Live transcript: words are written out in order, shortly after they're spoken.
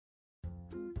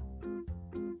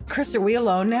Chris, are we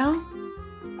alone now?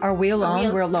 Are we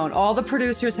alone? We're alone. All the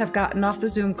producers have gotten off the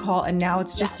Zoom call, and now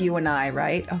it's just you and I,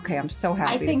 right? Okay, I'm so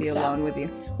happy to be alone with you.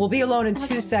 We'll be alone in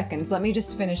 2 seconds. Let me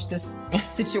just finish this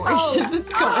situation that's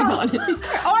going on.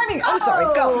 I'm sorry.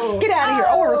 Go. Get out of here.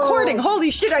 We're recording.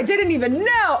 Holy shit, I didn't even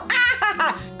know.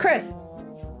 Chris,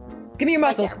 give me your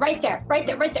muscles. Right there.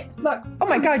 Look. Oh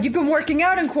my God, you've been working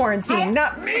out in quarantine,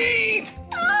 not me.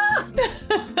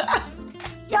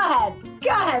 Go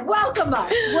ahead. Welcome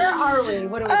us. Where are we?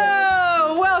 What are we doing?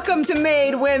 Oh, welcome to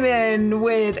Made Women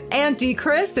with Auntie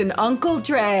Chris and Uncle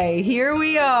Dre. Here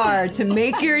we are to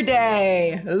make your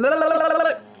day.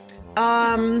 Ajita.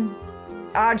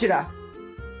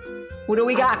 What do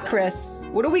we got, Chris?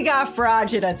 What do we got for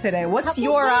Ajita today? What's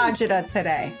your Ajita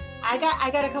today? I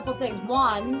got a couple things.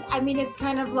 One, I mean, it's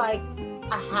kind of like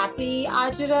a happy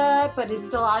Ajita, but it's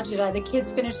still Ajita. The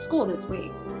kids finished school this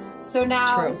week. So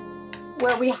now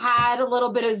where we had a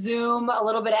little bit of Zoom, a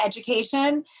little bit of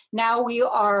education, now we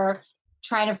are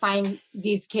trying to find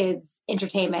these kids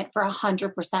entertainment for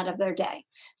 100% of their day.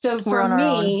 So for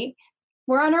me,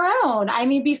 we're on our own. I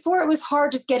mean, before it was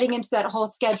hard just getting into that whole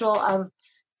schedule of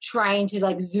trying to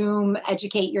like Zoom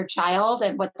educate your child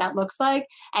and what that looks like.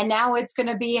 And now it's going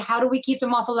to be, how do we keep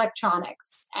them off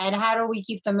electronics? And how do we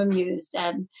keep them amused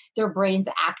and their brains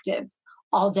active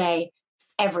all day,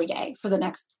 every day for the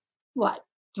next,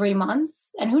 3 months?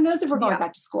 And who knows if we're going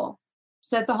back to school.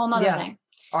 So that's a whole nother thing.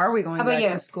 Are we going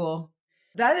back to school?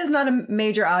 That is not a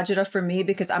major agita for me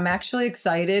because I'm actually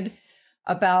excited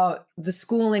about the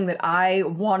schooling that I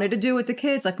wanted to do with the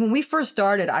kids. Like when we first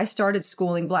started, I started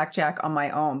schooling Blackjack on my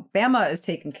own. Bama is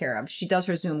taken care of. She does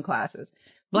her Zoom classes.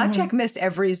 Blackjack missed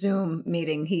every Zoom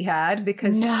meeting he had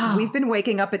because we've been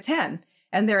waking up at 10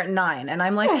 and they're at 9. And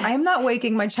I'm like, I am not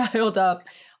waking my child up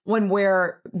when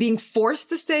we're being forced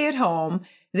to stay at home.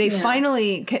 They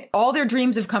finally, all their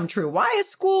dreams have come true. Why is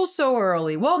school so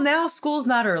early? Well, now school's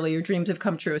not early. Your dreams have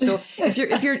come true. So if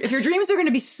your dreams are going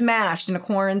to be smashed in a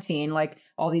quarantine, like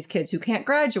all these kids who can't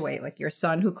graduate, like your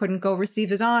son who couldn't go receive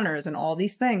his honors and all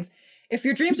these things, if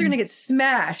your dreams are going to get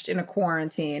smashed in a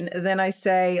quarantine, then I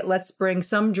say, let's bring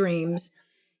some dreams.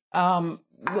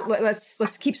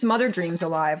 Let's keep some other dreams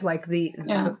alive, like the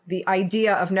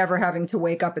idea of never having to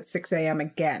wake up at 6 a.m.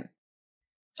 again.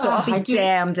 So I'll be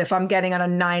damned if I'm getting on a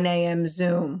 9 a.m.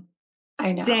 Zoom.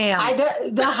 I know. Damn.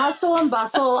 The hustle and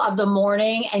bustle of the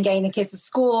morning and getting the kids to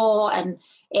school, and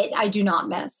I do not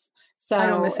miss. So I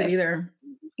don't miss it either.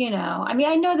 You know, I mean,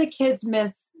 I know the kids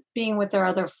miss being with their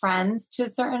other friends to a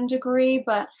certain degree,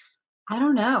 but I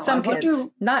don't know. Some kids,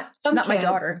 not my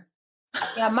daughter.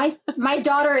 Yeah, my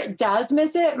daughter does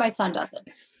miss it. My son doesn't.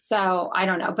 So I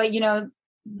don't know. But, you know,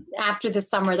 after the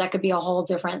summer, that could be a whole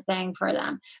different thing for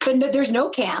them. But no, there's no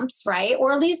camps, right?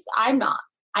 Or at least I'm not.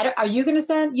 Are you going to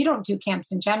send? You don't do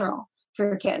camps in general for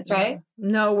your kids, right?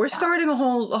 No, we're starting a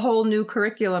whole new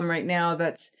curriculum right now.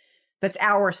 That's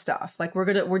our stuff. Like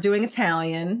we're doing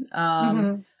Italian.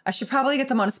 I should probably get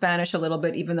them on Spanish a little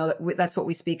bit, even though that's what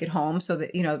we speak at home. So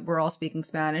that, you know, we're all speaking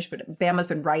Spanish, but Bama's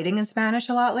been writing in Spanish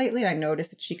a lot lately. I noticed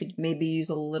that she could maybe use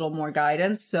a little more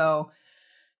guidance. So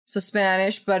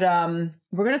Spanish, but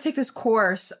we're going to take this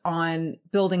course on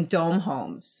building dome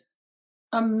homes.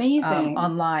 Amazing.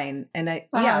 Online. And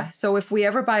so if we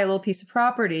ever buy a little piece of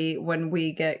property, when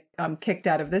we get kicked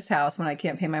out of this house, when I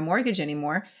can't pay my mortgage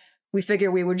anymore, we figure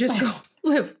we would just go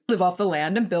live off the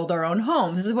land and build our own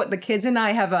homes. This is what the kids and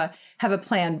I have a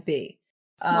plan B.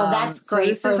 Well, that's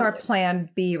great. So this is our plan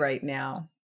B right now.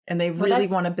 And they really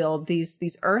want to build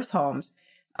these earth homes.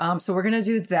 So we're going to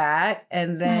do that.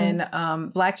 And then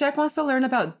Blackjack wants to learn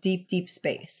about deep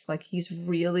space. Like he's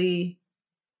really...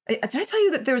 Did I tell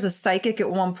you that there was a psychic at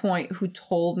one point who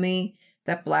told me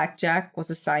that Blackjack was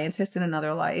a scientist in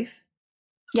another life?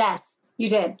 Yes, you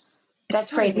did. That's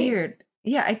so crazy. Weird.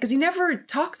 Yeah, because he never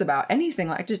talks about anything.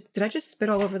 Like, did I just spit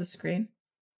all over the screen?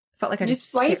 Felt like I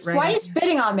just why are you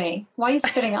spitting on me? Why are you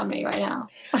spitting on me right now?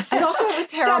 I also have a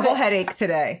terrible headache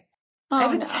today. I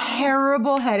have a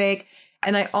terrible headache.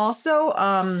 And I also,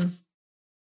 I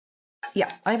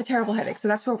have a terrible headache. So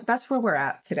that's where we're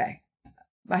at today.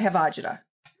 I have agita.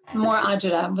 More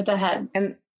agita with the head.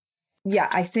 And yeah,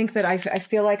 I think that I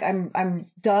feel like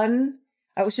I'm done.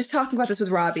 I was just talking about this with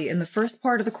Robbie. In the first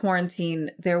part of the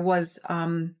quarantine, there was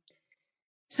some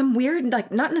weird,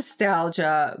 like not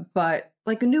nostalgia, but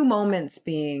like new moments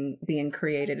being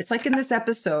created. It's like in this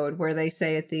episode where they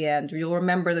say at the end, you'll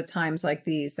remember the times like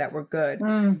these that were good.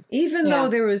 Even though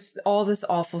there was all this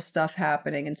awful stuff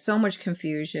happening and so much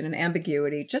confusion and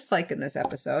ambiguity, just like in this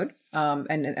episode,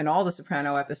 and all the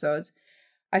Soprano episodes.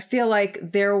 I feel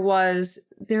like there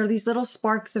are these little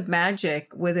sparks of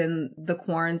magic within the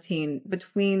quarantine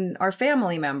between our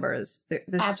family members.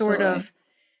 This sort of,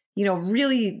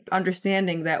 really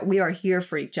understanding that we are here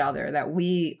for each other, that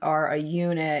we are a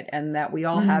unit and that we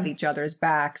all have each other's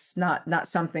backs, not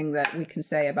something that we can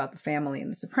say about the family in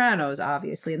The Sopranos,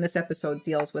 obviously. And this episode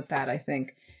deals with that, I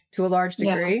think, to a large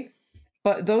degree. Yeah.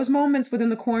 But those moments within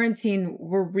the quarantine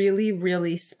were really,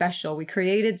 really special. We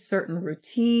created certain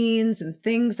routines and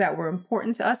things that were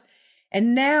important to us.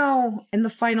 And now in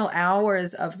the final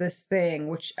hours of this thing,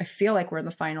 which I feel like we're in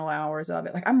the final hours of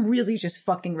it, like I'm really just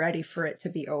fucking ready for it to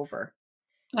be over.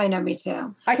 I know, me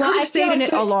too. I could have stayed in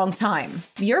it a long time.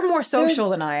 You're more social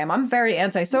than I am. I'm very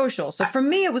antisocial. So for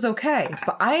me, it was okay.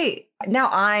 But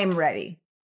I'm ready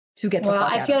to get the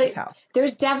fuck out of this house.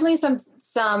 There's definitely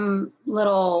some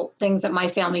little things that my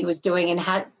family was doing, and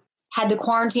had the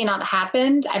quarantine not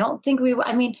happened, I don't think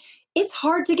it's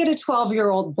hard to get a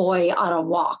 12-year-old boy on a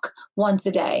walk once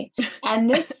a day. And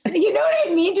this, you know what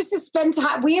I mean? Just to spend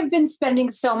time. We have been spending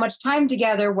so much time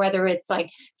together, whether it's like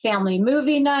family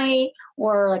movie night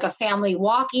or like a family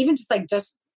walk, even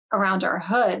just around our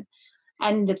hood,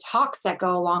 and the talks that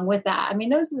go along with that. I mean,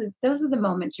 those are the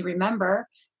moments you remember.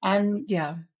 And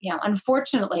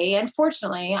unfortunately,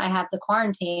 I have the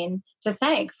quarantine to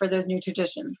thank for those new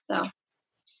traditions. So,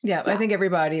 yeah. I think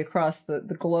everybody across the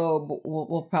globe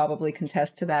will probably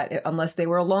contest to that, unless they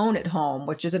were alone at home,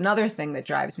 which is another thing that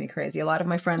drives me crazy. A lot of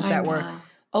my friends that were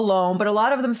alone, but a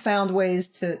lot of them found ways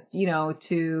to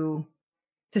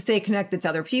stay connected to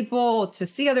other people, to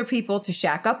see other people, to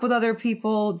shack up with other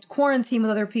people, quarantine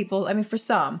with other people. I mean, for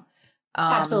some,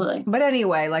 absolutely. But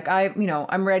anyway, like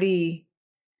I'm ready.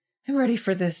 I'm ready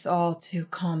for this all to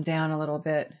calm down a little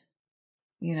bit.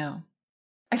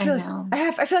 I feel like I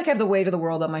have the weight of the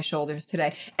world on my shoulders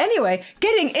today. Anyway,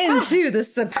 getting into The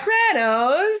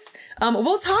Sopranos,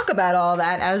 we'll talk about all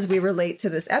that as we relate to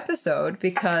this episode,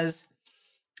 because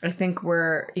I think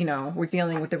we're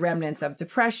dealing with the remnants of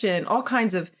depression, all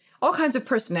kinds of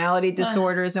personality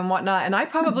disorders and whatnot. And I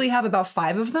probably have about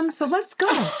 5 of them. So let's go.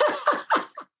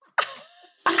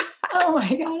 Oh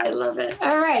my God, I love it.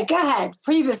 All right, go ahead.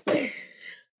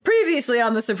 Previously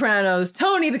on The Sopranos,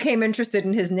 Tony became interested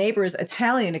in his neighbor's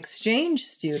Italian exchange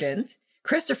student.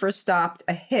 Christopher stopped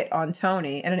a hit on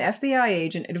Tony, and an FBI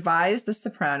agent advised The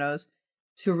Sopranos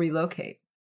to relocate.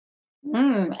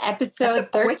 Episode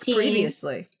 13. Quick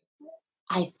previously.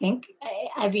 I think,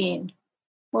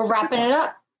 we're wrapping it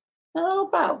up. A little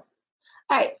bow.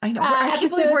 All right. I know. I can't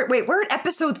believe we're at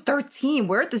episode 13.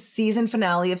 We're at the season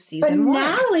finale of season 1.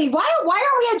 Finale? Why are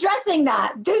we addressing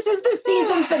that? This is the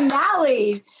season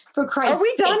finale, for Christ's sake. Are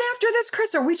we done after this,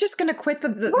 Chris? Are we just going to quit the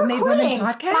Made Women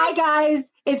podcast? Bye,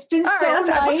 guys. It's been so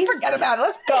nice. Let's forget about it.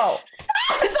 Let's go.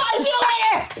 Bye. See you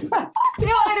later. See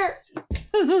you later.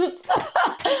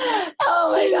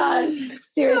 Oh, my God.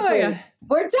 Seriously. Oh,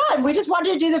 we're done. We just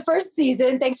wanted to do the first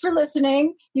season. Thanks for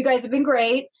listening. You guys have been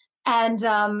great. And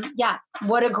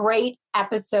what a great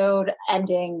episode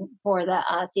ending for the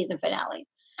season finale.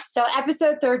 So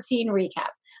episode 13 recap.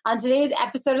 On today's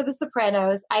episode of The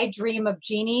Sopranos, I dream of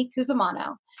Jeannie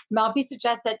Cusimano. Melfi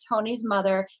suggests that Tony's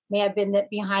mother may have been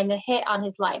behind the hit on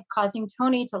his life, causing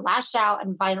Tony to lash out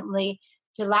violently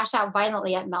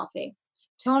at Melfi.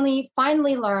 Tony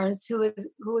finally learns who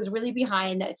is really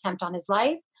behind the attempt on his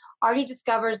life. Artie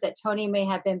discovers that Tony may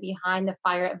have been behind the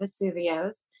fire at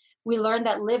Vesuvio's. We learn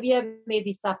that Livia may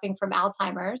be suffering from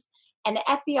Alzheimer's, and the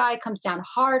FBI comes down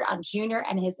hard on Junior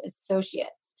and his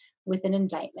associates with an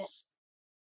indictment.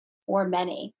 Or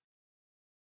many.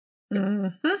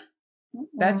 Mm-hmm.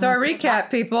 That's our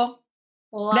recap, people.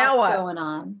 Lots now what? Going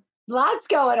on. Lots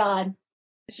going on.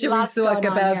 Should we talk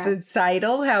about the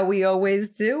title, how we always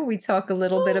do? We talk a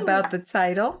little bit about the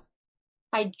title.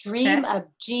 I dream of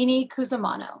Jeannie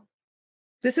Cusimano.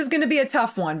 This is going to be a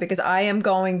tough one, because I am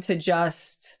going to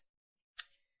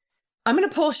I'm going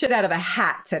to pull shit out of a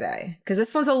hat today, because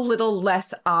this one's a little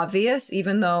less obvious,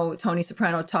 even though Tony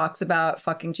Soprano talks about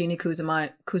fucking Jeannie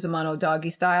Cusimano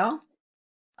doggy style.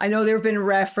 I know there have been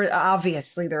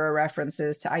obviously there are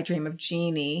references to I Dream of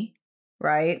Jeannie,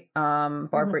 right?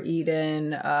 Barbara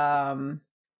Eden.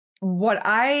 What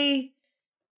I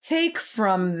take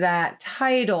from that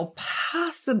title,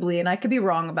 possibly, and I could be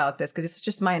wrong about this because it's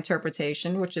just my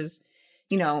interpretation, which is,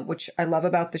 which I love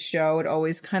about the show. It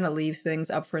always kind of leaves things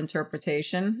up for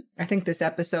interpretation. I think this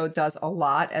episode does a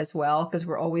lot as well, because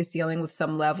we're always dealing with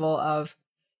some level of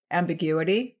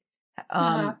ambiguity.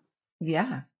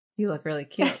 Yeah, you look really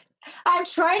cute. I'm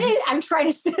trying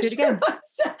to do it again.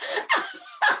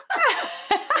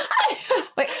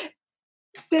 Wait.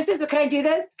 can I do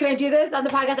this? Can I do this on the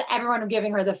podcast? Everyone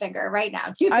giving her the finger right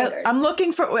now. 2 fingers. I'm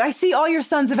looking for, I see all your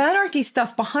Sons of Anarchy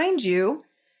stuff behind you.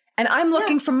 And I'm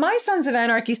looking for my Sons of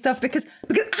Anarchy stuff because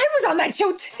I was on that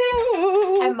show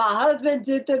too. And my husband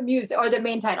did the music or the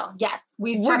main title. Yes.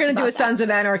 We're going to do a Sons of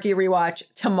Anarchy rewatch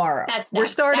tomorrow. We're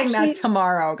starting that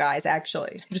tomorrow, guys,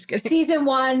 actually. I'm just kidding. Season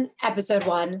 1, episode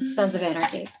 1, Sons of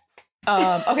Anarchy.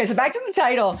 Okay, so back to the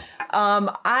title.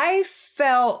 I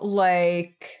felt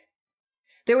like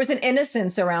there was an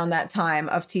innocence around that time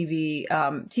of TV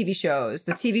shows.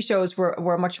 The TV shows were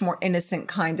a much more innocent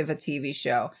kind of a TV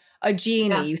show. A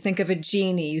genie, you think of a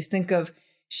genie, you think of,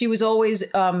 she was always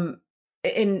in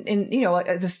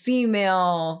the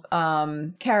female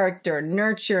character,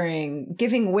 nurturing,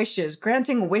 giving wishes,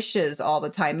 granting wishes all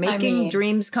the time, making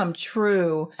dreams come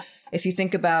true. If you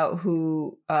think about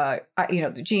who,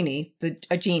 the genie,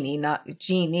 a genie, not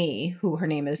Jeannie, who her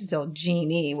name is still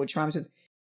Jeannie, which rhymes with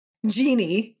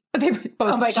genie. They both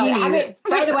oh my genie. God.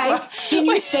 By the way, can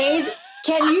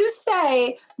you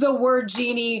say the word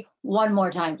genie one more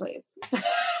time, please?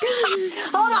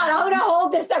 Hold on. I'm going to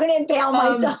hold this. I'm going to impale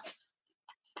myself.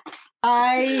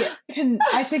 I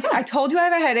think I told you I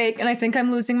have a headache and I think I'm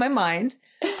losing my mind.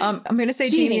 I'm going to say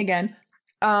genie again.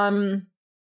 Granting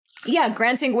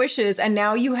wishes. And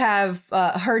now you have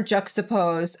her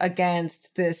juxtaposed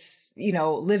against this,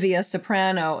 Livia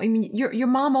Soprano. I mean, your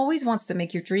mom always wants to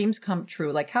make your dreams come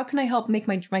true. Like, how can I help make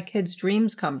my kids'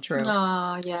 dreams come true?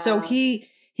 Oh, yeah. So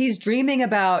he's dreaming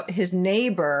about his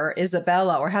neighbor,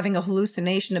 Isabella, or having a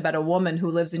hallucination about a woman who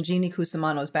lives in Jeannie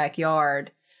Cusimano's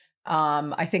backyard.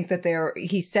 I think that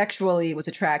he sexually was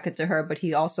attracted to her, but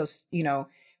he also,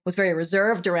 was very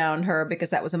reserved around her because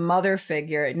that was a mother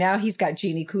figure. Now he's got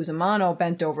Jeannie Cusimano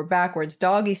bent over backwards,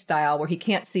 doggy style, where he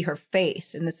can't see her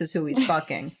face, and this is who he's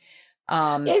fucking.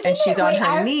 And she's on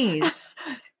her knees.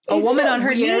 A woman on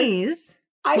her knees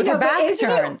with her back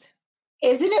turned.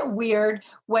 Isn't it weird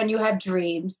when you have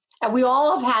dreams, and we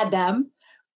all have had them,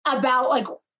 about like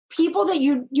people that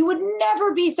you would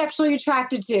never be sexually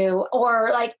attracted to,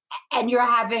 or like, and you're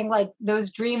having like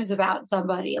those dreams about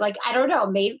somebody? Like, I don't know,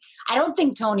 maybe, I don't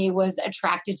think Tony was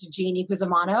attracted to Jeannie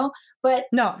Cusimano, but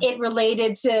no, it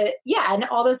related to, and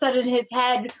all of a sudden his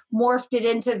head morphed it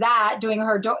into that, doing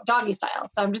her doggy style.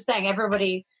 So I'm just saying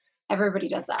everybody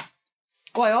does that.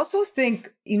 Well, I also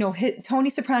think, Tony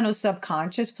Soprano's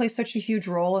subconscious plays such a huge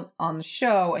role on the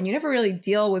show, and you never really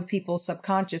deal with people's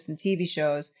subconscious in TV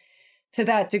shows to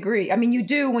that degree. I mean, you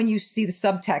do when you see the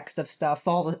subtext of stuff,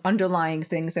 all the underlying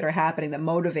things that are happening that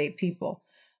motivate people.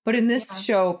 But in this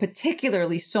show,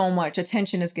 particularly, so much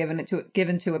attention is given to it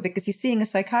because he's seeing a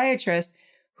psychiatrist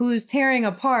who's tearing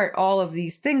apart all of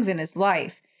these things in his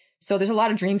life. So there's a lot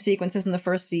of dream sequences in the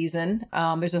first season.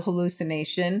 There's a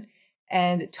hallucination.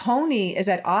 And Tony is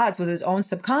at odds with his own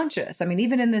subconscious. I mean,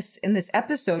 even in this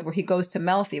episode where he goes to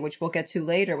Melfi, which we'll get to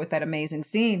later with that amazing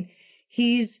scene,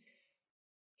 he's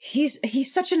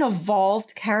such an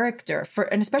evolved character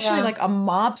and especially like a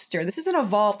mobster. This is an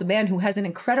evolved man who has an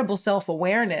incredible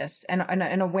self-awareness and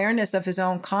an awareness of his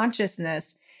own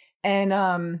consciousness.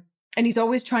 And he's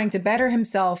always trying to better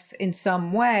himself in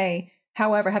some way.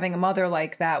 However, having a mother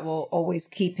like that will always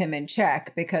keep him in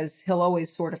check because he'll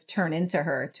always sort of turn into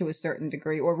her to a certain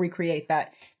degree or recreate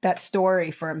that story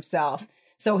for himself.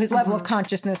 So his level of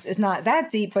consciousness is not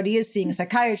that deep, but he is seeing a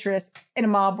psychiatrist in a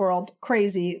mob world.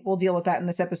 Crazy. We'll deal with that in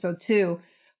this episode too.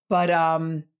 But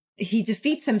he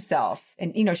defeats himself.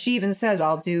 And, she even says,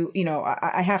 I'll do,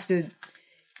 I have to,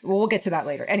 we'll get to that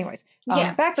later. Anyways,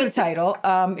 back to the title.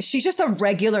 She's just a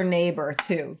regular neighbor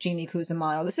too, Jeannie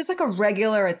Cusimano. This is like a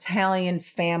regular Italian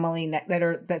family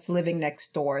that's living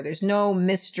next door. There's no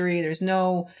mystery. There's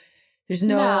no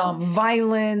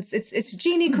violence. It's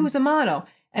Jeannie Cusimano.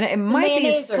 And it might be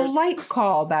a slight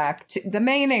callback to the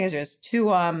Mayonnaisers,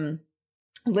 to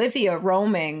Livia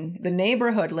roaming the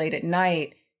neighborhood late at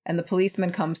night, and the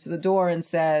policeman comes to the door and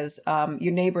says,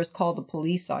 your neighbors called the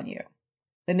police on you.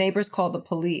 The neighbors called the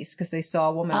police because they saw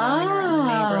a woman running around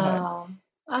the neighborhood.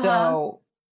 So,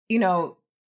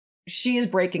 she is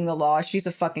breaking the law. She's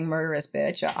a fucking murderous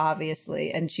bitch,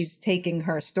 obviously. And she's taking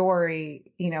her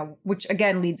story, which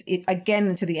again leads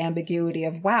into the ambiguity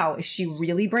of, wow, is she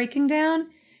really breaking down?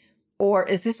 Or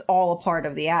is this all a part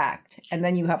of the act? And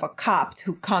then you have a cop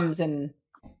who comes and...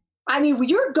 I mean,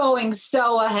 you're going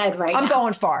so ahead right now. I'm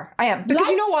going far. I am. Because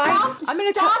you know why?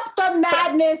 Stop the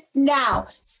madness now.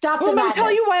 Stop the madness. I'm going to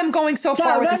tell you why I'm going so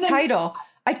far with this title.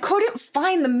 I couldn't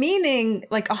find the meaning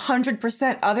like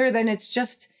 100% other than it's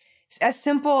just as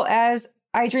simple as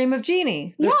I Dream of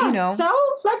Jeannie. Yeah. You know. So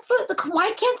let's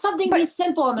why can't something be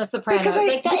simple in The Sopranos? Because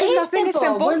nothing is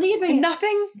simple. We're leaving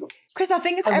nothing. Because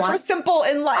nothing is ever simple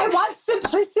in life. I want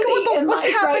simplicity. What's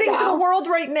happening to the world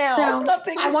right now? No,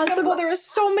 nothing is simple. There are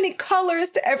so many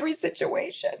colors to every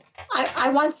situation. I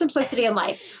want simplicity in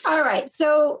life. All right.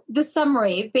 So the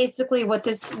summary, basically, what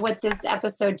this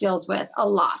episode deals with a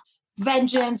lot: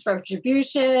 vengeance,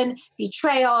 retribution,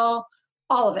 betrayal,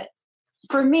 all of it.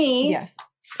 For me, yes.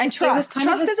 And trust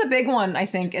is a big one, I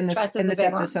think, in this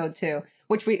episode too.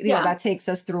 Which that takes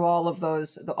us through all of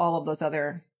those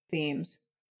other themes.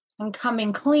 And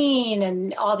coming clean,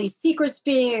 and all these secrets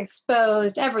being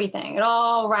exposed, everything. It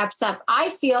all wraps up.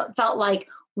 I felt like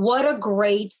what a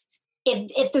great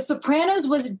if The Sopranos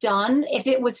was done, if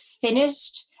it was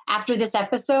finished after this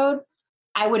episode,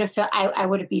 I would have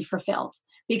been fulfilled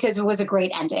because it was a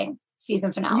great ending.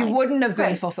 Season finale. You wouldn't have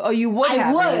been fulfilled. Oh, you would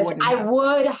have. I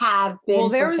would have been. Well,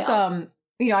 there's I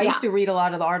used to read a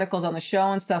lot of the articles on the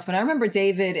show and stuff, and I remember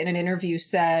David in an interview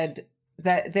said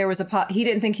that there was he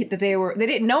didn't think that they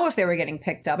didn't know if they were getting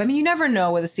picked up. I mean, you never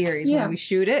know with a series when we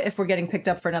shoot it if we're getting picked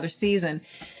up for another season.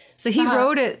 So he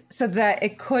wrote it so that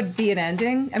it could be an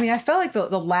ending. I mean, I felt like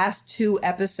the last 2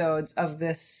 episodes of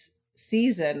this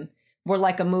season were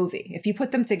like a movie. If you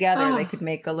put them together, they could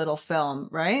make a little film,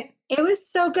 right? It was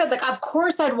so good. Like, of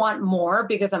course I'd want more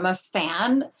because I'm a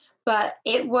fan, but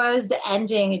it was the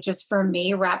ending. It just, for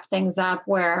me, wrapped things up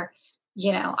where,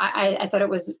 I thought it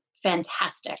was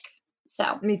fantastic.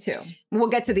 So me too. We'll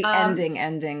get to the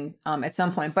ending at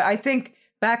some point, but I think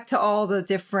back to all the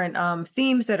different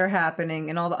themes that are happening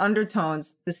and all the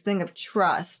undertones, this thing of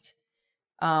trust,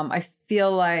 I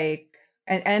feel like,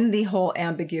 and the whole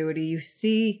ambiguity you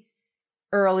see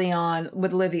early on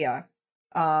with Livia.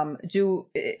 It's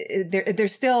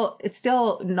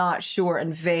still not sure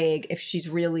and vague if she's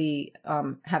really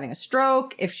having a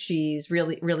stroke, if she's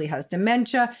really has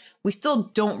dementia. We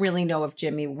still don't really know if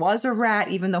Jimmy was a rat,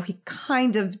 even though he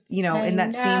kind of, in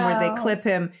that scene where they clip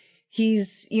him,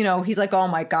 he's like, oh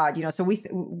my God, so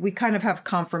we kind of have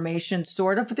confirmation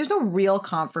sort of, but there's no real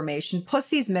confirmation.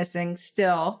 Pussy's missing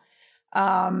still.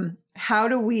 How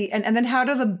do we, and then how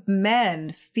do the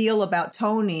men feel about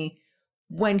Tony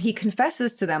when he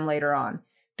confesses to them later on?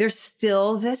 There's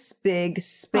still this big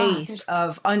space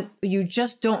you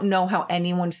just don't know how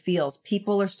anyone feels.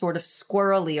 People are sort of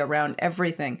squirrely around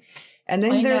everything. And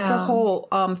then there's the whole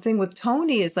thing with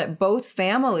Tony is that both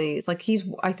families, like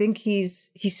I think he's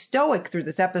stoic through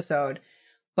this episode,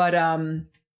 but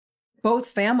both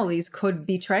families could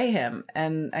betray him.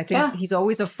 And I think he's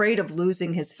always afraid of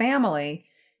losing his family.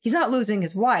 He's not losing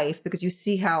his wife because you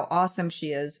see how awesome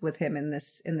she is with him in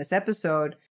this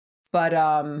episode, but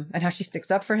and how she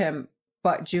sticks up for him.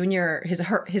 But Junior,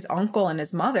 his uncle and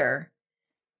his mother,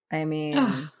 I mean,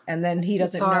 and then he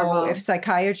doesn't know if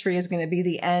psychiatry is going to be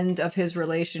the end of his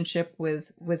relationship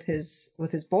with his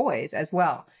boys as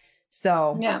well.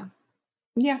 So yeah,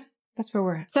 that's where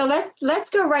we're at. So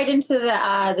let's go right into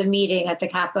the meeting at the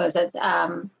Capos that's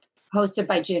hosted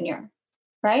by Junior,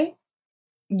 right?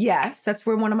 Yes, that's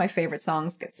where one of my favorite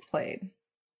songs gets played.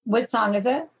 What song is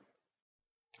it?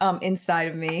 Inside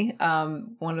of Me.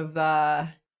 One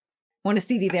of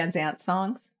Stevie Van Zant's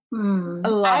songs. I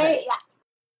love it.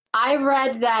 I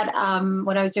read that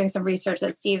when I was doing some research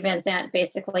that Steve Van Zandt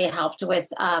basically helped with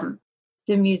the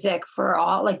music for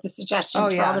all, like the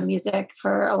suggestions for all the music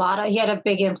for a lot of. He had a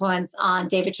big influence on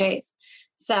David Chase,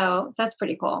 so that's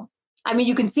pretty cool. I mean,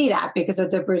 you can see that because of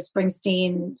the Bruce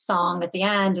Springsteen song at the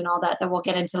end and all that we'll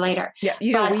get into later. Yeah,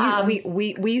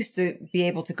 we used to be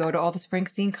able to go to all the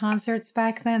Springsteen concerts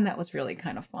back then. That was really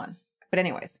kind of fun. But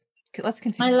anyways, let's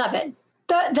continue. I love it.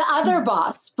 The other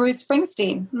boss, Bruce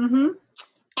Springsteen. Mm-hmm.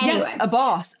 Anyway. Yes, a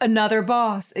boss, another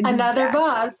boss, another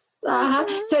boss.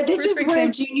 So this is where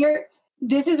Junior.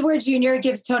 This is where Junior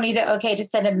gives Tony the okay to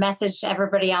send a message to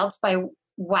everybody else by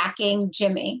whacking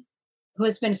Jimmy, who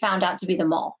has been found out to be the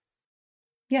mole.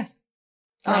 Yes.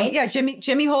 Right.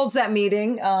 Jimmy holds that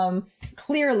meeting.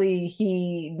 Clearly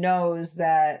he knows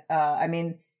that,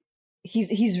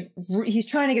 he's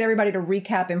trying to get everybody to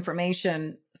recap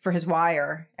information for his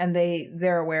wire, and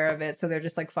they're aware of it. So they're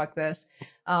just like, fuck this.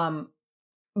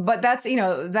 But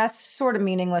that's sort of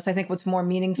meaningless. I think what's more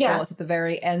meaningful is at the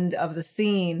very end of the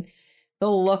scene, the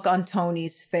look on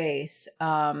Tony's face.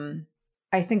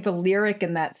 I think the lyric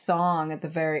in that song at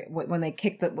the when they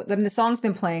kick the song's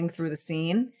been playing through the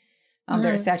scene.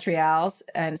 They're at Satriale's,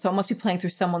 and so it must be playing through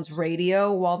someone's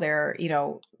radio while they're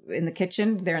in the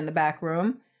kitchen. They're in the back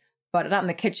room, but not in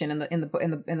the kitchen, in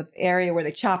the area where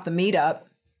they chop the meat up.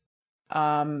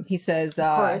 He says,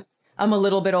 "I'm a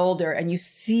little bit older," and you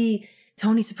see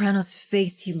Tony Soprano's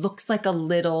face, he looks like a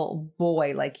little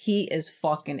boy. Like he is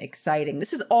fucking exciting.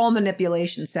 This is all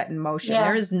manipulation set in motion. Yeah.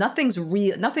 There is nothing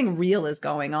real is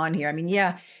going on here. I mean,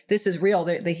 yeah, this is real.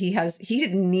 He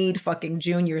didn't need fucking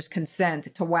Junior's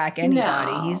consent to whack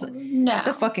anybody. It's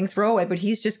a fucking throwaway, but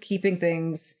he's just keeping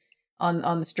things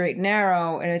on the straight and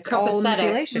narrow, and it's all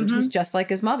manipulation. He's just like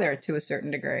his mother to a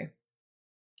certain degree.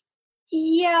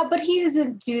 Yeah, but he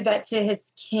doesn't do that to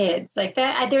his kids like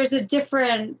that. There's a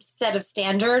different set of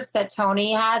standards that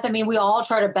Tony has. I mean, we all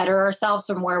try to better ourselves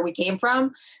from where we came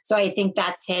from. So I think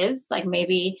that's his. Like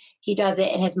maybe he does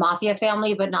it in his mafia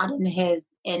family, but not in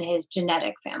his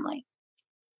genetic family.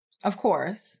 Of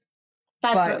course.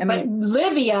 But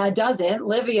Livia doesn't.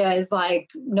 Livia is like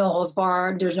no holds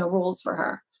barred. There's no rules for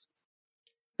her.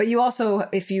 But you also,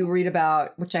 if you read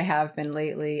about, which I have been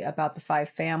lately, about the 5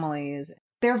 families,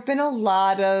 there have been a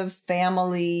lot of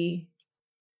family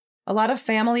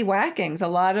whackings, a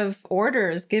lot of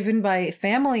orders given by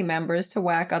family members to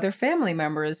whack other family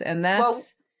members. And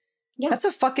that's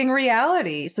a fucking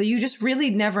reality. So you just really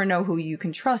never know who you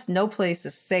can trust. No place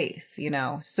is safe, you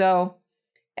know? So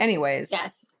anyways.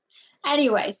 Yes.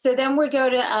 Anyway, so then we go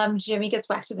to Jimmy gets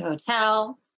back to the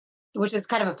hotel, which is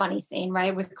kind of a funny scene,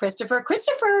 right? With Christopher.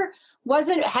 Christopher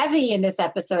wasn't heavy in this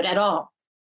episode at all.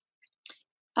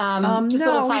 Just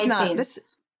little side scenes.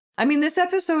 This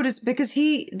episode is because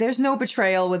there's no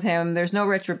betrayal with him. There's no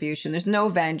retribution. There's no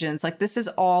vengeance. Like this is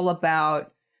all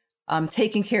about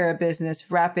taking care of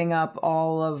business, wrapping up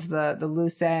all of the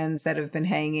loose ends that have been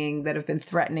hanging, that have been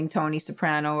threatening Tony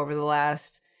Soprano over the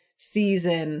last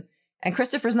season. And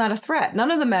Christopher's not a threat. None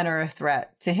of the men are a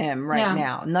threat to him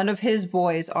now. None of his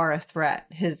boys are a threat.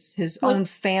 His own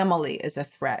family is a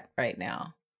threat right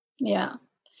now. Yeah.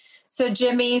 So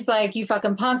Jimmy's like, you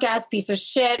fucking punk ass piece of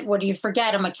shit. What do you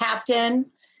forget? I'm a captain.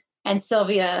 And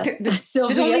Silvio. There's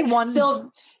only one.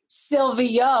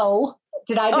 Silvio.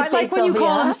 Did I just say like when Sylvia? You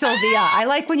call him Sylvia. I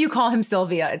like when you call him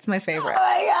Sylvia. It's my favorite. Oh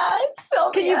my God,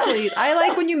 Sylvia. Can you please? I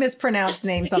like when you mispronounce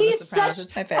names on The Sopranos.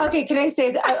 It's my favorite. Okay, can I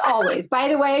say that? Always. By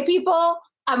the way, people,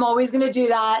 I'm always going to do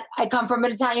that. I come from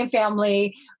an Italian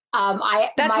family.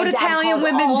 That's what Italian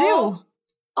women do.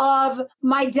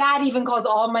 My dad even calls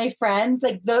all my friends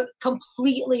like the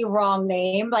completely wrong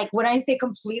name. Like when I say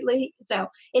completely, so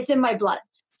it's in my blood.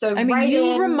 So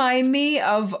you remind me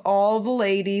of all the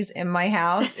ladies in my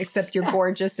house, except you're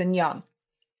gorgeous and young.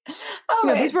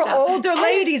 These were older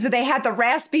ladies, and they had the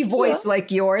raspy voice like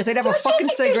yours. They'd have a fucking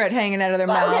cigarette hanging out of their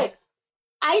mouths. Okay.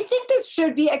 I think there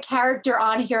should be a character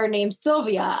on here named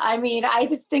Sylvia. I mean, I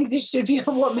just think there should be a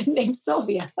woman named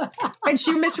Sylvia. And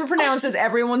she mispronounces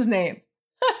everyone's name.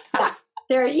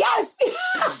 Yes.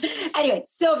 Anyway,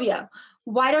 Sylvia,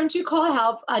 why don't you call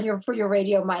help for your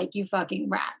radio mic, you fucking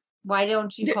rat? Why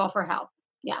don't you call for help?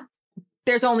 Yeah.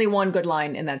 There's only one good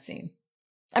line in that scene.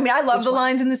 I mean, I love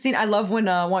lines in the scene. I love when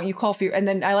why don't you call for your, and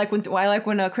then I like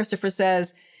when Christopher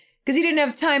says, because he didn't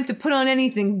have time to put on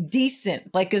anything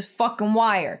decent like his fucking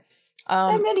wire.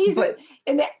 And then he's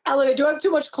in the elevator. Do I have too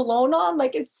much cologne on?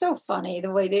 Like, it's so funny the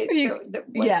way they.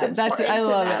 I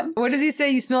love it. What does he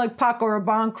say? You smell like Paco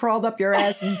Rabanne crawled up your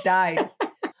ass and died.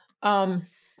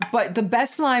 But the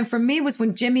best line for me was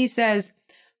when Jimmy says,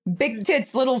 "Big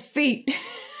tits, little feet,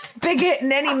 big hit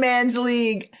in any man's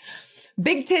league,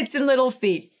 big tits and little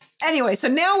feet." Anyway, so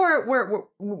now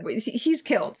he's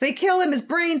killed. They kill him. His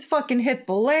brains fucking hit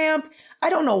the lamp. I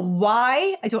don't know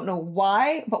why,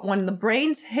 but when the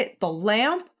brains hit the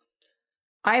lamp,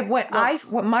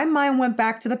 my mind went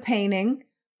back to the painting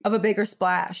of A Bigger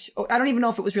Splash. I don't even know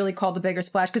if it was really called A Bigger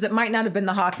Splash because it might not have been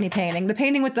the Hockney painting. The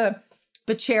painting with the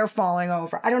chair falling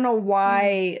over. I don't know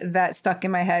why that stuck in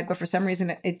my head, but for some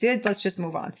reason it did. Let's just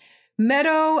move on.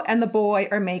 Meadow and the boy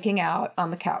are making out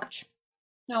on the couch.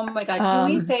 Oh my God. Can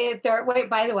we say that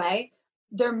by the way,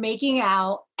 they're making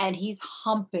out and he's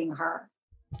humping her.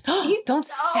 Don't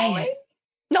say it.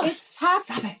 No, it's tough.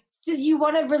 Stop it. Do you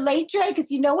want to relate, Dre?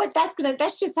 Because you know what?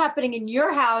 That's just happening in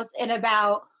your house in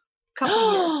about a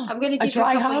couple years. I'm going to give you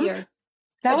a couple years.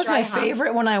 That was my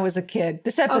favorite when I was a kid.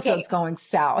 This episode's going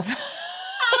south.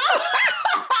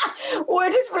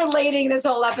 We're just relating this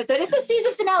whole episode. It's the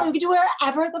season finale. We can do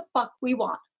whatever the fuck we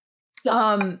want.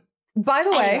 So, by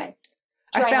the way,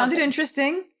 I found it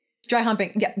interesting. Dry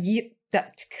humping. Yeah.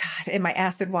 God, in my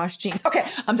acid wash jeans. Okay,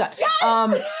 I'm done. Yes!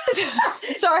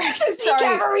 Sorry.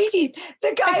 Cavaricci's.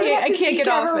 The guy I can't get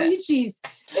off it.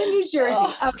 In New Jersey.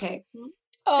 Okay.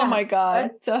 Oh my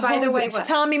God. By the way, what?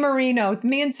 Tommy Marino.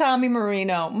 Me and Tommy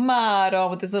Marino. Motto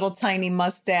with his little tiny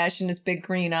mustache and his big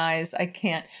green eyes. I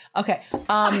can't. Okay.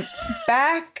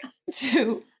 Back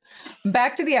to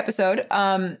the episode.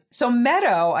 So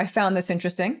Meadow, I found this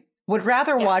interesting, would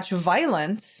rather watch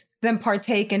violence them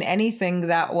partake in anything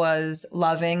that was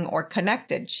loving or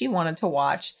connected. She wanted to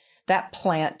watch that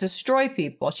plant destroy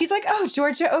people. She's like, oh,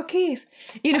 Georgia O'Keeffe.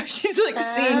 You know, she's like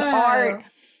seeing art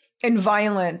and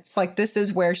violence. Like, this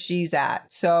is where she's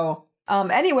at. So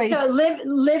anyway. So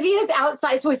Livia's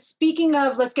outside. So speaking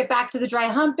of, let's get back to the dry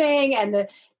humping and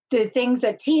the things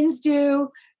that teens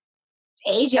do.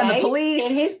 AJ and the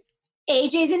police.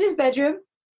 AJ's in his bedroom.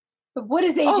 But what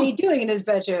is AJ doing in his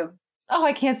bedroom? Oh,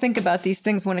 I can't think about these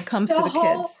things when it comes to the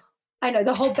kids. I know,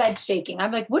 the whole bed shaking.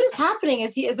 I'm like, what is happening?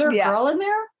 Is there a girl in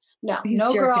there? No, he's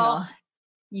no girl. Off.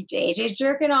 AJ's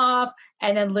jerking off.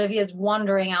 And then Livia's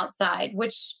wandering outside,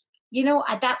 which, you know,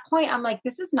 at that point, I'm like,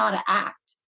 this is not an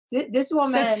act. This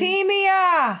woman.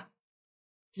 Satimia!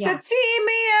 Yeah.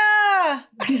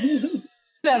 Satimia!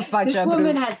 This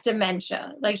woman has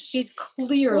dementia. Like, she's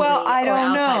clearly. Well, I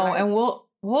don't know. And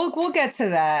we'll get to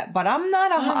that. But I'm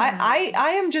not I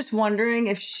am just wondering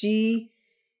if she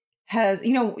has,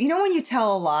 you know, when you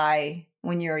tell a lie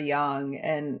when you're young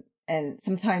and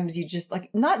sometimes you just like,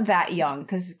 not that young,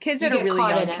 because kids that are really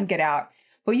young can get out.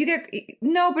 But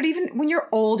but even when you're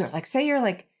older, like say you're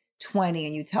like 20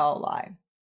 and you tell a lie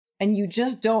and you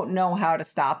just don't know how to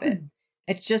stop it.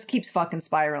 It just keeps fucking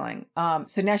spiraling.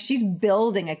 So now she's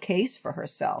building a case for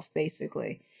herself,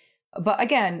 basically. But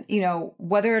again, you know,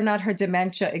 whether or not her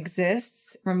dementia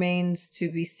exists remains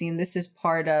to be seen. This is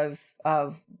part of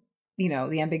you know,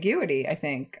 the ambiguity, I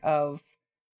think, of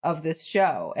this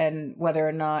show, and whether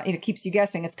or not it keeps you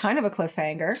guessing. It's kind of a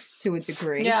cliffhanger to a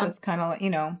degree. So it's kind of, you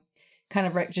know, kind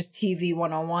of just TV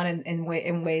 101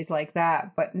 in ways like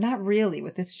that, but not really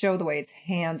with this show, the way it's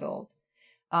handled.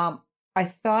 I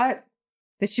thought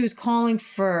that she was calling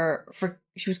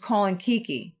she was calling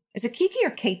Kiki. Is it Kiki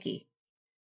or Keiki?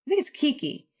 I think it's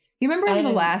Kiki. You remember in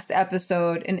the last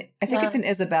episode, and I think it's in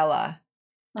Isabella,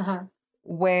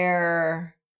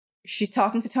 where she's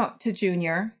talking to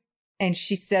Junior, and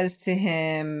she says to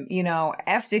him, you know,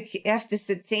 after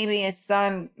Satimia's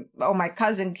son, my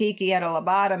cousin Kiki had a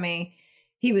lobotomy,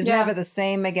 he was never the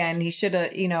same again. He should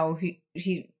have, you know,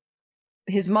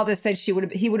 his mother said he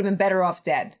would have been better off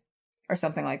dead, or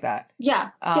something like that.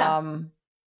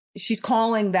 She's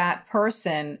calling that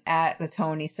person at the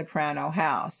Tony Soprano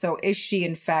house. So is she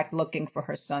in fact looking for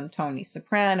her son, Tony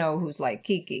Soprano, who's like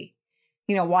Kiki?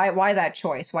 You know, why that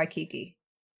choice? Why Kiki?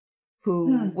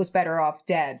 Who was better off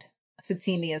dead?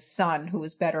 Satimia's son, who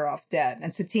was better off dead.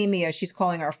 And Satimia, she's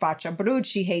calling her Faccia Brute.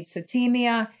 She hates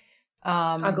Satimia.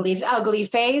 Ugly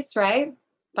face, right?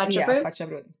 Faccia Brute. Faccia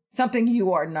Brute. Something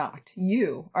you are not.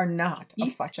 You are not a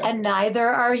Faccia Brute. And neither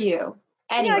are you.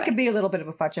 Anyway. Yeah, I could be a little bit of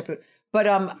a Faccia Brute. But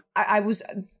I was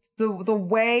the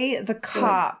way the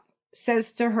cop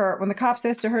says to her, when the cop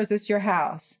says to her, "Is this your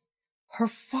house?" Her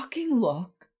fucking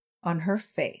look on her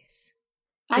face.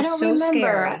 I don't remember.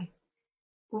 Scary.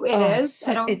 It is.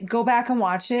 Go back and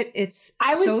watch it. It's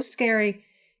so scary.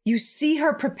 You see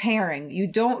her preparing. You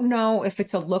don't know if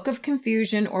it's a look of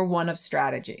confusion or one of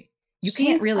strategy. You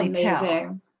can't really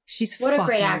tell. She's what a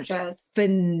great actress.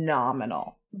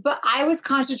 Phenomenal. But I was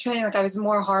concentrating, like I was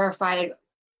more horrified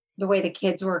the way the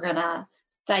kids were going to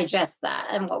digest that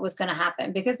and what was going to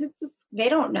happen, because it's just, they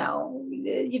don't know.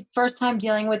 First time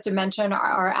dealing with dementia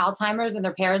or Alzheimer's and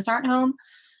their parents aren't home.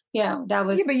 You know, that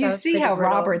was. Yeah, but you see how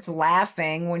brutal. Robert's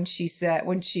laughing when she's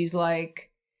like,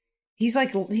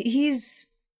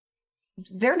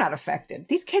 they're not affected.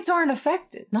 These kids aren't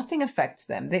affected. Nothing affects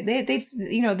them. They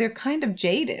you know, they're kind of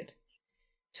jaded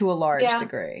to a large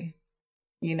degree,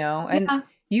 you know, and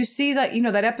you see that, you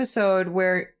know, that episode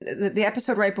where the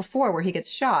episode right before where he gets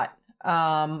shot,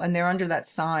 and they're under that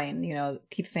sign, you know,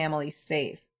 keep families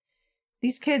safe.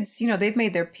 These kids, you know, they've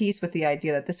made their peace with the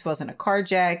idea that this wasn't a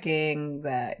carjacking,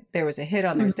 that there was a hit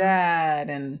on their dad.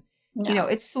 And, you know,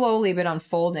 it's slowly been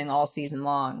unfolding all season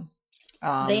long.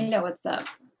 They know what's up.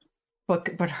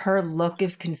 But her look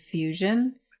of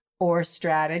confusion or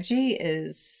strategy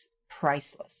is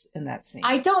priceless in that scene.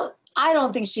 I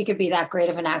don't think she could be that great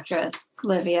of an actress,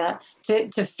 Livia,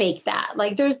 to fake that.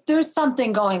 Like there's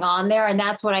something going on there. And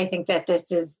that's what I think that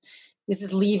this is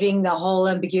leaving the whole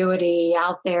ambiguity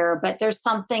out there, but there's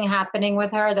something happening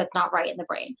with her that's not right in the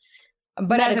brain.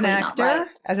 But as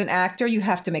an actor, you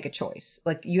have to make a choice.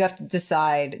 Like you have to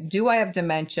decide, do I have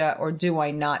dementia or do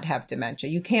I not have dementia?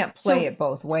 You can't play it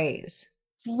both ways.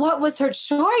 What was her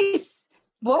choice?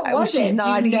 What was it? She's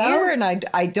not here, and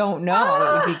I don't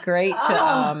know. It would be great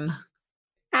to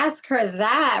ask her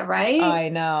that, right? I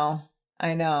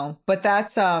know. But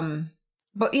that's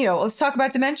but you know, let's talk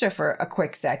about dementia for a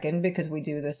quick second, because we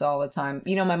do this all the time.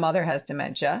 You know, my mother has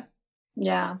dementia.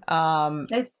 Yeah.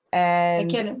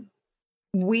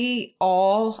 we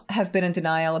all have been in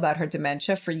denial about her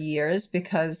dementia for years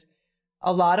because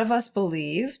a lot of us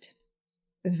believed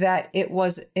that it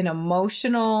was an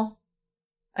emotional.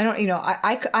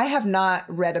 I have not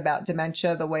read about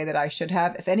dementia the way that I should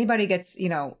have. If anybody gets,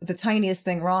 the tiniest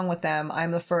thing wrong with them,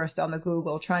 I'm the first on the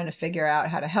Google trying to figure out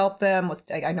how to help them.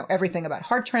 I know everything about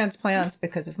heart transplants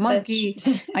because of Monkey.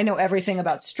 I know everything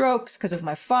about strokes because of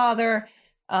my father.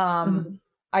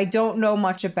 I don't know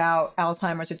much about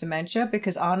Alzheimer's or dementia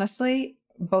because honestly,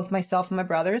 both myself and my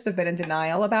brothers have been in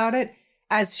denial about it,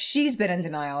 as she's been in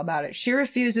denial about it. She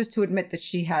refuses to admit that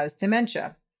she has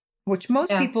dementia, which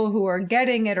most people who are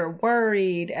getting it are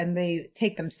worried and they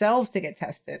take themselves to get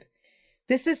tested.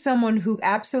 This is someone who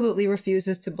absolutely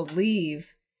refuses to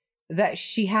believe that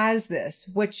she has this,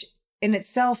 which in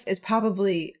itself is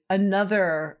probably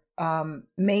another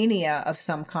mania of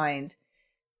some kind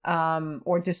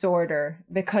or disorder.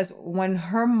 Because when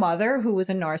her mother, who was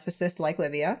a narcissist like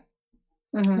Livia,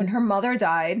 when her mother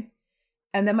died,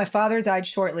 and then my father died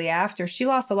shortly after, she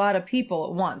lost a lot of people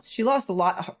at once. She lost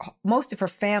most of her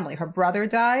family. Her brother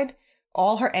died.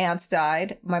 All her aunts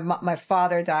died. My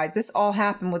father died. This all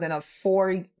happened within a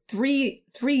 3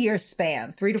 year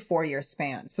span, 3 to 4 year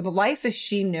span. So the life as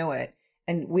she knew it,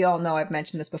 and we all know, I've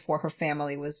mentioned this before, her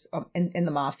family was in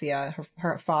the mafia.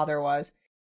 Her father was.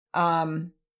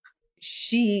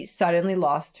 She suddenly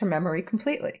lost her memory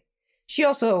completely. She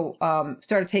also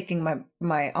started taking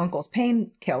my uncle's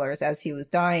painkillers as he was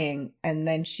dying, and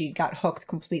then she got hooked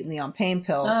completely on pain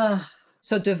pills.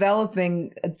 So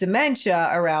developing dementia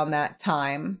around that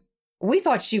time, we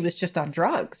thought she was just on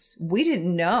drugs. We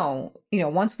didn't know,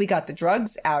 once we got the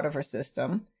drugs out of her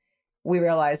system, we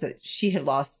realized that she had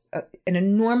lost an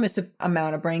enormous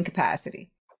amount of brain capacity.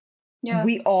 Yeah.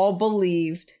 We all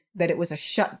believed that it was a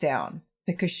shutdown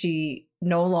because she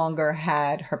no longer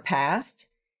had her past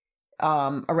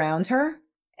around her.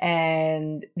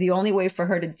 And the only way for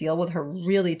her to deal with her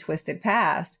really twisted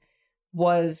past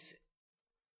was,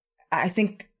 I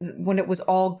think when it was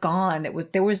all gone,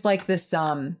 there was like this,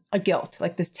 a guilt,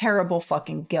 like this terrible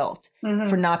fucking guilt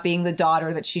for not being the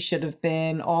daughter that she should have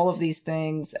been, all of these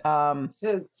things.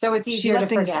 So it's easier to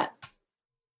forget.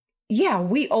 Yeah,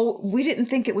 we didn't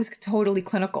think it was totally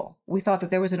clinical. We thought that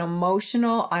there was an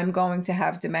emotional, I'm going to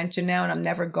have dementia now and I'm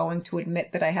never going to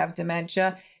admit that I have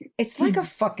dementia. It's like a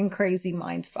fucking crazy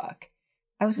mind fuck.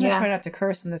 I was going to try not to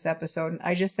curse in this episode, and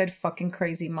I just said fucking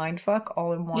crazy mind fuck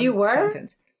all in one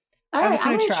sentence. All right, I was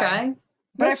going to try.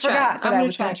 But I forgot that I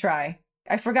was going to try.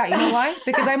 I forgot. You know why?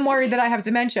 Because I'm worried that I have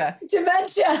dementia.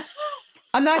 Dementia.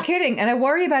 I'm not kidding. And I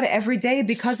worry about it every day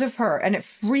because of her. And it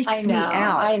freaks me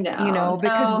out. I know.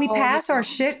 Because we pass our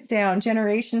shit down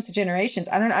generations to generations.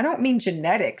 I don't mean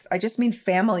genetics. I just mean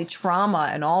family trauma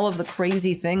and all of the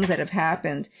crazy things that have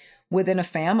happened within a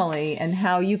family and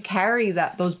how you carry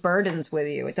those burdens with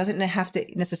you. It doesn't have to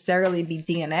necessarily be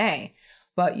DNA,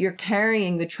 but you're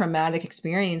carrying the traumatic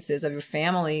experiences of your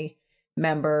family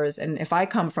members. And if I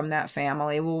come from that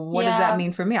family, well, what does that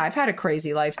mean for me? I've had a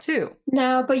crazy life too.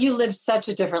 No, but you lived such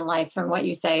a different life from what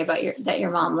you say about that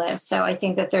your mom lived. So I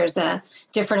think that there's a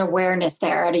different awareness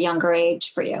there at a younger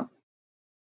age for you.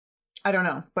 I don't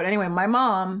know. But anyway, my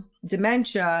mom,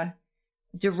 dementia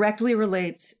directly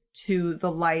relates to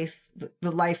the life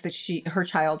that her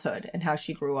childhood and how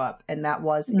she grew up. And that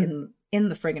was in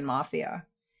the friggin' mafia.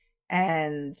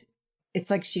 And it's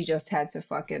like she just had to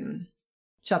fucking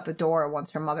shut the door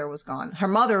once her mother was gone. Her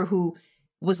mother, who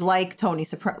was like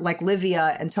like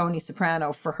Livia and Tony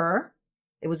Soprano for her,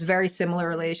 it was a very similar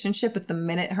relationship. But the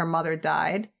minute her mother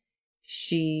died,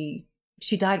 she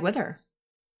died with her.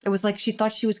 It was like she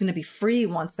thought she was going to be free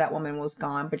once that woman was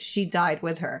gone, but she died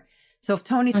with her. So if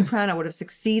Tony Soprano would have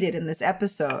succeeded in this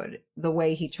episode the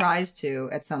way he tries to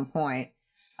at some point,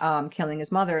 killing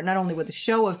his mother, not only would the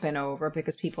show have been over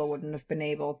because people wouldn't have been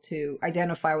able to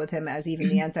identify with him as even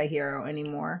the anti-hero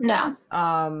anymore. No.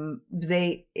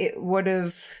 It would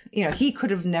have, he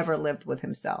could have never lived with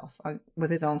himself,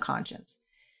 with his own conscience.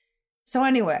 So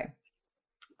anyway,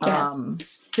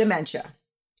 dementia.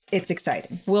 It's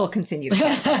exciting. We'll continue to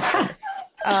talk about it.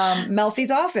 Melfi's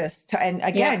office. And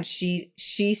again, she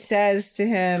says to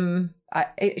him,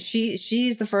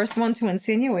 she's the first one to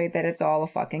insinuate that it's all a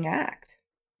fucking act.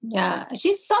 Yeah,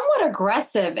 she's somewhat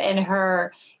aggressive in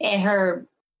her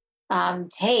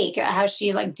take, how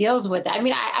she like deals with it. I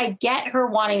mean, I get her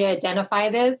wanting to identify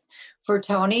this for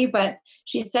Tony, but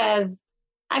she says,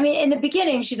 I mean, in the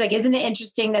beginning, she's like, isn't it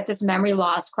interesting that this memory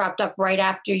loss cropped up right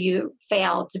after you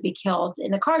failed to be killed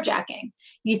in the carjacking?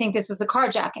 You think this was a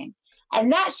carjacking?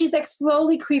 And that she's like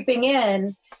slowly creeping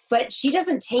in, but she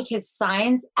doesn't take his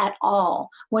signs at all.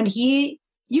 When you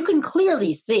can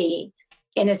clearly see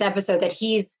in this episode that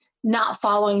he's not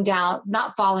following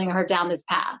her down this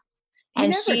path.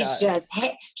 And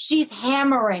she's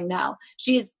hammering now.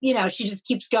 She's, she just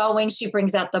keeps going. She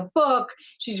brings out the book.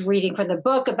 She's reading from the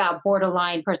book about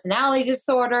borderline personality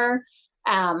disorder.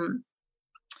 Well,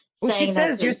 she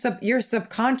says your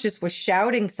subconscious was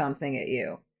shouting something at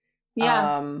you.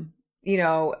 Yeah.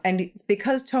 And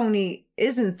because Tony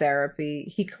is in therapy,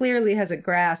 he clearly has a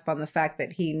grasp on the fact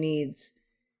that he needs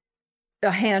a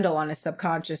handle on his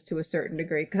subconscious to a certain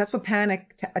degree, because that's what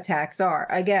panic attacks are.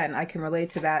 Again, I can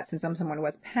relate to that since I'm someone who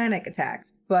has panic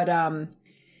attacks. But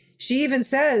she even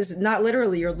says, not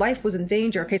literally, your life was in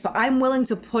danger. Okay, so I'm willing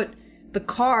to put the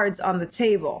cards on the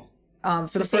table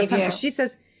for the first time. She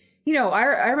says,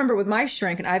 I remember with my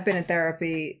shrink, and I've been in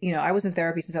therapy, I was in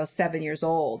therapy since I was 7 years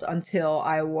old until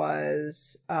I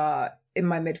was in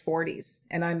my mid 40s,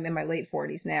 and I'm in my late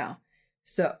 40s now.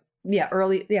 So mid to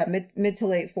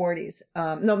late 40s.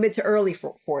 Mid to early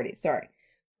 40s, sorry.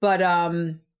 But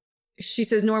she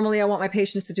says, normally I want my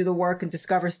patients to do the work and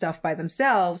discover stuff by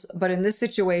themselves. But in this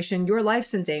situation, your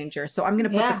life's in danger. So I'm going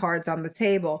to put the cards on the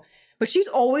table. But she's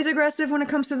always aggressive when it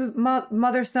comes to the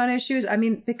mother-son issues.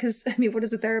 Because what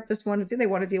does a therapist want to do? They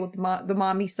want to deal with the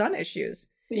mommy-son issues.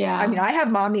 Yeah. I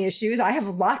have mommy issues. I have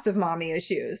lots of mommy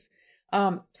issues.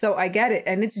 So I get it.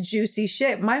 And it's juicy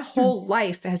shit. My whole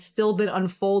life has still been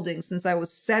unfolding since I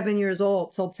was 7 years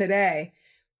old till today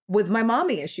with my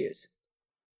mommy issues,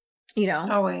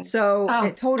 Always. So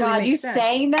it totally makes sense.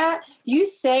 You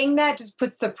saying that just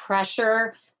puts the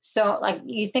pressure. So like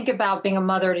you think about being a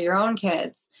mother to your own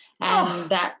kids and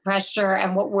that pressure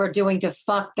and what we're doing to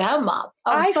fuck them up.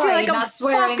 I feel like I'm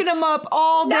fucking them up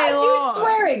all day long. You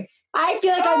swearing. I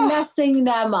feel like I'm messing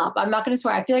them up. I'm not going to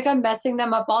swear. I feel like I'm messing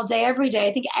them up all day, every day.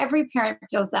 I think every parent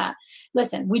feels that.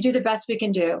 Listen, we do the best we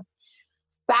can do.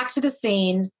 Back to the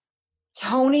scene.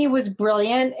 Tony was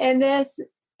brilliant in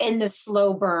the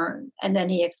slow burn, and then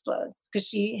he explodes because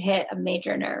she hit a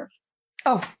major nerve.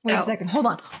 Oh, wait a second. Hold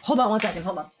on 1 second.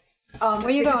 Hold on. Where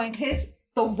are you going?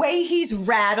 The way he's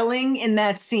rattling in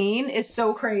that scene is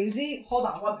so crazy. Hold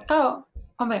on 1 minute. Oh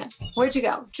my God. Where'd you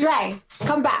go? Dre,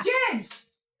 come back. Jen!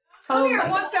 Come here,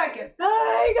 1 second.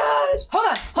 Oh my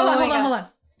God. Hold on.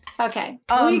 Okay.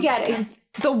 Who are you getting?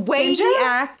 The way Ginger? he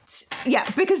acts. Yeah,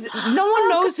 because no one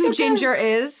knows who Ginger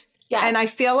is. Yes. And I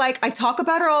feel like I talk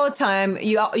about her all the time.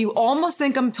 You almost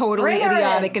think I'm totally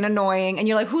idiotic and annoying. And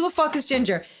you're like, who the fuck is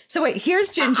Ginger? So wait, here's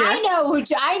Ginger. I know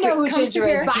who Ginger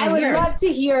is, but I would love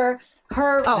to hear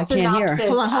her synopsis.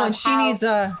 Hold on. She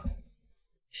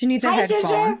needs a headphone.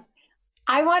 Ginger.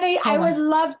 I would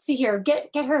love to hear.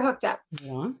 Get her hooked up.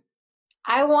 Yeah.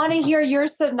 I want to hear your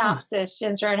synopsis,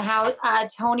 Ginger, and how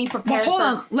Tony prepares. Hold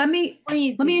on. Let me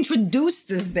introduce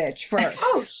this bitch first.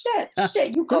 Oh shit!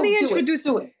 You go. Let me introduce.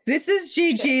 Do it. This is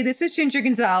Gigi. This is Ginger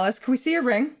Gonzalez. Can we see your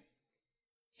ring?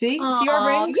 See our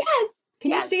rings? Yes.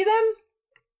 Can you see them?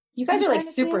 You guys are like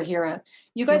superheroes.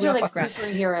 You guys are like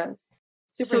superheroes.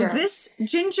 So this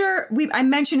Ginger, I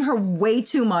mentioned her way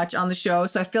too much on the show,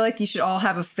 so I feel like you should all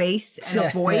have a face and a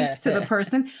voice to the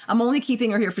person. I'm only keeping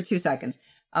her here for 2 seconds.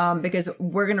 Because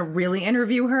we're going to really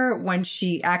interview her when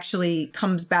she actually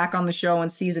comes back on the show in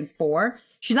season 4.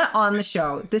 She's not on the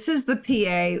show. This is the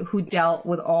PA who dealt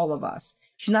with all of us.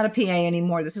 She's not a PA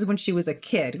anymore. This is when she was a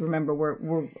kid. Remember, we're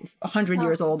 100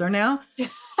 years older now.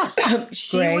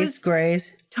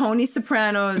 Grace. Tony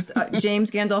Soprano's,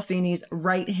 James Gandolfini's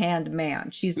right-hand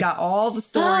man. She's got all the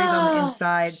stories on the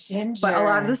inside. Ginger. But a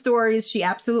lot of the stories she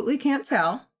absolutely can't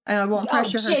tell. And I won't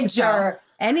pressure her to tell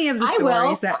any of the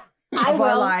stories of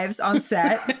our lives on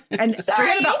set. And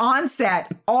forget about on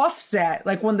set, off set,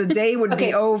 like when the day would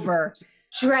be over.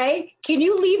 Dre, can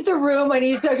you leave the room? I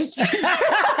need to talk to Ginger.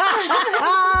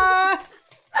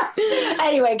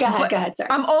 Anyway, go ahead, sorry.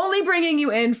 I'm only bringing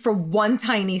you in for one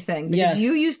tiny thing. Because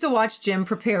you used to watch Jim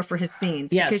prepare for his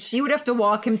scenes. Yes. Because she would have to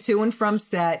walk him to and from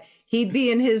set. He'd be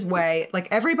in his way. Like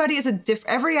everybody is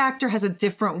every actor has a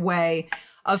different way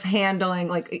of handling,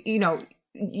 like,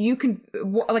 you can,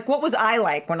 like, what was I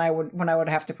like when I would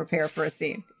have to prepare for a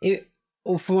scene?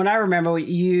 From what I remember,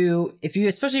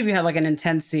 especially if you had like an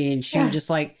intense scene, she would just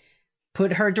like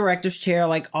put her director's chair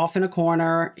like off in a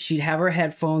corner. She'd have her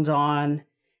headphones on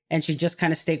and she'd just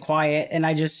kind of stay quiet. And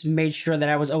I just made sure that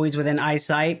I was always within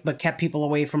eyesight, but kept people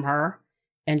away from her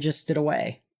and just stood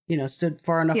away, stood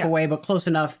far enough away, but close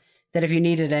enough that if you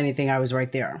needed anything, I was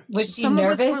right there. Was she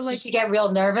nervous? Did she get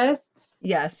real nervous?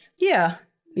 Yes. Yeah.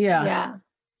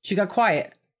 She got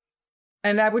quiet.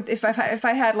 And I would, if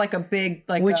I had like a big,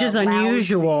 like, which is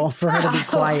unusual for her to be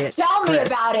quiet. Tell me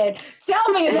about it.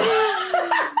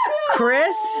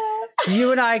 Chris,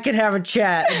 You and I could have a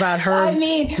chat about her I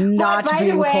mean, not by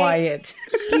being the way, quiet.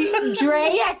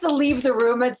 Dre has to leave the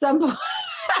room at some point.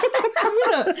 I'm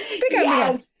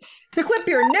gonna clip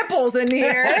your nipples in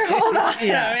here. Hold on a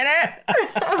minute.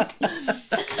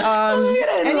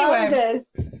 Love this.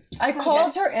 I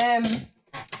called her in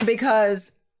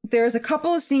because there's a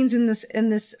couple of scenes in this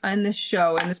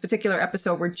show, in this particular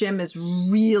episode, where Jim is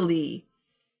really,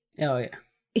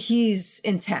 he's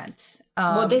intense.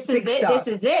 Well, this is it. This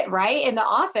is it, right? In the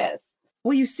office.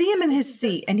 Well, you see him in his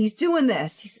seat, and he's doing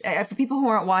this. He's, for people who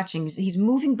aren't watching, he's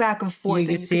moving back and forth. You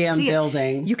can see him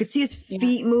building. You could see his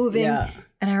feet moving. Yeah.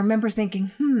 And I remember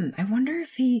thinking, I wonder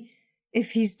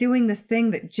if he's doing the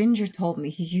thing that Ginger told me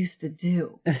he used to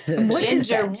do. What is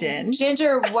that, Gin?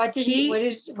 Ginger, what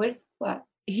did what?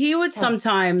 He would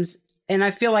sometimes, and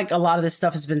I feel like a lot of this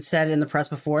stuff has been said in the press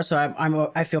before, so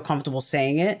I feel comfortable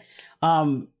saying it,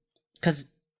 because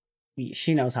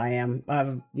she knows how I am.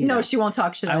 No, she won't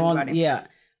talk shit to anybody. Yeah.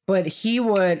 But he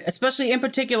would, especially in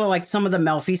particular, like some of the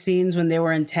Melfi scenes when they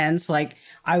were intense, like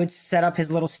I would set up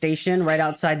his little station right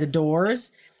outside the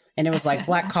doors, and it was like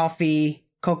black coffee,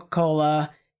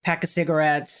 Coca-Cola, pack of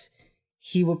cigarettes.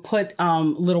 He would put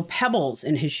little pebbles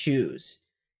in his shoes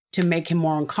to make him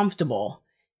more uncomfortable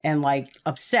and like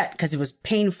upset because it was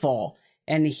painful.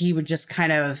 And he would just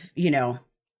kind of,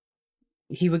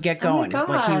 he would get going. Oh my God,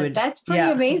 like he would, that's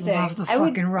pretty amazing. I love the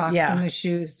fucking rocks in the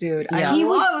shoes, dude. I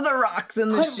love the rocks in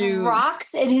the shoes.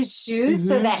 Rocks in his shoes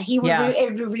so that he would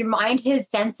it would remind his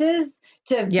senses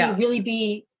to really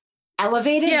be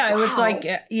elevated. Yeah, it was like,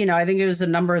 I think it was a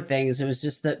number of things. It was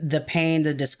just the pain,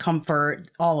 the discomfort,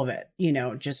 all of it,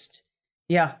 just,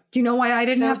 Do you know why I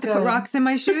didn't have to put rocks in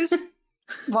my shoes?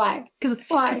 Why? Because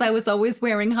I was always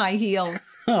wearing high heels.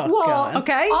 God.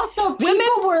 Okay. Also,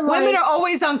 women are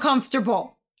always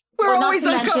uncomfortable. We're always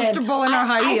uncomfortable in our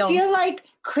high heels. I feel like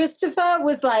Christopher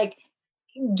was like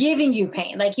giving you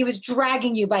pain, like he was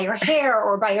dragging you by your hair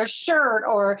or by your shirt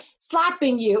or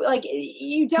slapping you. Like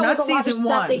you dealt with a lot of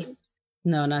stuff.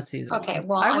 No, not season 1. Okay,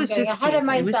 well, I was just ahead of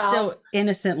myself. It was still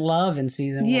innocent love in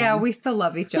season 1. Yeah, we still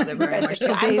love each other very much.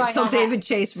 Till David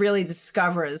Chase really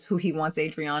discovers who he wants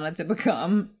Adriana to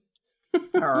become.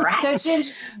 So,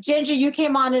 Ginger, you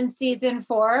came on in season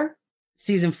 4?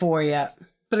 Season 4, yeah.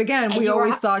 But again, we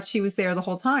always thought she was there the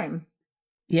whole time.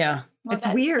 Yeah. Well, it's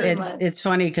weird. It's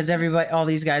funny because all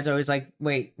these guys are always like,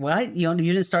 wait, what? You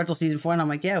didn't start till season 4? And I'm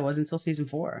like, yeah, it wasn't until season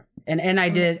 4. And I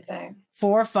did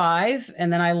 4 or 5,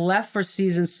 and then I left for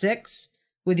season 6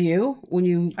 with you when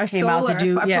you came out to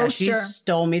do. She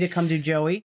stole me to come do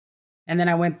Joey, and then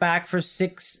I went back for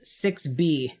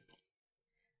 6B,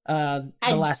 the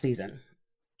last season.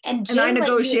 And I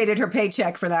negotiated her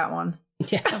paycheck for that one.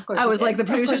 Yeah, of course I was like, the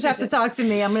producers have to talk to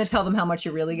me. I'm going to tell them how much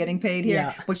you're really getting paid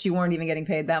here, which you weren't even getting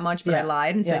paid that much. But I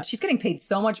lied and said, she's getting paid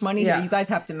so much money here. You guys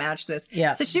have to match this.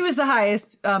 Yeah. So she was the highest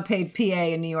paid PA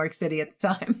in New York City at the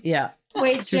time. Yeah.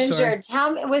 Wait, Ginger,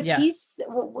 tell me, was he,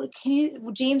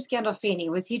 James Gandolfini,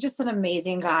 was he just an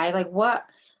amazing guy? Like what,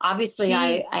 obviously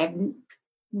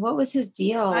what was his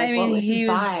deal? Like, what was his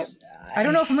vibe? I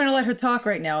don't know if I'm going to let her talk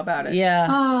right now about it. Yeah.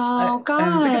 Oh,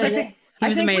 God. Because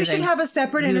I think we should have a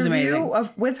separate interview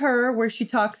with her where she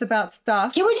talks about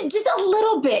stuff. Can we just a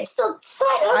little bit?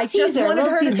 I just wanted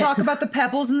her to talk about the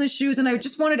pebbles in the shoes, and I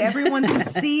just wanted everyone to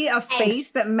see a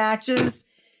face that matches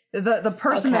the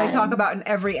person that I talk about in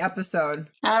every episode.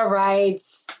 All right.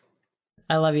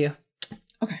 I love you.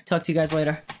 Okay. Talk to you guys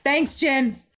later. Thanks,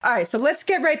 Jen. All right, so let's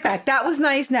get right back. That was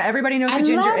nice. Now everybody knows who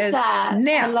Ginger is. Now,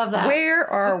 I love that. Where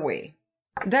are we?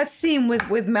 That scene with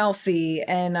Melfi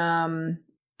and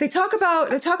they talk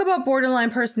about borderline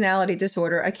personality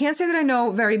disorder. I can't say that I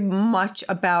know very much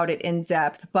about it in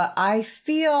depth, but I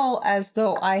feel as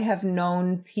though I have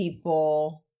known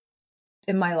people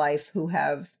in my life who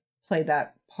have played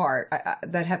that part,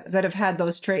 that have had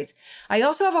those traits. I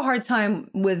also have a hard time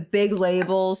with big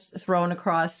labels thrown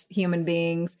across human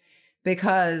beings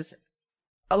because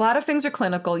a lot of things are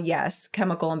clinical, yes,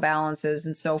 chemical imbalances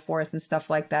and so forth and stuff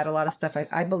like that. A lot of stuff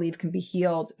I believe can be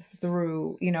healed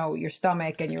through, your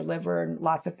stomach and your liver and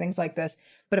lots of things like this.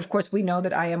 But of course, we know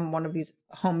that I am one of these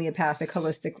homeopathic,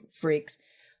 holistic freaks.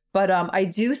 But I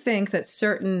do think that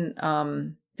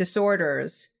certain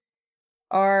disorders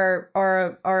are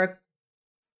a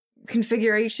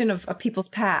configuration of people's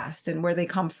past and where they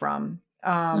come from.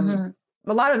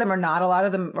 A lot of them are not. A lot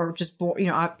of them are just born,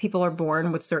 people are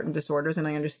born with certain disorders, and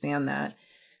I understand that.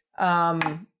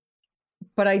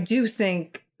 But I do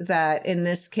think that in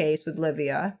this case with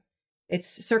Livia,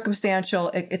 it's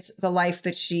circumstantial. It's the life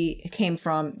that she came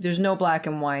from. There's no black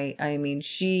and white. I mean,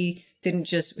 she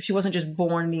wasn't just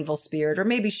born an evil spirit, or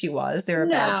maybe she was. There are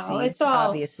bad seeds,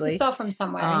 obviously. It's all from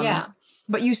somewhere, yeah.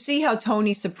 But you see how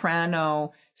Tony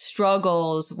Soprano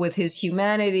struggles with his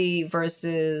humanity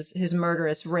versus his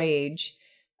murderous rage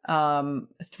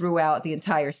throughout the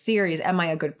entire series. Am I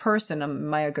a good person?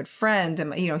 Am I a good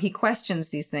friend? He questions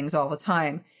these things all the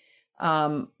time.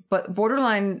 But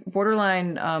borderline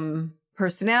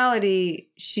personality,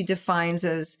 she defines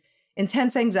as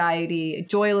intense anxiety,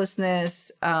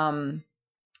 joylessness, and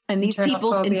these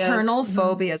people's internal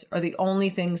phobias are the only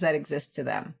things that exist to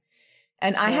them.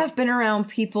 And I have been around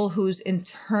people whose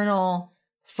internal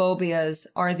phobias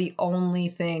are the only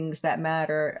things that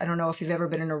matter. I don't know if you've ever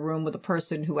been in a room with a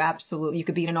person who you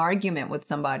could be in an argument with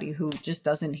somebody who just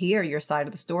doesn't hear your side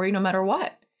of the story no matter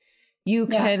what. You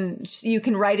can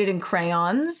write it in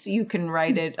crayons. You can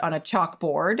write it on a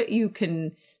chalkboard. You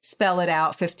can spell it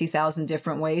out 50,000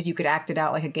 different ways. You could act it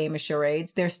out like a game of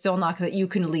charades. They're still not going to, you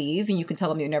can leave and you can tell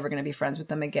them you're never going to be friends with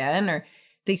them again, or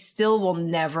they still will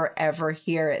never, ever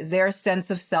hear it. Their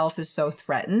sense of self is so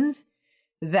threatened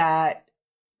that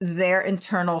their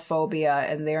internal phobia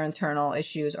and their internal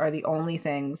issues are the only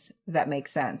things that make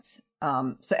sense.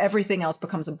 So everything else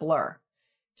becomes a blur.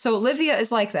 So Olivia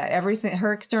is like that. Everything,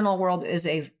 her external world is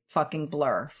a fucking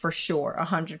blur for sure.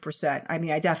 100%. I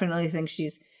mean, I definitely think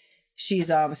she's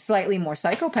slightly more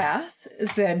psychopath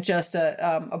than just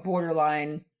a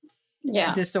borderline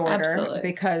disorder. Absolutely.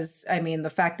 Because I mean, the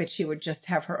fact that she would just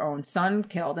have her own son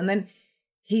killed, and then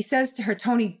he says to her,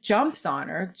 Tony jumps on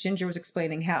her. Ginger was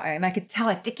explaining how, and I could tell,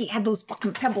 I think he had those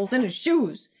fucking pebbles in his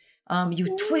shoes.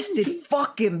 You twisted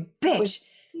fucking bitch.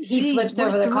 He flips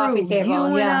over the coffee table.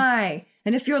 You and I.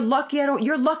 And if you're lucky, I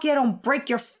don't break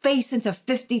your face into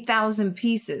 50,000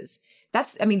 pieces.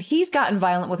 He's gotten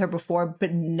violent with her before,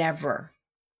 but never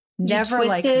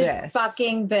like this.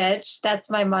 Fucking bitch. That's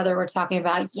my mother we're talking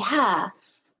about. Yeah.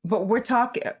 But we're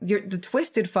talking, the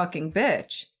twisted fucking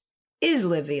bitch is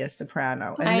Livia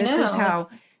Soprano. And this is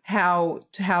how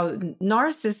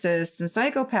narcissists and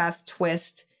psychopaths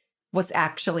twist what's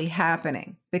actually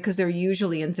happening, because they're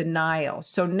usually in denial.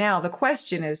 So now the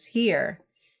question is here,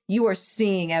 you are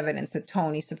seeing evidence that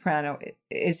Tony Soprano,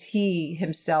 is he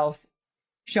himself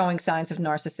showing signs of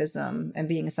narcissism and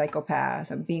being a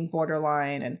psychopath and being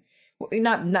borderline, and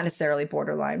not necessarily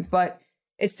borderline, but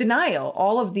it's denial.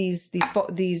 All of these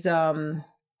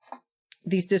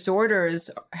disorders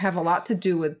have a lot to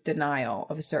do with denial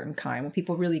of a certain kind, when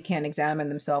people really can't examine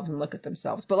themselves and look at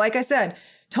themselves. But like I said,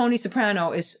 Tony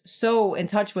Soprano is so in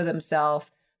touch with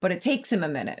himself, but it takes him a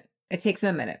minute.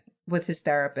 With his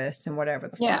therapist and whatever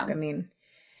the fuck. I mean,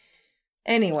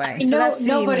 anyway.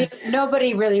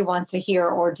 Nobody really wants to hear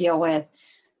or deal with.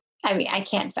 I mean, I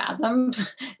can't fathom.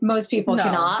 Most people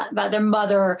cannot, about their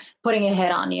mother putting a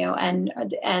hit on you, and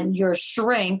your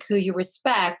shrink who you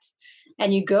respect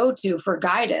and you go to for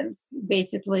guidance,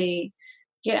 basically,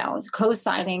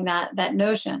 co-signing that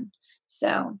notion.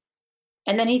 So,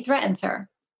 and then he threatens her,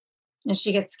 and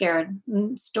she gets scared,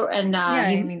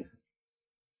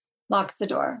 locks the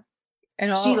door.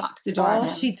 And she locks the door.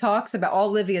 All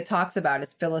Olivia talks about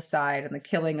is filicide and the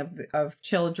killing of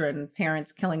children,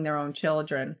 parents killing their own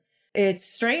children. It's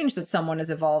strange that someone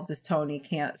as evolved as Tony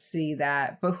can't see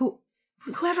that. But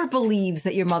whoever believes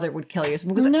that your mother would kill you,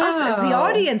 because us as the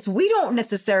audience, we don't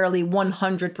necessarily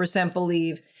 100%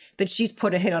 believe that she's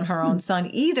put a hit on her own son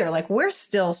either. Like, we're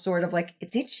still sort of like,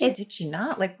 did she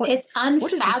not? Like, what? It's unfathomable,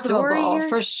 what is the story here?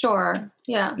 For sure.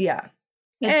 Yeah. Yeah.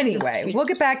 Anyway, we'll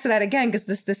get back to that again,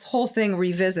 because this whole thing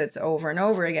revisits over and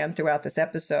over again throughout this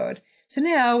episode. So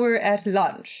now we're at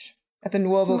lunch at the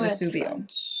Nuovo Vesuvio.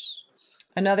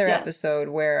 Another episode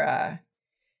where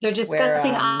they're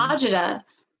discussing Ajita.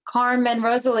 Carm and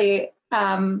Rosalie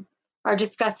are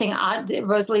discussing.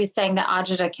 Rosalie is saying that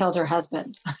Ajita killed her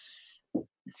husband.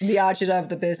 The Ajita of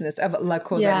the business of La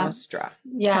Cosa Nostra.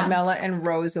 Yeah. Carmela and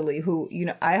Rosalie, who,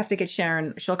 I have to get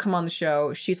Sharon. She'll come on the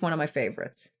show. She's one of my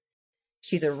favorites.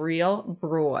 She's a real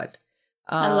broad.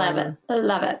 I love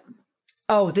it.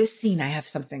 Oh, this scene, I have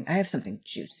something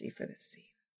juicy for this scene.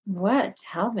 What?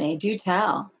 Tell me. Do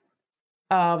tell.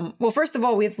 Well, first of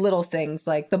all, we have little things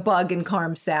like the bug in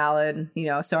Carm's salad.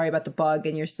 Sorry about the bug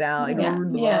in your salad.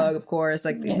 Bug, of course.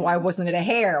 Like, why wasn't it a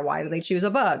hair? Why did they choose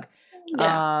a bug?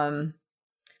 Yeah.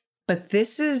 But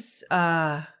this is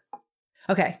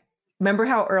okay. Remember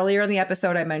how earlier in the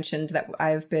episode I mentioned that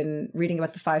I've been reading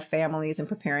about the 5 families and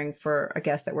preparing for a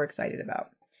guest that we're excited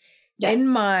about. Yes. In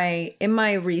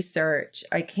my research,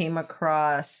 I came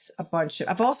across a bunch of,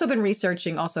 I've also been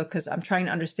researching also because I'm trying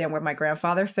to understand where my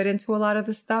grandfather fit into a lot of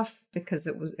the stuff, because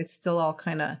it's still all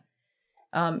kind of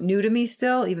new to me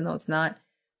still, even though it's not.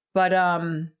 But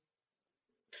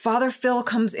Father Phil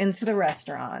comes into the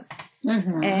restaurant,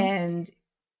 and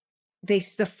the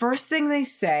first thing they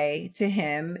say to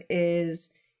him is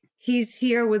he's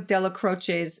here with Della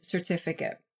Croce's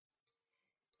certificate.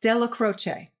 Della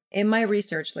Croce, in my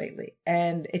research lately,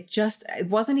 and it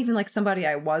wasn't even like somebody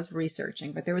I was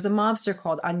researching, but there was a mobster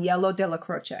called Agnello Della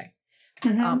Croce.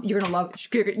 You're gonna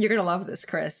love this,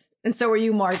 Chris, and so are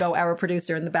you, Margot, our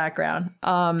producer in the background.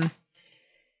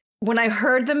 When I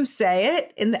heard them say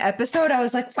it in the episode, I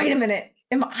was like, wait a minute,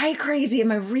 am I crazy?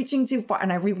 Am I reaching too far?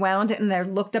 And I rewound it and I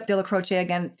looked up Della Croce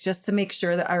again just to make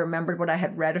sure that I remembered what I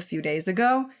had read a few days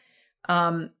ago.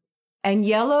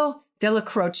 Agnello Della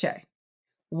Croce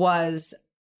was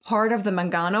part of the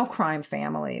Mangano crime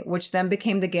family, which then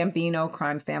became the Gambino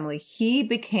crime family. He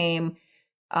became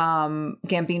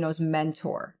Gambino's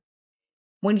mentor.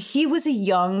 When he was a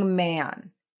young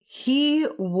man, he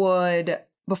would,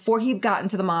 before he got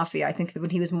into the mafia, I think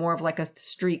when he was more of like a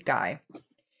street guy,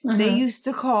 they used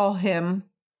to call him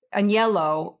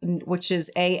Agnello, which is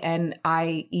Aniello.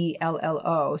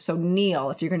 So Neil,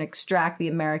 if you're going to extract the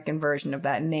American version of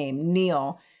that name,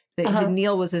 Neil.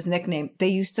 Neil was his nickname. They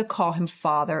used to call him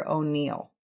Father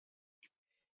O'Neill.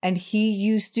 And he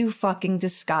used to fucking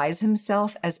disguise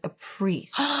himself as a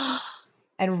priest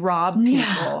and rob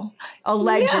people,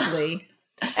 allegedly.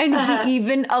 And he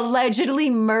even allegedly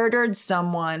murdered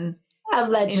someone.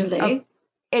 Allegedly.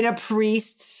 In a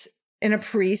priest's, I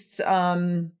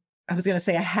was going to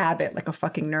say a habit, like a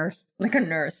fucking nurse,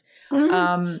 dressed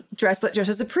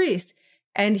as a priest.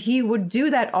 And he would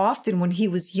do that often when he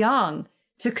was young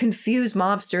to confuse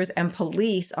mobsters and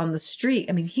police on the street.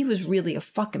 I mean, he was really a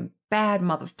fucking bad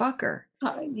motherfucker.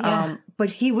 But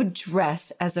he would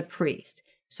dress as a priest.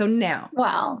 So now,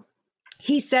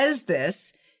 he says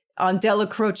this on Della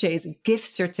Croce's gift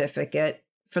certificate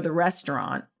for the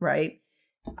restaurant, right?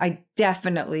 I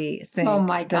definitely think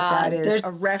that is there's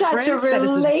a reference. Such a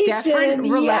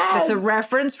relation. That's a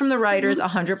reference from the writers,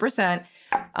 100%.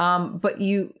 But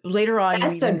you later on,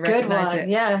 that's you even a good recognize one. it.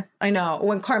 Yeah, I know.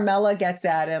 When Carmela gets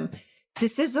at him,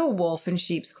 this is a wolf in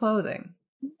sheep's clothing.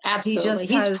 Absolutely. He just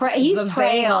has the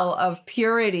veil of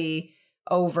purity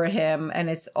over him, and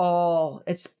it's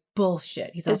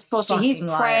bullshit. It's bullshit. He's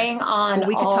preying on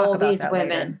all these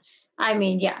women. Later. I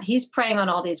mean, he's preying on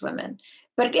all these women.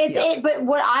 But but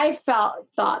what I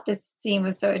thought this scene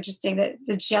was so interesting, that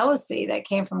the jealousy that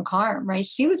came from Carm, right?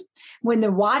 She was, when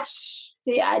the watch,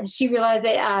 she realized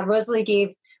that Rosalie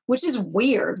gave, which is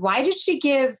weird. Why did she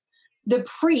give the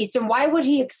priest, and why would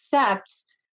he accept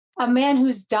a man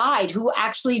who's died, who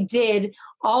actually did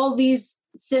all these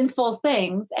sinful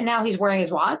things, and now he's wearing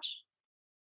his watch?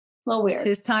 A little weird.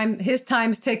 His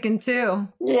time's ticking too.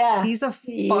 Yeah. He's a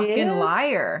fucking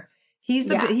liar. He's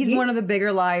one of the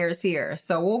bigger liars here.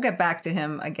 So we'll get back to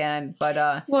him again. But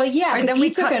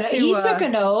because he took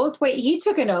an oath. Wait, he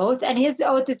took an oath, and his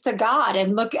oath is to God.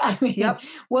 And look, I mean,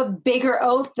 what bigger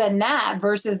oath than that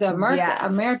versus the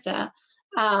Omerta?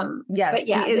 But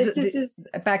this is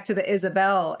back to the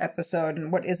Isabel episode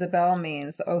and what Isabel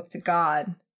means, the oath to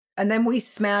God. And then we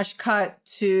smash cut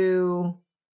to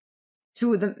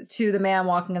the man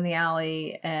walking in the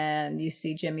alley, and you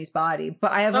see Jimmy's body.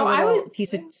 But I have a little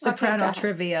piece of soprano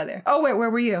trivia there. Oh wait,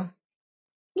 where were you?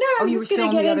 No, I was just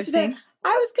going to get into scene?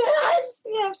 I was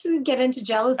going to get into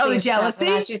jealousy. Oh, the jealousy.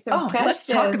 Ask you some questions. Let's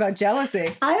talk about jealousy.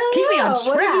 I don't Keep know. me on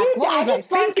track. What was I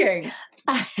thinking?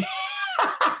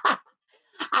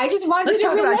 I just wanted to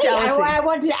relate. I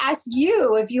wanted to ask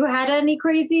you if you had any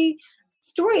crazy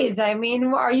stories. I mean,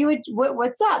 are you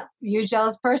what's up? You a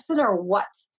jealous person or what?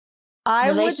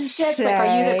 Relationships, would say, are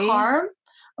you the Carm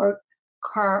or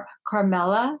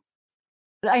Carmela?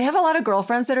 I have a lot of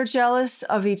girlfriends that are jealous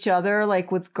of each other,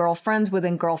 like with girlfriends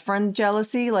within girlfriend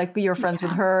jealousy. Like you're friends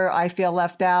with her, I feel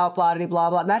left out, blah blah blah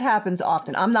blah. That happens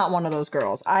often. I'm not one of those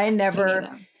girls. I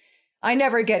never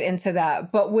get into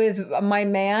that. But with my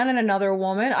man and another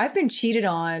woman, I've been cheated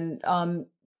on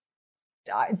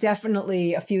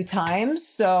definitely a few times.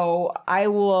 So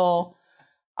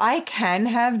I can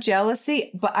have jealousy,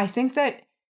 but I think that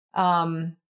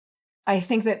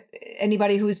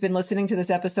anybody who's been listening to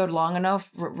this episode long enough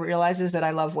realizes that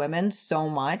I love women so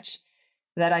much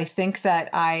that I think that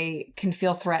I can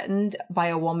feel threatened by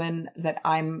a woman that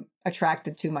I'm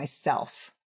attracted to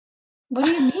myself. What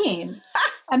do you mean?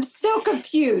 I'm so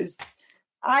confused.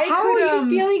 Are you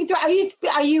feeling?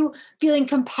 Are you feeling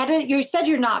competitive? You said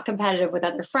you're not competitive with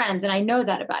other friends, and I know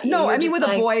that about you. No, I mean with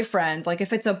a boyfriend. Like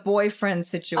if it's a boyfriend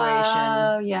situation.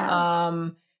 Oh, yes.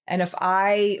 And if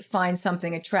I find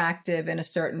something attractive in a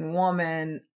certain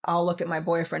woman, I'll look at my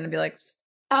boyfriend and be like,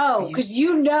 Oh, because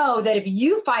you know that if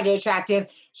you find it attractive,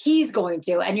 he's going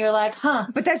to. And you're like, huh.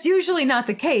 But that's usually not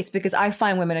the case because I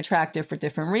find women attractive for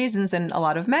different reasons than a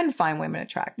lot of men find women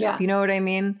attractive. Yeah. You know what I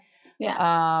mean?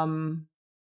 Yeah.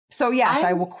 So yes,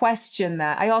 I will question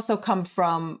that. I also come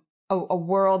from a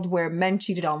world where men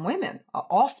cheated on women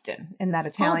often in that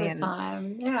Italian all the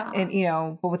time. Yeah. And, you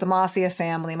know, but with the mafia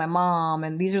family, my mom,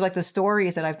 and these are like the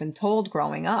stories that I've been told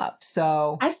growing up.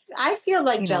 So I feel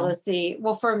like jealousy.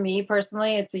 Well, for me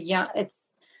personally, it's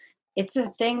a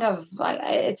thing of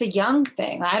it's a young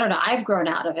thing. I don't know. I've grown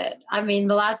out of it. I mean,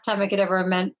 the last time I could ever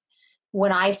meant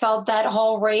when I felt that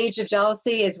whole rage of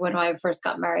jealousy is when I first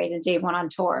got married and Dave went on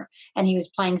tour and he was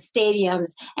playing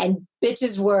stadiums and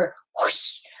bitches were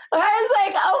whoosh. I was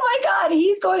like, oh my God,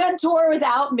 he's going on tour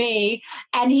without me.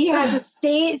 And he has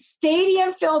a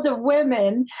stadium filled of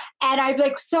women. And I'd be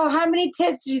like, so how many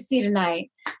tits did you see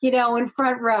tonight? You know, in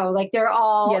front row, like they're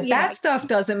all. Yeah, that stuff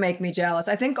doesn't make me jealous.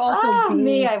 I think also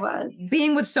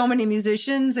being with so many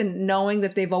musicians and knowing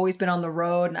that they've always been on the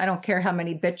road. And I don't care how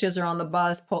many bitches are on the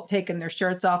bus taking their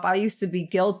shirts off. I used to be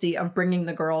guilty of bringing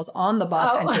the girls on the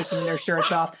bus and taking their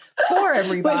shirts off for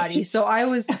everybody. So I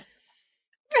was,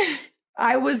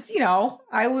 you know,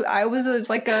 I was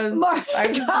like a.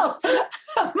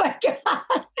 Oh my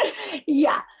God.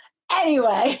 Yeah.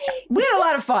 Anyway, we had a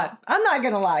lot of fun. I'm not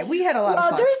gonna lie, we had a lot of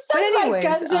fun. Well, there's some like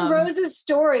Guns N' Roses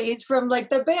stories from like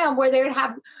the band where they would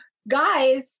have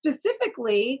guys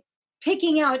specifically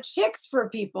picking out chicks for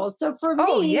people. So for me,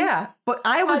 oh yeah, but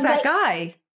I was that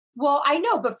guy. Well, I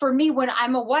know, but for me, when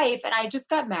I'm a wife and I just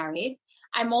got married,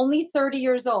 I'm only 30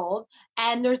 years old,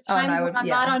 and there's times when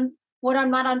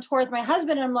I'm not on tour with my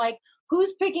husband. And I'm like,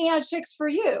 who's picking out chicks for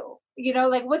you? You know,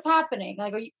 like what's happening?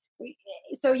 Like,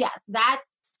 so yes, that's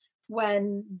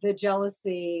when the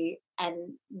jealousy and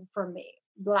for me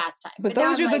last time. But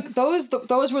those are like,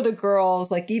 those were the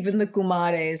girls, like even the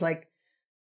Kumares, like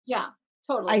yeah,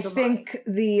 totally. I think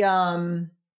and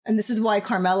this is why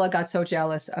Carmela got so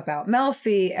jealous about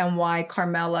Melfi and why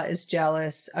Carmela is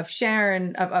jealous of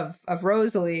Sharon, of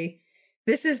Rosalie.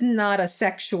 This is not a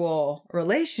sexual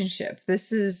relationship.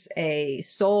 This is a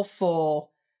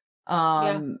soulful,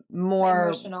 more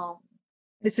emotional.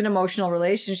 It's an emotional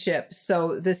relationship.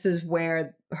 So this is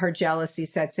where her jealousy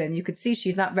sets in. You could see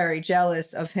she's not very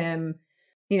jealous of him,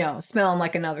 you know, smelling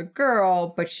like another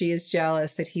girl, but she is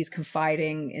jealous that he's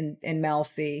confiding in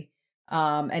Melfi.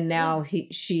 And now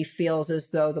she feels as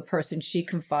though the person she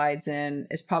confides in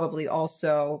is probably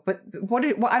also, but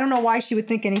I don't know why she would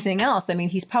think anything else. I mean,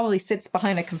 he's probably sits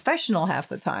behind a confessional half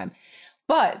the time,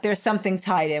 but there's something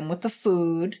tied in with the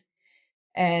food.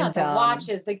 And the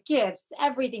watches, the gifts,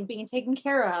 everything being taken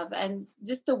care of, and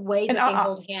just the way that they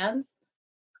hold hands.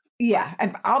 Yeah,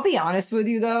 and I'll be honest with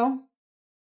you though.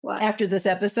 What? After this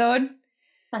episode,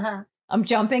 I'm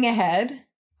jumping ahead.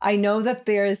 I know that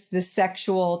there's this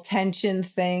sexual tension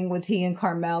thing with he and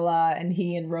Carmela and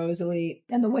he and Rosalie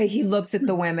and the way he looks at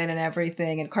the women and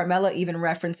everything. And Carmela even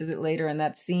references it later in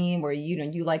that scene where, you know,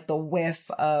 you like the whiff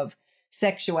of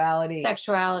sexuality.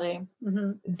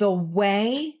 Mm-hmm. The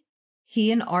way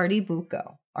he and Artie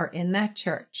Bucco are in that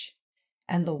church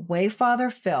and the way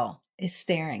Father Phil is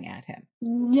staring at him.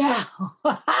 No.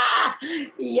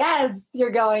 Yes, you're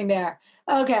going there.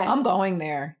 Okay. I'm going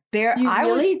there.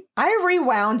 I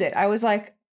rewound it. I was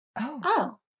like,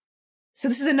 oh. So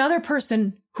this is another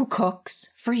person who cooks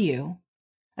for you,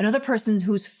 another person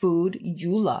whose food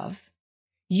you love.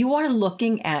 You are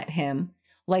looking at him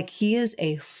like he is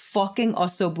a fucking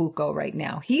ossobuco right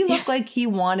now. He looked like he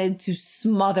wanted to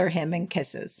smother him in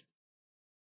kisses.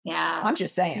 Yeah. I'm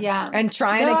just saying. Yeah. And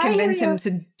trying to convince him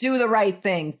to do the right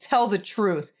thing, tell the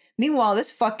truth. Meanwhile,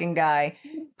 this fucking guy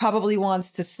probably wants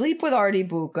to sleep with Artie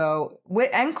Bucco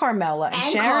and Carmela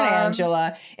and Sharon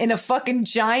Angela in a fucking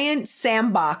giant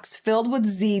sandbox filled with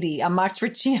ziti, a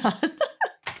matriciana.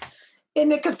 in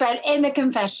the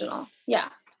confessional. Yeah.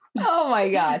 Oh my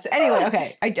God. So anyway,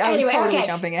 okay. I was totally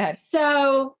jumping ahead.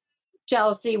 So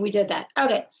jealousy, we did that.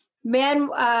 Okay. Man,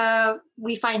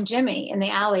 we find Jimmy in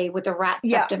the alley with the rat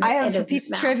stuffed in his mouth. I have a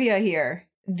piece of trivia here.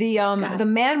 The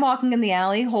man walking in the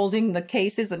alley holding the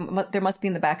cases that there must be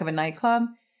in the back of a nightclub.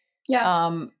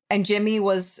 Yeah. And Jimmy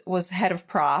was head of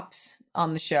props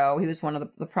on the show. He was one of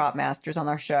the prop masters on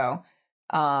our show.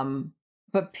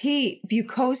 But Pete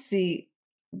Bucosi,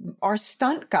 our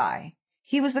stunt guy,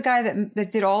 he was the guy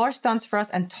that did all our stunts for us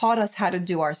and taught us how to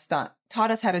do our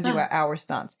our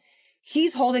stunts.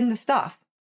 He's holding the stuff.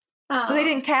 Oh. So they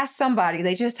didn't cast somebody.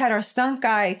 They just had our stunt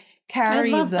guy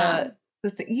carry the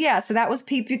thing. Yeah, so that was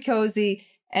Pete Bucosi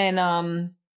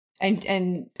and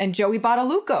and Joey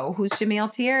Bottalucco, who's Jimmy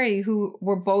Altieri, who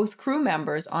were both crew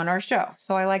members on our show.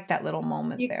 So I like that little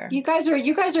moment there. You guys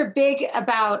are big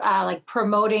about like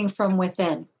promoting from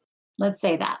within. Let's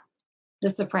say that. The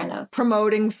Sopranos.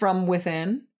 Promoting from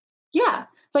within. Yeah.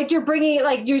 Like you're bringing,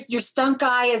 like your stunt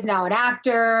guy is now an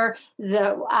actor.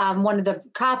 The one of the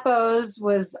capos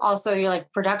was also your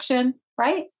like production,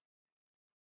 right?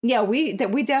 Yeah, we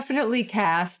definitely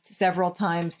cast several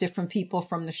times different people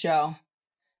from the show.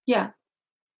 Yeah.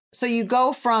 So you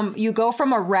go from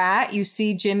a rat, you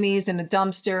see Jimmy's in a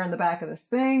dumpster in the back of this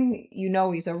thing, you know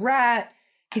he's a rat.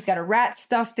 He's got a rat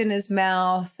stuffed in his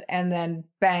mouth, and then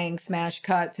bang, smash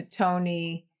cut to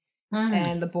Tony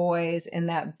and the boys in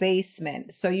that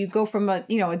basement. So you go from a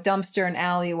dumpster and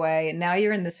alleyway, and now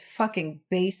you're in this fucking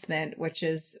basement, which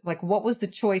is like, what was the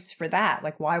choice for that?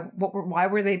 Like, why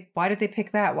did they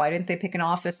pick that? Why didn't they pick an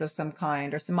office of some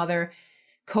kind or some other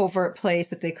covert place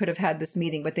that they could have had this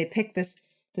meeting? But they picked this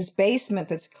basement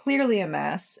that's clearly a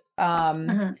mess.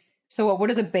 So what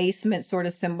does a basement sort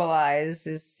of symbolize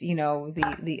is,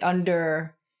 the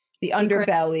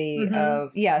underbelly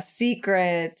of,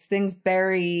 secrets, things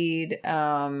buried.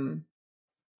 And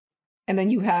then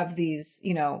you have these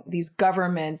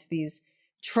government, these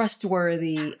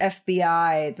trustworthy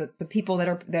FBI, the people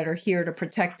that are here to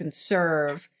protect and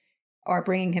serve are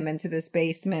bringing him into this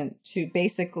basement to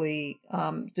basically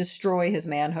destroy his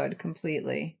manhood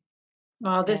completely.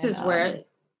 Well, this is where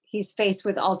he's faced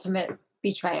with ultimate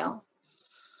betrayal.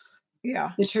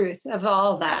 Yeah. The truth of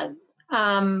all that.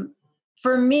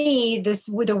 For me,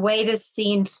 the way this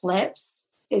scene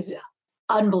flips is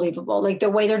unbelievable. Like the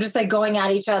way they're just like going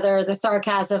at each other, the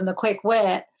sarcasm, the quick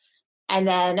wit, and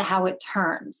then how it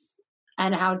turns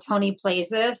and how Tony plays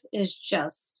this is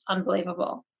just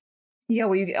unbelievable. Yeah,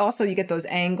 well, you get those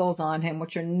angles on him,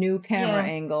 which are new camera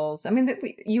angles. I mean,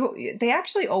 they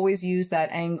actually always use that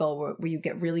angle where you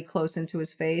get really close into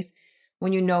his face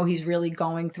when you know he's really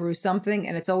going through something,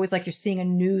 and it's always like you're seeing a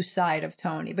new side of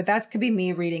Tony. But that could be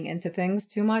me reading into things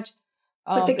too much.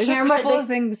 But the camera, a couple of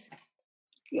things.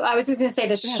 I was just going to say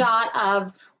the shot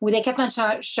of where they kept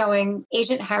on showing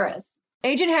Agent Harris.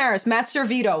 Agent Harris, Matt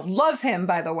Servito, love him,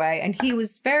 by the way, and he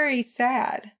was very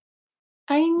sad.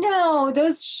 I know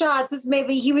those shots.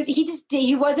 Maybe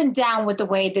he wasn't down with the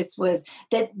way this was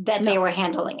that they were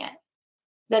handling it.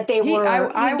 That they were.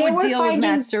 I would deal with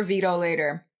Matt Servito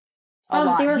later. A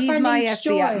lot. He's my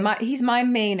FBI. He's my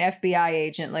main FBI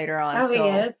agent later on. Oh, so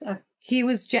he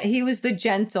is. He was the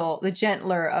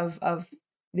gentler of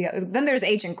the. Then there's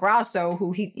Agent Grasso,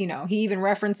 who he even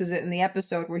references it in the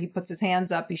episode where he puts his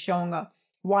hands up. He's showing a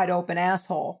wide open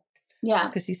asshole. Yeah,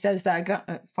 because he says that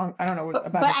I don't know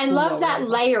about. But I love that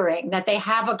layering that they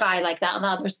have a guy like that on the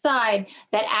other side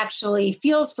that actually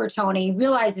feels for Tony,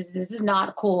 realizes this is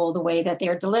not cool the way that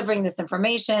they're delivering this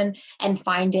information and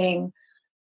finding,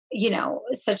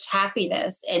 such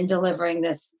happiness in delivering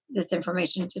this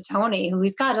information to Tony, who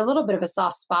he's got a little bit of a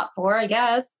soft spot for, I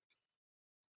guess.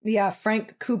 Yeah,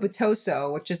 Frank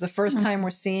Cubitoso, which is the first time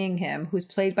we're seeing him, who is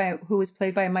played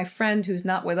by my friend who's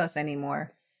not with us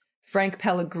anymore. Frank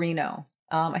Pellegrino.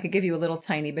 I could give you a little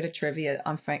tiny bit of trivia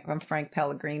on Frank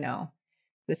Pellegrino.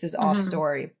 This is off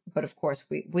story, but of course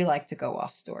we like to go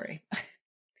off story.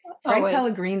 Frank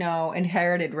Pellegrino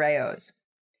inherited Rayo's.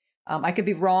 I could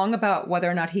be wrong about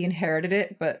whether or not he inherited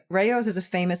it, but Rayo's is a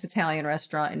famous Italian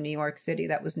restaurant in New York City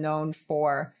that was known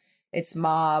for its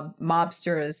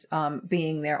mobsters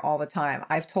being there all the time.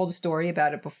 I've told a story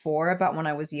about it before, about when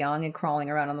I was young and crawling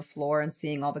around on the floor and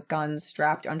seeing all the guns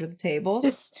strapped under the tables.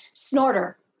 This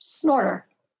snorter.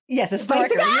 Yes, a snorker.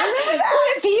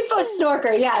 People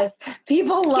snorker. Yes,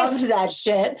 people loved that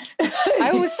shit.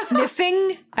 I was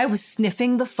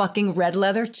sniffing the fucking red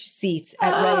leather seats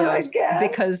at Rayo's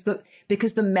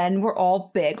because the men were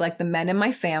all big, like the men in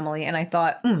my family, and I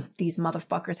thought, these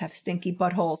motherfuckers have stinky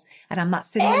buttholes, and I'm not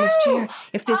sitting in this chair.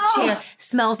 If this chair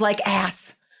smells like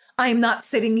ass, I'm not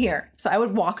sitting here. So I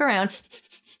would walk around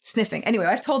sniffing. Anyway,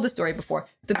 I've told the story before.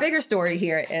 The bigger story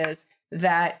here is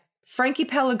that Frankie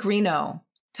Pellegrino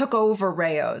took over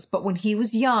Rayo's, but when he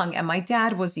was young and my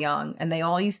dad was young and they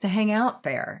all used to hang out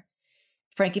there,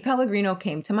 Frankie Pellegrino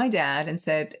came to my dad and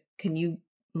said, "Can you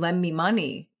lend me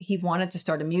money?" He wanted to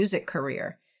start a music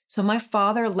career. So my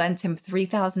father lent him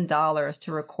 $3,000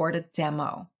 to record a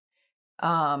demo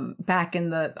back in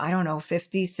the,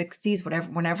 50s,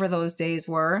 60s, whenever those days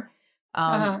were.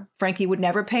 Frankie would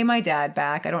never pay my dad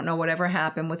back. I don't know whatever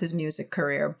happened with his music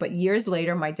career, but years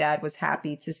later, my dad was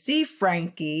happy to see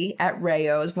Frankie at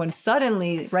Rayo's when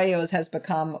suddenly Rayo's has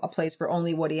become a place where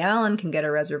only Woody Allen can get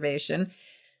a reservation.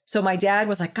 So my dad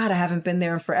was like, God, I haven't been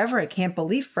there in forever. I can't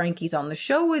believe Frankie's on the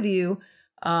show with you.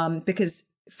 Because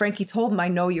Frankie told him, I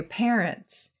know your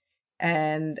parents,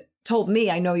 and told me,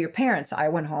 I know your parents. So I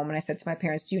went home and I said to my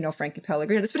parents, do you know Frankie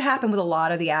Pellegrino? This would happen with a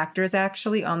lot of the actors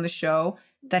actually on the show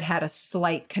that had a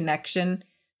slight connection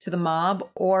to the mob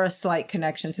or a slight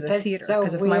connection to the theater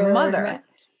because of my mother.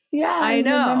 Yeah, I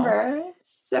know. Remember.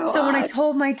 So when I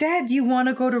told my dad, do you want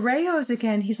to go to Rayo's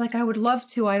again? He's like, I would love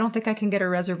to. I don't think I can get a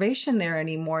reservation there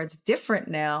anymore. It's different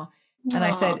now. And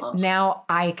I said, now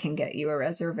I can get you a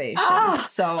reservation.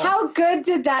 So how good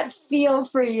did that feel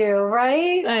for you,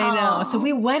 right? I know. So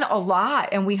we went a lot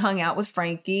and we hung out with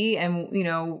Frankie and, you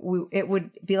know, it would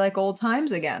be like old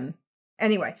times again.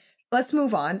 Anyway, let's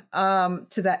move on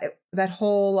to that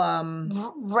whole...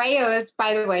 Rayo's,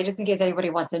 by the way, just in case anybody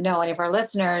wants to know, any of our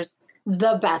listeners,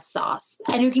 the best sauce.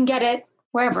 And you can get it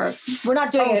wherever. We're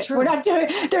not doing it. True.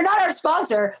 They're not our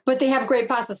sponsor, but they have great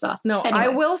pasta sauce. No, anyway. I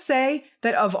will say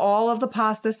that of all of the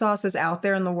pasta sauces out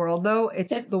there in the world, though,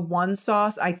 it's the one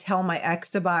sauce I tell my ex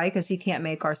to buy because he can't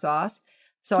make our sauce.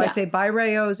 So I say, buy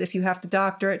Rayo's. If you have to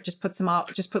doctor it, just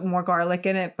put more garlic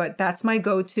in it. But that's my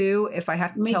go-to if I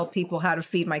have to tell people how to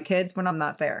feed my kids when I'm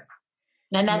not there.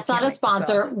 And that's not a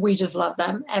sponsor. We just love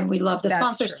them. And we love the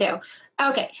sponsors too.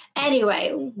 Okay.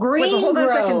 Anyway, Green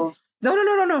Grove.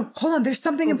 No. Hold on. There's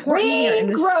something important here.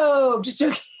 Green Grove. Just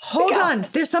joking. Hold on.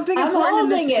 There's something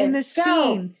important in this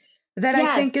scene that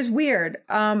I think is weird.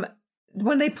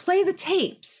 When they play the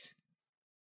tapes,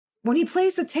 when he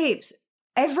plays the tapes,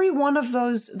 every one of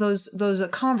those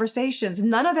conversations,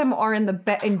 none of them are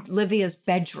in Livia's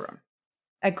bedroom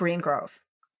at Green Grove.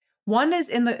 One is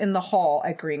in the hall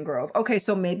at Green Grove. Okay,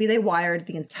 so maybe they wired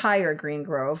the entire Green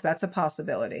Grove. That's a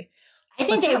possibility. I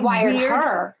think they wired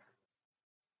her.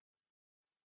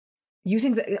 You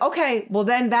think that? Okay, well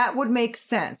then that would make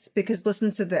sense because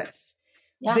listen to this.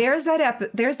 Yeah. There's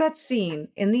that scene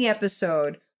in the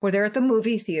episode where they're at the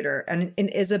movie theater and in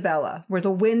Isabella, where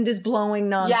the wind is blowing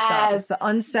nonstop. Yes. It's the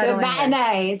unsettling. The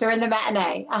matinee. Wind. They're in the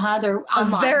matinee. They're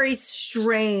online. A very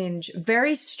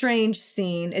strange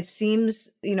scene. It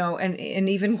seems, you know, and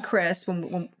even Chris,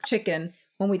 when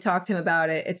we talked to him about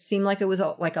it, it seemed like it was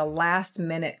like a last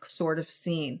minute sort of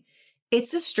scene.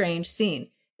 It's a strange scene.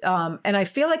 And I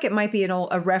feel like it might be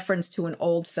a reference to an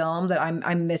old film that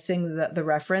I'm missing the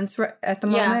reference at the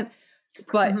moment.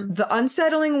 But the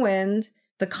unsettling wind,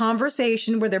 the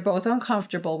conversation where they're both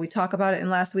uncomfortable, we talk about it in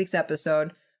last week's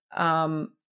episode.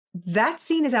 That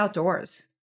scene is outdoors.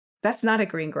 That's not a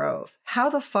Green Grove. How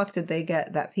the fuck did they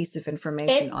get that piece of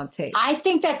information on tape? I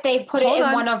think that they put it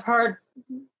in one of her.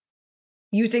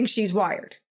 You think she's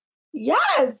wired?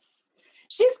 Yes.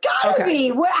 She's gotta be.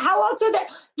 How else are that?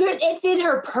 It's in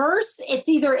her purse. It's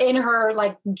either in her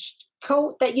like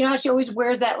coat that, you know how she always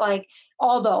wears that, like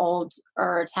all the old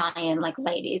or Italian like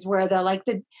ladies wear the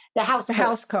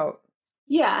house coat.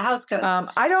 Yeah, house coats.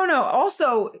 I don't know.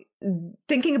 Also,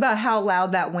 thinking about how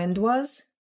loud that wind was,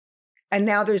 and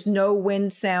now there's no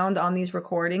wind sound on these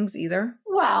recordings either.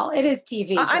 Well, it is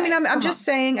TV. I'm just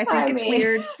saying. I think it's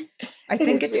weird. I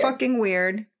think it's fucking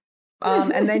weird.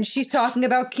 And then she's talking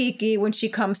about Kiki when she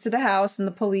comes to the house and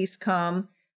the police come.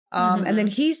 And then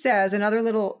he says another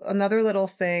little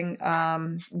thing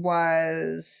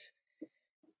was,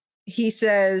 he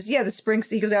says, the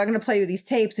Springsteen, he goes, I'm going to play you these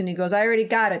tapes. And he goes, I already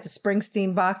got it, the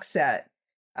Springsteen box set.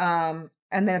 And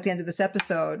then at the end of this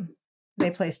episode, they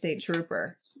play State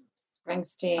Trooper.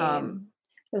 Springsteen,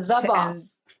 the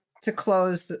boss. To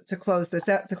close the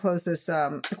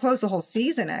whole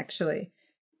season, actually.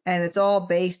 And it's all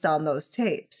based on those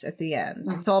tapes at the end.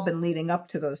 It's all been leading up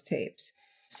to those tapes.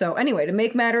 So anyway, to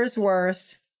make matters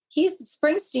worse,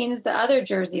 Springsteen is the other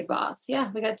Jersey boss. Yeah,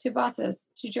 we got two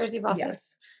Jersey bosses. Yes.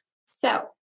 So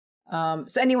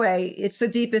anyway, it's the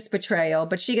deepest betrayal,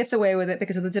 but she gets away with it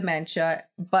because of the dementia.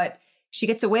 But she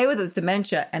gets away with the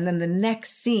dementia, and then the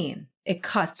next scene, it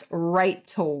cuts right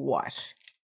to what?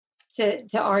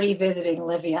 To Artie visiting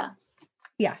Livia.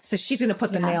 Yeah, so she's going to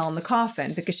put the nail in the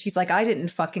coffin because she's like, I didn't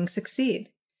fucking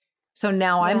succeed. So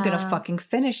now I'm going to fucking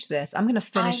finish this. I'm going to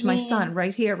finish my son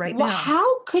right here, right now.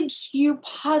 How could you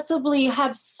possibly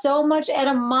have so much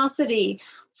animosity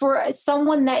for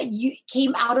someone that you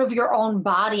came out of your own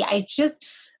body? I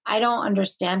don't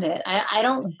understand it. I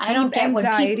don't get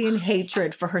anxiety and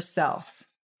hatred for herself.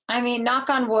 I mean, knock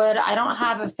on wood, I don't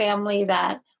have a family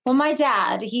that, well, my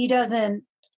dad, he doesn't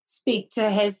speak to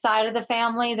his side of the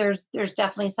family. There's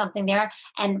definitely something there.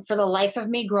 And for the life of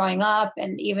me growing up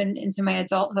and even into my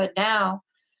adulthood now,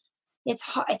 it's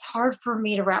hard for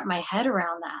me to wrap my head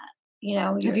around that. You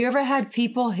know, have you ever had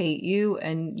people hate you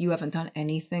and you haven't done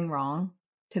anything wrong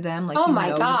to them? Like, oh my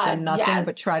God, you've done nothing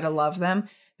but try to love them.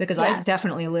 because I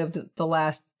definitely lived the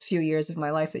last few years of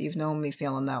my life that you've known me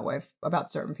feeling that way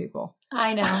about certain people.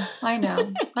 I know.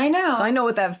 So I know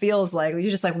what that feels like.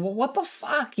 You're just like, well, what the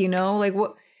fuck, you know, like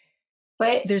what?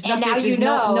 But there's nothing. Now there's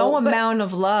no amount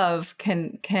of love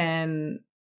can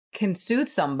soothe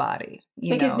somebody.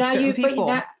 Because now you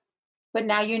people. But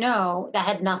now you know that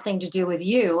had nothing to do with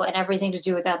you and everything to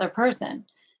do with the other person.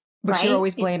 But right? You're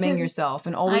always blaming yourself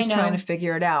and always trying to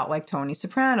figure it out. Like Tony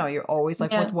Soprano, you're always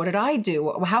like, what did I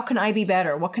do? How can I be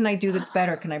better? What can I do that's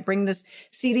better? Can I bring this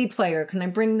CD player? Can I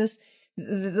bring this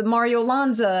the Mario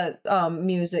Lanza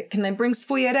music? Can I bring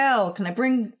Sfogliarella? Can I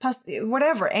bring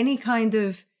whatever? Any kind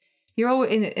of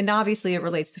and obviously it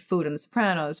relates to food and the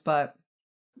Sopranos, but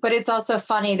it's also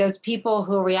funny, those people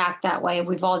who react that way,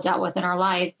 we've all dealt with in our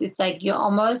lives. It's like you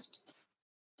almost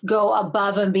go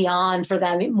above and beyond for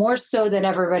them, more so than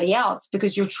everybody else,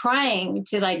 because you're trying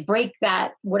to like break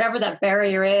that, whatever that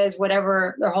barrier is,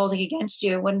 whatever they're holding against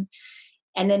you.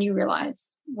 And then you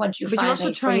realize once you're finally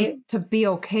also trying to be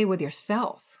okay with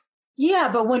yourself.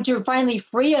 Yeah, but once you're finally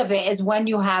free of it is when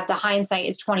you have the hindsight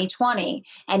is 2020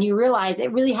 and you realize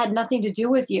it really had nothing to do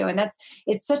with you. And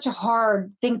it's such a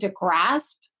hard thing to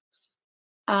grasp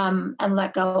and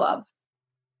let go of.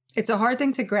 It's a hard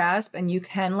thing to grasp, and you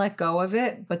can let go of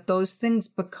it, but those things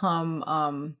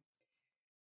become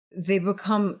they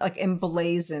become like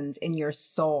emblazoned in your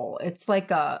soul. It's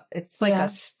like a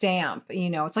stamp, you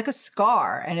know, it's like a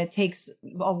scar, and it takes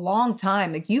a long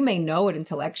time. Like you may know it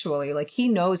intellectually, like he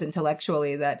knows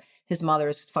intellectually that his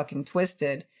mother's fucking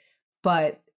twisted,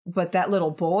 but that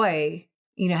little boy,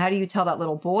 you know, how do you tell that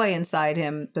little boy inside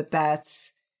him that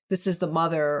this is the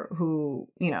mother who,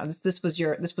 you know, this was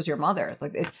your mother.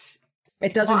 Like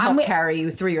it doesn't help carry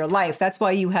you through your life. That's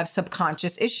why you have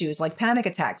subconscious issues like panic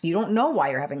attacks. You don't know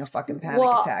why you're having a fucking panic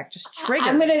attack. Just triggers.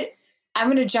 I'm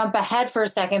gonna jump ahead for a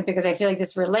second because I feel like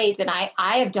this relates, and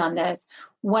I have done this.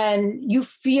 When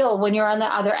you're on the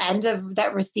other end of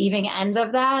that, receiving end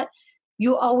of that,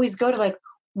 you always go to like,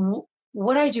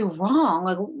 what did I do wrong?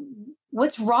 Like,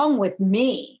 what's wrong with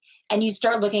me? And you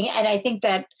start looking, and I think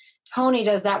that Tony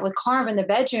does that with Carm in the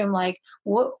bedroom. Like,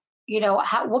 what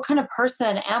kind of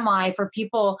person am I for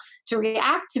people to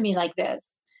react to me like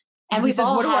this? And he says,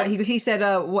 he said,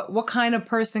 what kind of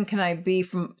person can I be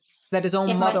from that his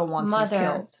own mother wants him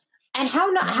killed? And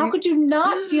how could you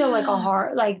not feel like a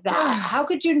heart like that? How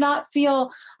could you not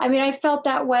feel? I mean, I felt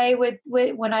that way with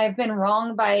when I've been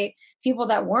wronged by people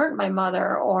that weren't my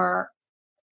mother or,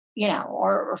 you know,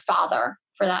 or father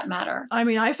for that matter. I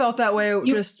mean, I felt that way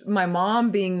just my mom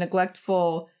being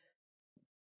neglectful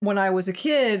when I was a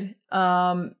kid,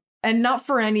 and not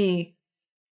for any,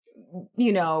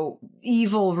 you know,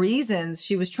 evil reasons.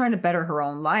 She was trying to better her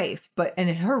own life,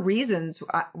 and her reasons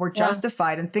were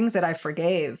justified and things that I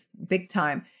forgave big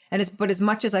time. But as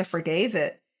much as I forgave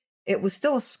it, it was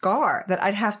still a scar that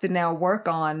I'd have to now work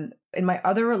on in my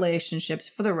other relationships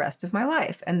for the rest of my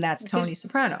life. And that's Tony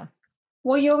Soprano.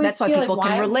 Well, you always that's why people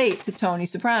can relate to Tony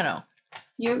Soprano.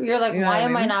 You're like, why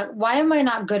am I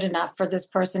not good enough for this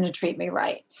person to treat me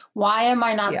right? Why am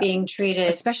I not being treated,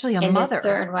 especially a in mother, this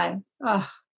certain way? Oh,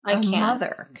 I can't.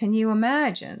 Mother, can you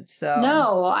imagine? So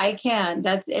no, I can't.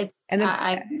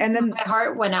 And then my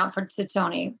heart went out to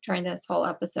Tony during this whole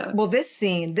episode. Well, this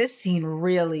scene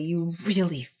really, you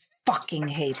really fucking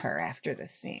hate her after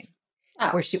this scene.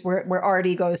 Where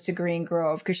Artie goes to Green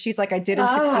Grove because she's like, I didn't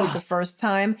succeed the first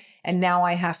time, and now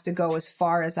I have to go as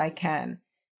far as I can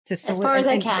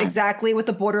I can. Exactly what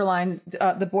the borderline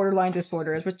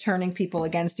disorder is. We're turning people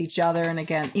against each other, and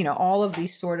again, you know, all of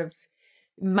these sort of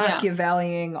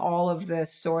Machiavellian, all of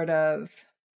this sort of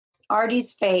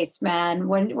Artie's face, man.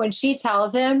 When she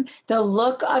tells him, the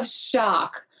look of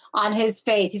shock on his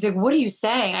face, he's like, "What are you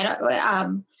saying?" I don't.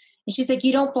 And she's like,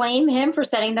 "You don't blame him for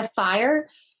setting the fire."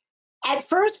 At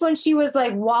first, when she was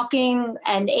like walking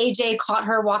and AJ caught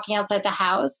her walking outside the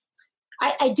house,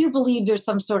 I do believe there's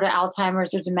some sort of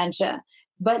Alzheimer's or dementia.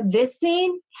 But this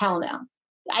scene, hell no.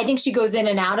 I think she goes in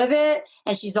and out of it,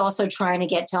 and she's also trying to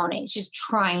get Tony. She's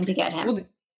trying to get him. Well,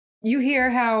 you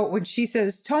hear how when she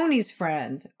says Tony's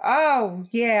friend, oh,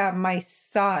 yeah, my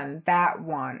son, that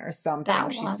one or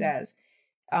something, she says.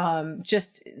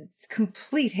 Just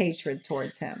complete hatred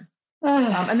towards him.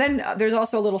 And then there's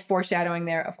also a little foreshadowing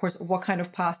there. Of course, what kind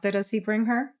of pasta does he bring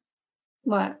her?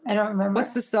 What? I don't remember.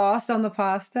 What's the sauce on the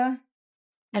pasta?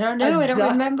 I don't know. I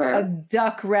don't remember. A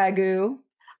duck ragu.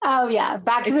 Oh, yeah.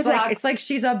 Back to the ducks. It's like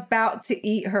she's about to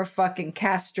eat her fucking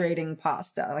castrating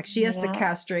pasta. Like she has to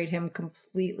castrate him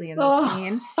completely in the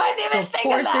scene. I didn't even think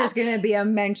of that. Of course, there's going to be a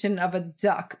mention of a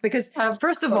duck. Because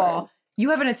first of all,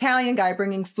 you have an Italian guy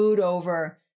bringing food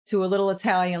over to a little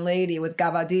Italian lady with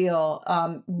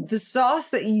gabardine. The sauce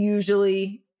that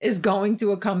usually is going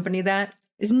to accompany that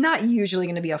is not usually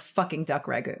going to be a fucking duck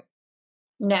ragu.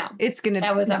 No, it's going to.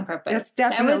 That was on purpose. That's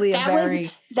definitely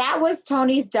that was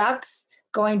Tony's ducks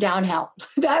going downhill.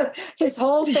 That his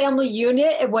whole family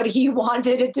unit and what he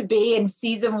wanted it to be in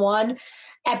season 1,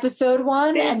 episode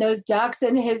 1, and those ducks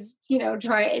and his,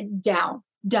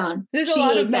 done. There's a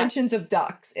lot of mentions of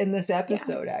ducks in this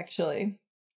episode, actually.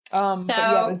 But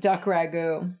yeah, the duck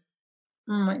ragu.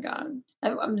 Oh my God.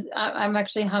 I'm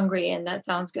actually hungry and that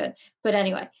sounds good. But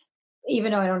anyway,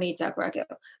 even though I don't eat duck ragu.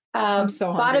 I'm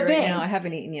so hungry right now. I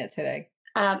haven't eaten yet today.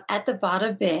 At the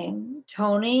Bada Bing,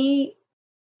 Tony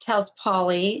tells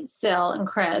Paulie, Sil, and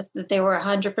Chris that they were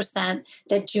 100%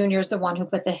 that Junior's the one who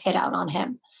put the hit out on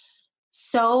him.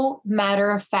 So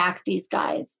matter of fact, these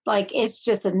guys. Like, it's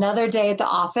just another day at the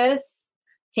office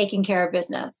taking care of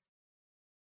business.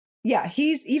 Yeah,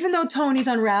 even though Tony's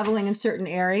unraveling in certain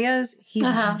areas, he's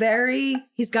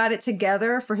got it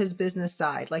together for his business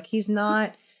side. Like, he's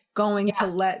not going to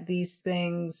let these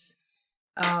things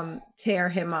tear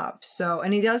him up. So,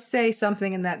 and he does say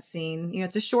something in that scene.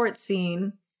 It's a short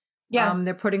scene. Yeah.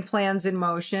 They're putting plans in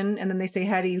motion, and then they say,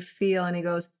 "How do you feel?" And he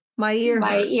goes, My ear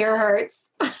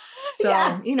hurts. So,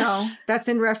 that's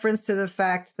in reference to the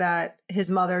fact that his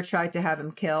mother tried to have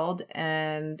him killed,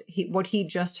 and what he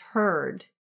just heard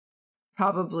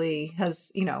probably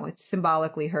has, it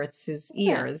symbolically hurts his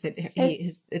ears.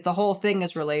 The whole thing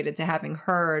is related to having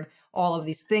heard all of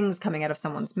these things coming out of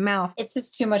someone's mouth. It's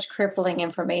just too much crippling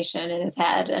information in his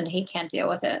head, and he can't deal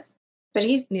with it. But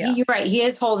you're right. He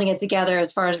is holding it together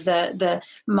as far as the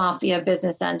mafia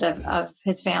business end of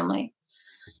his family.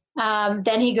 Then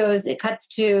it cuts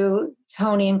to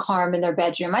Tony and Carm in their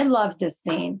bedroom. I love this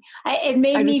scene. It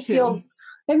made me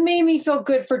feel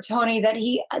good for Tony that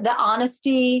the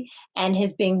honesty and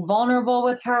his being vulnerable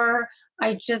with her.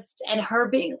 And her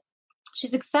being,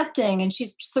 she's accepting and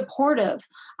she's supportive.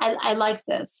 I like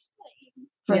this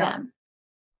for them.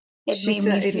 It made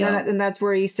me feel. And that's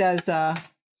where he says,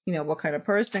 what kind of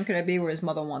person could I be where his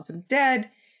mother wants him dead?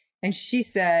 And she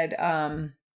said,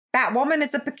 that woman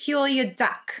is a peculiar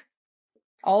duck.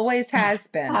 Always has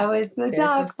been. Always the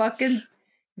duck.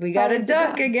 We got a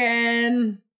duck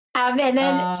again. And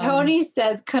then Tony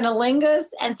says, cunnilingus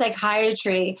and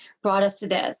psychiatry brought us to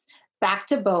this. Back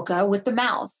to Boca with the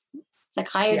mouse.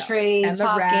 Psychiatry, and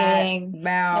talking, the rat,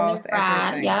 mouth, and the rat.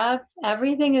 Everything. Yep.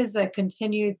 Everything is a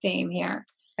continued theme here.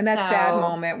 And that sad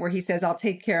moment where he says, I'll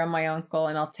take care of my uncle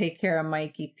and I'll take care of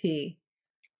Mikey P.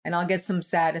 And I'll get some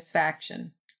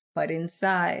satisfaction. But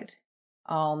inside,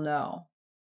 I'll know.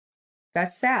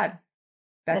 That's sad.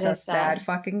 That's a sad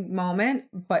fucking moment.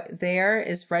 But there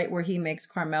is right where he makes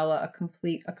Carmela a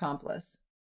complete accomplice.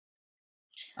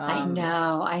 I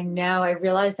know. I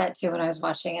realized that too when I was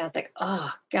watching. I was like,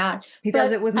 oh, God. He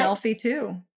does it with Melfi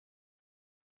too.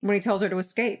 When he tells her to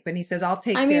escape. And he says, I'll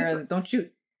take care of it. Don't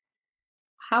shoot.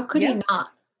 How could he not?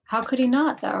 How could he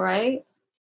not, though, right?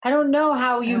 I don't know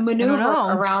how you maneuver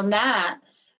around that.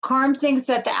 Carm thinks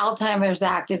that the Alzheimer's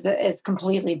Act is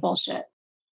completely bullshit,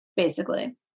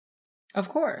 basically. Of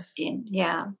course.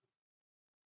 Yeah.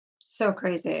 So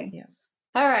crazy. Yeah.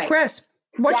 All right. Chris,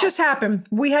 what just happened?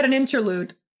 We had an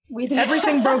interlude. We did.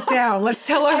 Everything broke down. Let's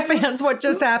tell our fans what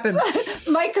just happened.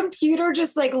 My computer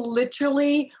just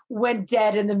literally went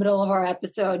dead in the middle of our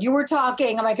episode. You were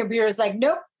talking and my computer's like,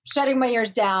 nope, shutting my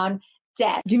ears down.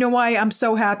 Dead. Do you know why I'm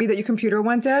so happy that your computer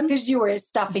went dead? Because you were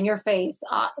stuffing your face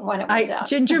when it went down.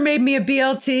 Ginger made me a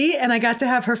BLT, and I got to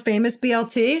have her famous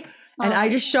BLT, and I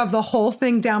just shoved the whole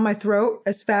thing down my throat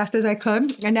as fast as I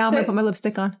could, and now I'm going to put my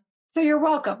lipstick on. So you're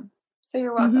welcome.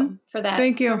 For that.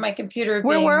 Thank you. For my computer.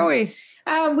 Where were we?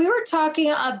 We were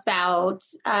talking about,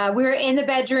 we were in the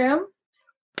bedroom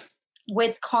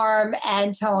with Carm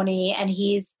and Tony, and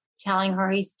he's telling her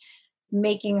he's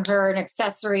making her an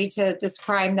accessory to this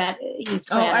crime that he's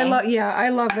planning. I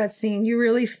love that scene. You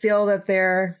really feel that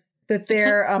they're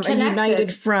a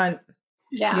united front.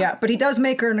 Yeah. But he does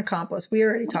make her an accomplice. We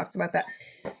already talked about that.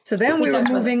 So then we were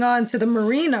moving on to the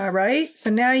marina, right? So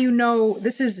now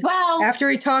this is after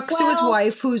he talks to his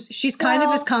wife, she's kind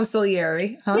of his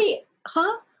consigliere. Huh? Wait,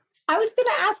 huh? I was going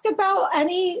to ask about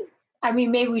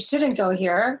maybe we shouldn't go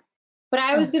here, but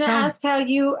I was going to ask how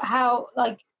you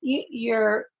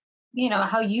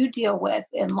deal with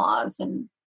in-laws and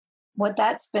what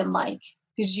that's been like.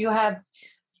 Because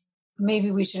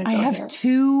maybe we shouldn't go here. I have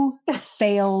 2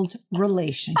 failed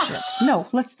relationships. No,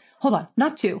 hold on.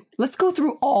 Not 2. Let's go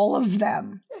through all of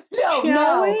them.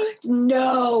 No,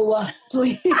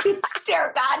 please.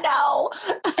 Dear God, no.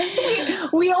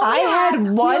 I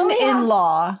had one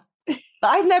in-law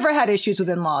I've never had issues with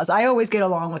in-laws. I always get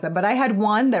along with them. But I had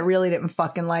one that really didn't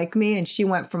fucking like me, and she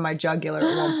went for my jugular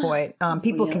at one point.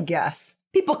 People can guess.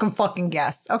 People can fucking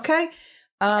guess. Okay.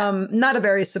 Not a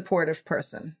very supportive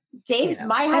person. Dave's,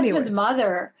 my husband's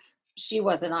mother, she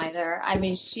wasn't either. I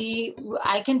mean,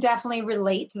 I can definitely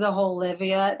relate to the whole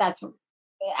Olivia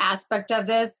aspect of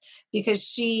this, because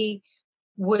she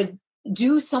would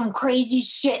do some crazy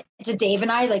shit to Dave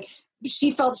and I. Like,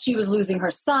 she felt she was losing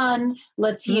her son,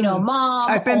 Latino mom.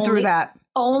 I've been through that.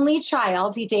 Only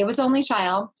child. Dave was only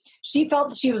child. She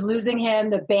felt she was losing him.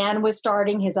 The band was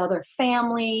starting, his other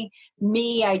family.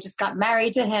 Me, I just got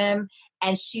married to him.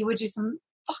 And she would do some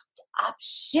fucked up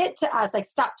shit to us, like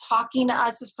stop talking to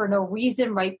us just for no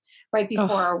reason right before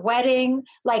our wedding.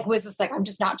 Like, was just like, I'm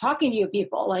just not talking to you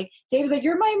people. Like, Dave was like,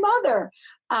 you're my mother.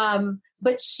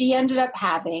 But she ended up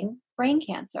having brain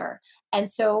cancer. And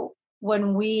so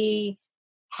when we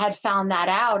had found that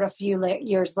out a few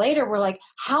years later, we're like,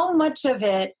 how much of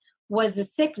it was the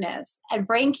sickness and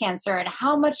brain cancer, and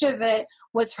how much of it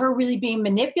was her really being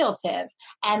manipulative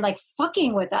and like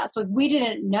fucking with us? Like, we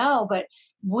didn't know, but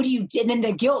what do you do? And then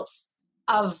the guilt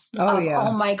of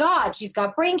oh my God, she's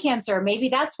got brain cancer. Maybe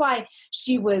that's why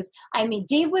Dave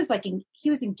was like, he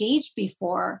was engaged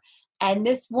before. And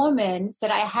this woman said,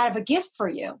 I have a gift for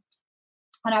you.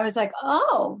 And I was like,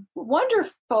 oh,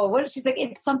 wonderful. She's like,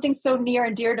 it's something so near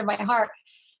and dear to my heart.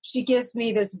 She gives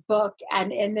me this book,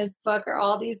 and in this book are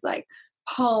all these like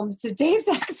poems to Dave's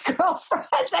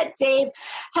ex-girlfriends that Dave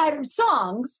had,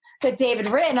 songs that Dave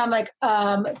had written. I'm like,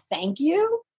 thank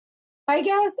you, I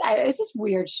guess. It's just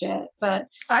weird shit. But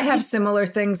I have similar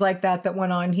things like that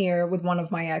went on here with one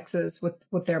of my exes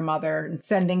with their mother, and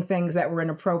sending things that were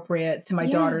inappropriate to my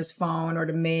daughter's phone or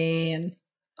to me. And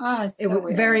it was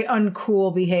weird. Very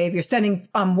uncool behavior. Sending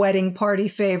wedding party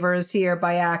favors here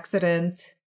by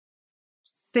accident.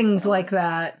 Things like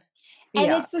that. And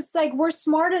it's just like, we're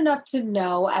smart enough to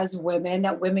know as women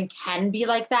that women can be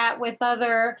like that with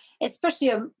other,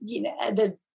 especially,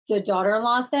 the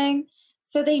daughter-in-law thing.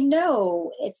 So they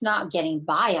know it's not getting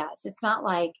by us. It's not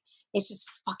like it's just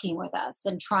fucking with us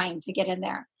and trying to get in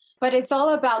there. But it's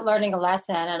all about learning a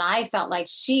lesson. And I felt like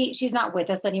she's not with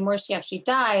us anymore. She actually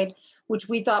died, which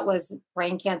we thought was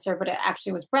brain cancer, but it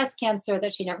actually was breast cancer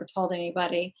that she never told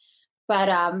anybody. But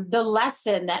the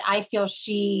lesson that I feel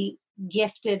she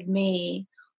gifted me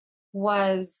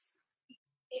was,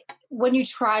 when you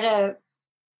try to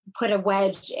put a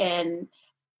wedge in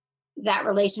that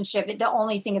relationship, the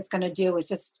only thing it's going to do is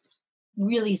just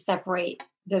really separate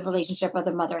the relationship of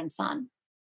the mother and son.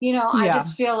 I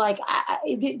just feel like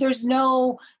there's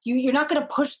no, you're not going to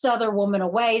push the other woman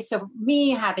away. So me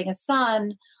having a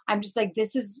son, I'm just like,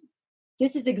 this is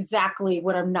exactly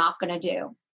what I'm not going to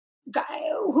do.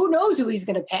 Who knows who he's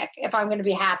going to pick, if I'm going to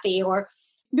be happy, or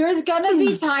there's going to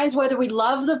be times, whether we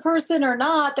love the person or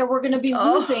not, that we're going to be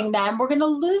losing them. We're going to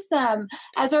lose them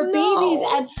as our babies.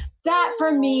 And that,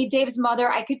 for me, Dave's mother,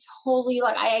 I could totally,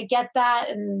 like, I get that.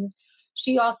 And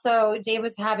she also, Dave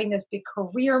was having this big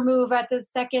career move at the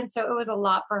second. So it was a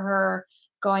lot for her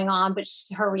going on. But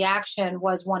her reaction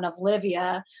was one of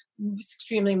Olivia,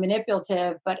 extremely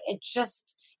manipulative, but it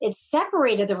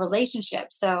separated the relationship.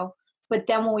 So, but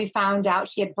then when we found out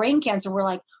she had brain cancer, we're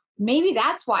like, maybe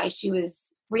that's why she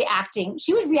was reacting.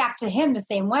 She would react to him the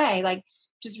same way, like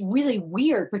just really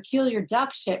weird, peculiar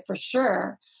duck shit for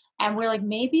sure. And we're like,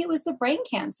 maybe it was the brain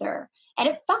cancer, and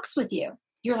it fucks with you.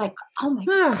 You're like, oh my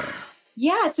God.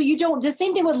 Yeah. So you don't, the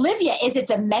same thing with Olivia. Is it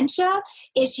dementia?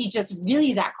 Is she just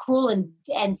really that cruel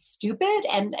and stupid?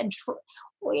 And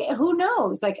who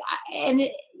knows? Like,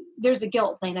 there's a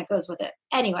guilt thing that goes with it.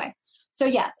 Anyway. So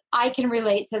yes, I can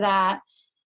relate to that.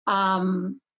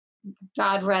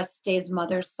 God rest Dave's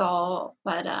mother's soul.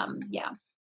 But yeah.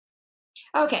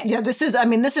 Okay. Yeah, this is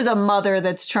a mother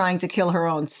that's trying to kill her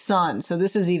own son. So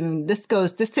this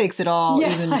takes it all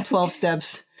even 12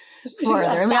 steps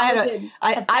further.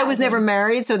 I was never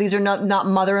married, so these are not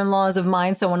mother-in-laws of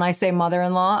mine. So when I say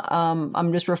mother-in-law,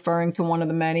 I'm just referring to one of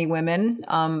the many women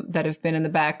that have been in the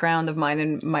background of mine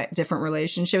in my different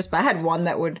relationships. But I had one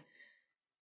that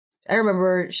I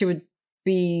remember she would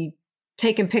be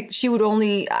taking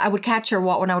I would catch her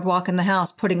when I would walk in the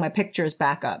house, putting my pictures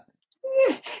back up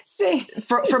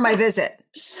for my visit.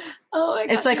 Oh my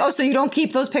God. It's like, oh, so you don't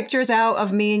keep those pictures out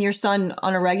of me and your son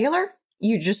on a regular?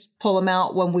 You just pull them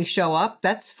out when we show up?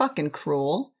 That's fucking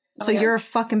cruel. So you're a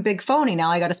fucking big phony.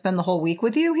 Now I got to spend the whole week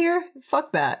with you here?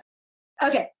 Fuck that.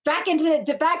 Okay, back into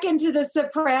the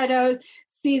Sopranos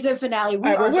season finale.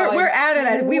 We're out of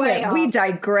that. We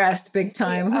digressed big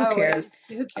time. Who cares?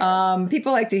 Who cares?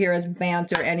 People like to hear us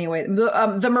banter anyway.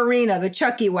 The Marina, the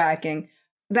Chucky whacking.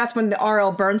 that's when the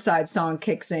R.L. Burnside song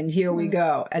kicks in. Here we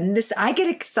go. And I get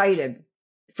excited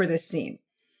for this scene.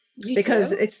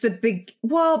 Because it's the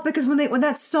because when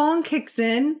that song kicks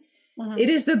in, it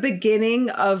is the beginning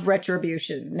of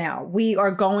retribution. Now we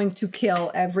are going to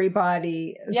kill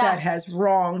everybody that has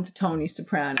wronged Tony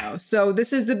Soprano. So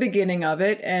this is the beginning of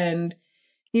it. And,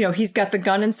 he's got the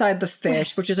gun inside the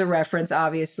fish, which is a reference,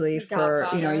 obviously, for,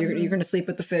 you're going to sleep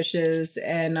with the fishes.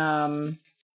 And,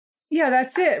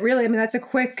 that's it, really. I mean, that's a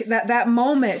quick, that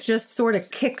moment just sort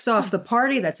of kicks off the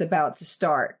party that's about to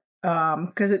start.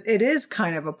 Because it is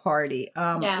kind of a party.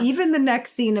 Even the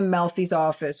next scene in Melfi's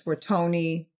office where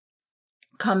Tony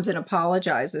comes and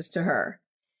apologizes to her.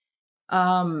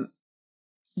 The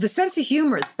sense of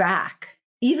humor is back.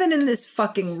 Even in this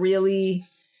fucking really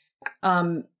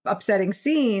upsetting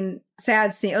scene,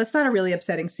 sad scene. Oh, it's not a really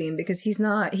upsetting scene because he's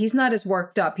not as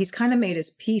worked up. He's kind of made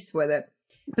his peace with it.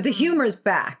 But the humor is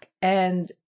back.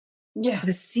 And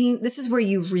the scene, this is where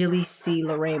you really see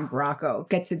Lorraine Bracco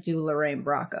get to do Lorraine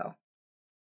Bracco,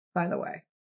 by the way.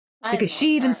 Because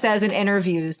she even says in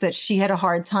interviews that she had a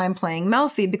hard time playing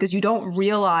Melfi because you don't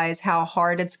realize how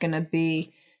hard it's going to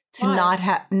be to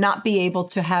not be able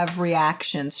to have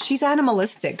reactions. She's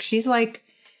animalistic. She's like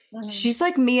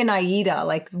me and Aida.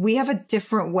 Like, we have a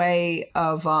different way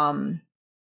of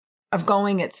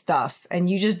going at stuff, and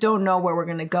you just don't know where we're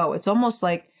going to go. It's almost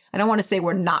like, I don't want to say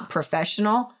we're not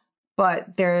professional, but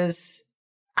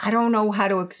I don't know how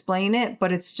to explain it,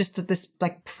 but it's just this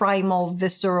like primal,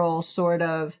 visceral sort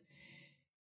of,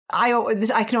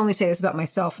 I can only say this about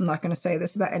myself. I'm not going to say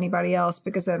this about anybody else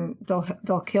because then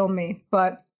they'll kill me.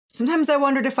 But sometimes I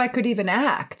wondered if I could even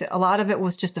act. A lot of it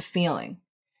was just a feeling.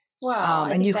 Wow.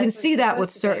 And you can see that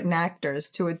with certain actors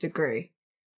to a degree.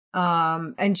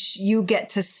 And you get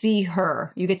to see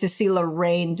her. You get to see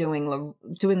Lorraine doing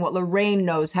what Lorraine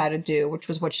knows how to do, which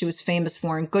was what she was famous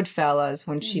for in Goodfellas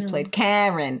when she played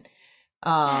Karen.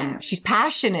 She's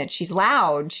passionate. She's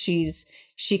loud. She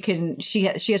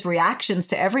has reactions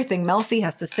to everything. Melfi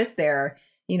has to sit there,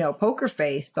 poker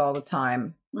faced all the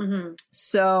time.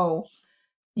 So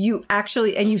you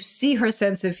actually, and you see her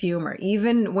sense of humor,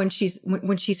 even when she's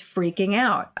freaking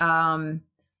out,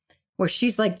 where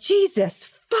she's like, Jesus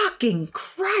fucking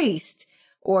Christ.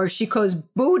 Or she goes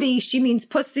booty. She means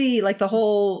pussy. Like the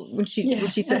whole, when she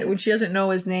doesn't know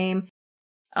his name.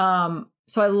 So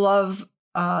I love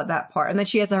that part. And then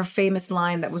she has her famous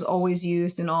line that was always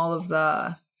used in all of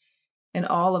the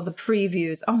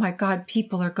previews. Oh my God,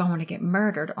 people are going to get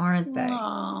murdered, aren't they?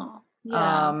 Aww,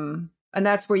 yeah. And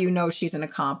that's where she's an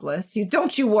accomplice.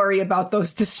 Don't you worry about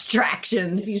those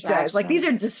distractions, he says. Like, these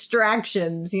are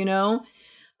distractions,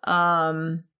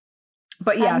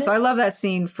 But yeah, so I love that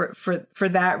scene for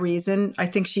that reason. I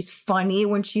think she's funny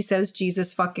when she says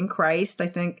Jesus fucking Christ. I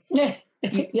think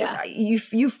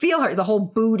you feel her, the whole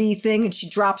booty thing, and she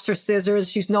drops her scissors.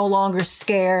 She's no longer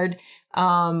scared.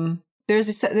 There's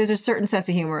a certain sense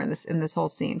of humor in this whole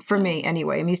scene for me,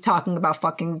 anyway. I mean, he's talking about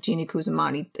fucking Jeannie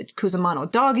Cusimano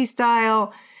doggy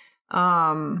style.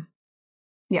 And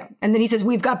then he says,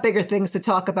 "We've got bigger things to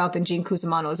talk about than Gene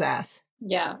Cusimano's ass."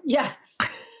 Yeah.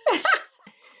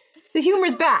 The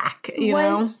humor's back, you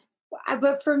know.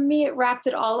 But for me, it wrapped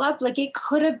it all up. Like, it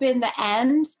could have been the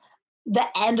end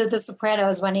of The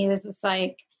Sopranos when he was just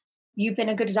like, "You've been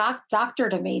a good doctor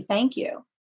to me. Thank you."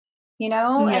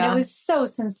 And it was so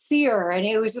sincere. And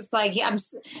it was just like, I'm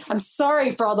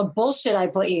sorry for all the bullshit I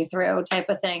put you through, type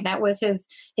of thing. That was his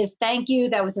thank you.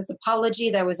 That was his apology.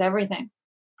 That was everything.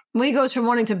 Well, he goes from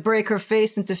wanting to break her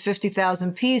face into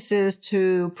 50,000 pieces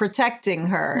to protecting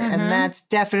her. And that's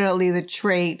definitely the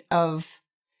trait of,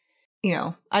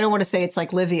 I don't want to say it's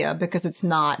like Livia, because it's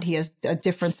not. He has a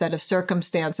different set of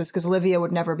circumstances, because Livia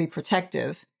would never be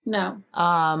protective. No.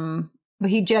 But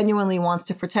he genuinely wants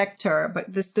to protect her.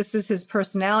 But this is his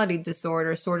personality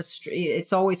disorder. Sort of,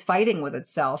 it's always fighting with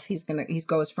itself. He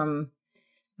goes from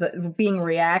being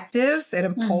reactive and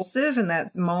impulsive in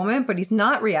that moment, but he's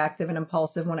not reactive and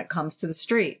impulsive when it comes to the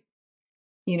street.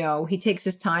 He takes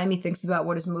his time. He thinks about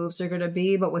what his moves are going to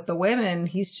be. But with the women,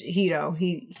 he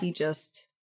just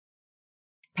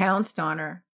pounced on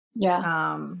her.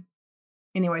 Yeah.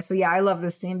 Anyway, so yeah, I love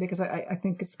this scene because I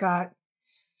think it's got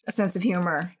a sense of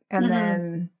humor. And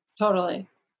then totally.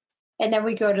 And then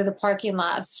we go to the parking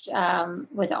lot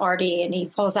with Artie, and he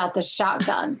pulls out the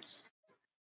shotgun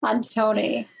on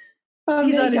Tony. Oh,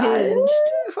 he's unhinged.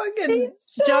 Fucking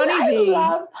Johnny V.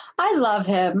 I love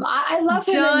him. I love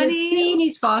him in this scene.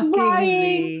 He's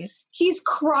crying. He's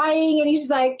crying, and he's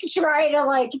like trying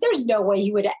to there's no way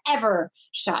he would have ever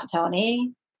shot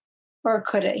Tony. Or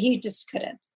could it? He just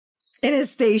couldn't. in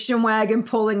his station wagon,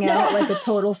 pulling out like a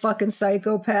total fucking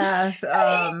psychopath.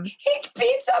 He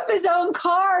beats up his own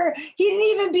car. He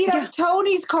didn't even beat up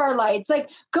Tony's car lights. Like,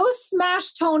 go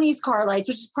smash Tony's car lights,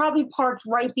 which is probably parked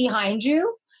right behind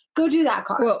you. Go do that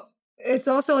car. Well, it's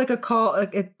also like a call.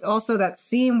 Like it also that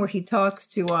scene where he talks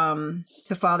to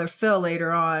Father Phil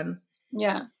later on.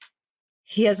 Yeah.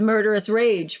 He has murderous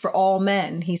rage for all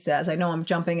men, he says. I know I'm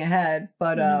jumping ahead,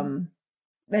 but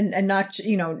and not,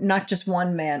 you know, not just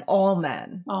one man, all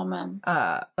men. All men.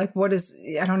 Like what is,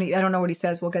 I don't know what he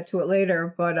says. We'll get to it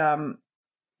later, but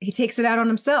he takes it out on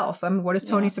himself. I mean, what does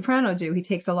Tony Soprano do? He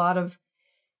takes a lot of,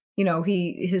 you know,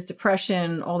 his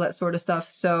depression, all that sort of stuff.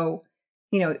 So,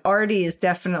 you know, Artie is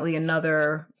definitely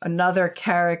another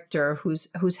character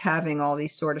who's having all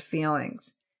these sort of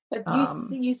feelings. But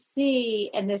you see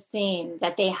in this scene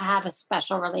that they have a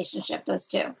special relationship, those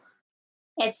two.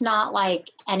 It's not like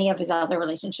any of his other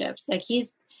relationships. Like,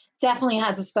 he's definitely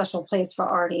has a special place for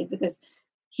Artie because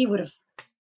he would have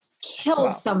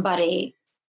killed somebody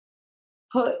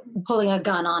pulling a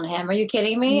gun on him. Are you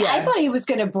kidding me? Yes. I thought he was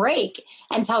going to break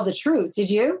and tell the truth. Did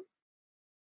you?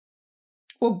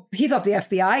 Well, he thought the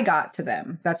FBI got to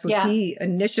them. That's what he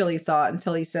initially thought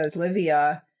until he says,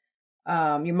 Livia,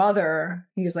 your mother.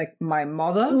 He was like, my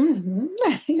mother?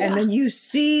 Mm-hmm. And then you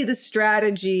see the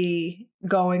strategy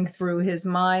going through his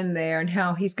mind there and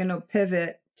how he's going to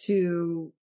pivot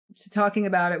to talking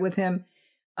about it with him.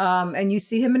 And you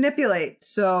see him manipulate.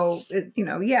 So,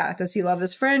 does he love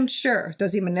his friend? Sure.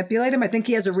 Does he manipulate him? I think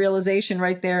he has a realization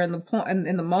right there in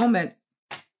the moment.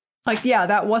 Like, yeah,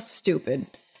 that was stupid.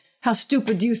 How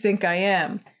stupid do you think I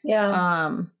am?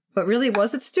 Yeah. But really,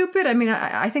 was it stupid? I mean,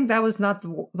 I think that was not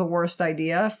the worst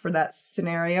idea for that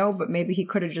scenario, but maybe he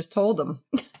could have just told him.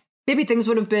 Maybe things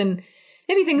could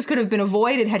have been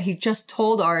avoided had he just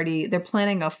told Artie they're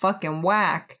planning a fucking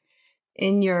whack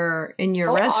in your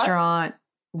restaurant.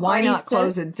 Why Artie not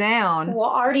close it down? Well,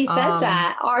 Artie said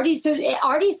that. Artie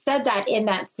said that in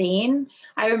that scene.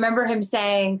 I remember him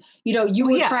saying, you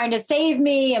were trying to save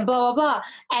me and blah, blah, blah.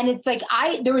 And it's like,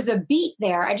 there was a beat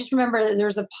there. I just remember there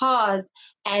was a pause.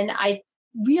 And I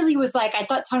really was like, I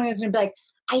thought Tony was going to be like,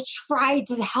 I tried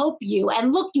to help you.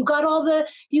 And look, you got all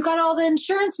the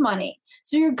insurance money.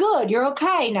 So you're good. You're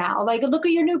okay now. Like, look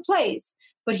at your new place.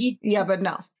 But but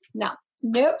no.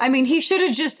 Nope. I mean, he should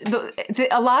have just,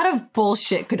 a lot of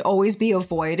bullshit could always be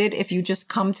avoided if you just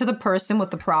come to the person with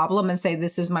the problem and say,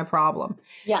 this is my problem.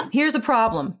 Yeah. Here's a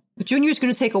problem. Junior's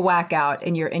going to take a whack out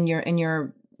in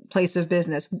your place of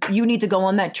business. You need to go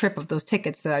on that trip of those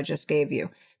tickets that I just gave you.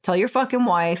 Tell your fucking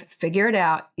wife, figure it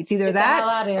out. It's either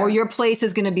that or your place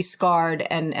is going to be scarred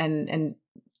and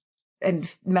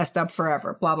messed up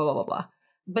forever. Blah, blah, blah, blah, blah.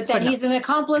 But then he's an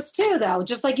accomplice too, though,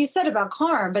 just like you said about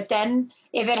Carm. But then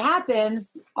if it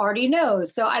happens, Artie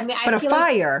knows. So, I mean, but a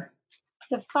fire.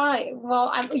 Like the fire.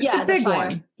 Well, it's a big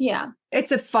one. Yeah.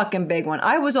 It's a fucking big one.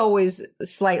 I was always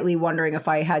slightly wondering if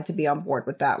I had to be on board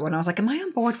with that one. I was like, am I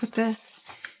on board with this?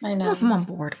 I know. I don't know if I'm on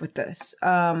board with this.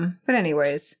 But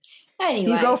anyways.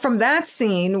 You go from that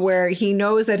scene where he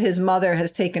knows that his mother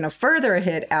has taken a further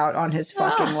hit out on his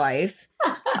fucking life.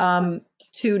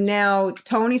 To now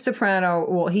Tony Soprano,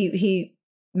 well, he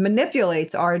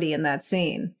manipulates Artie in that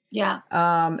scene. Yeah.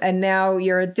 And now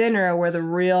you're at dinner where the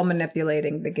real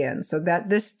manipulating begins. So that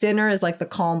this dinner is like the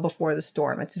calm before the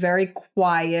storm. It's very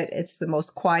quiet. It's the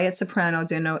most quiet Soprano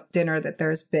dinner that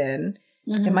there's been.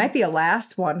 Mm-hmm. It might be a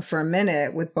last one for a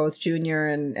minute with both Junior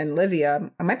and Livia.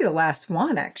 It might be the last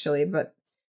one, actually, but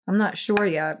I'm not sure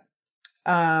yet.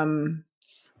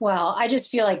 Well, I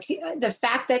just feel like the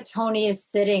fact that Tony is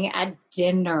sitting at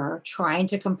dinner trying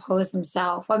to compose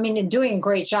himself, I mean, and doing a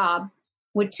great job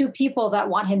with two people that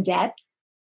want him dead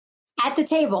at the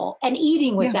table and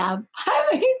eating with them. I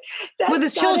mean, that's with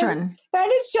his children.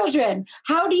 And his children.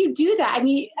 How do you do that? I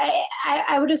mean,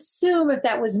 I would assume if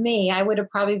that was me, I would have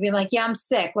probably been like, yeah, I'm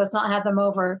sick. Let's not have them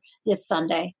over this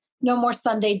Sunday. No more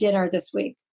Sunday dinner this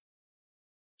week.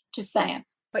 Just saying.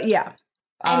 But yeah.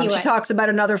 Anyway. She talks about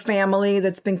another family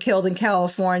that's been killed in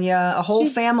California. A whole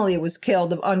family was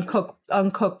killed of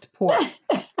uncooked pork.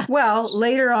 Well,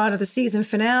 later on at the season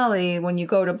finale, when you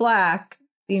go to black,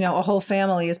 a whole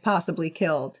family is possibly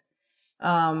killed.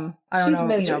 I don't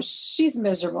know. She's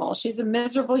miserable. She's a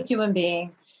miserable human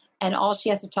being, and all she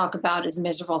has to talk about is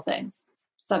miserable things.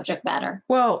 Subject matter.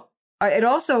 Well, it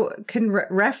also can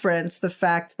reference the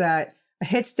fact that it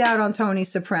hits down on Tony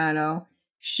Soprano.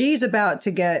 She's about to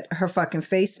get her fucking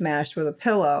face smashed with a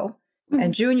pillow,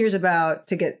 and Junior's about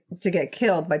to get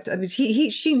killed. But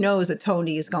she knows that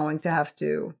Tony is going to have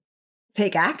to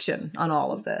take action on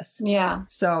all of this. Yeah.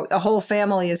 So a whole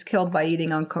family is killed by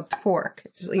eating uncooked pork.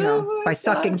 It's, by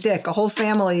sucking dick. A whole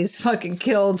family is fucking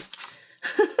killed.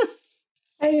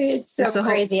 It's so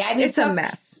crazy. It's a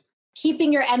mess.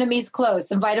 Keeping your enemies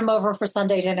close. Invite them over for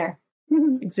Sunday dinner.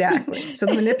 Exactly. So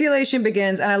the manipulation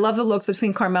begins, and I love the looks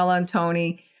between Carmela and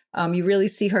Tony. You really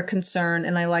see her concern,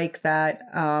 and I like that.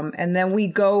 And then we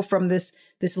go from this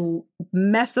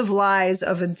mess of lies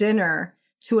of a dinner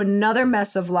to another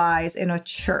mess of lies in a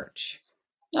church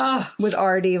with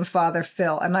Artie and Father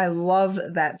Phil. And I love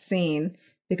that scene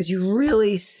because you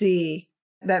really see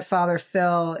that Father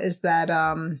Phil is that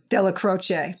Della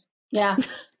Croce. Yeah.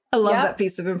 I love that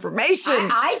piece of information.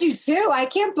 I do too. I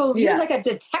can't believe you're like a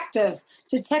detective.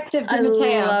 Detective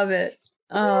DiMatteo. I love it.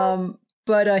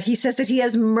 But he says that he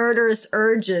has murderous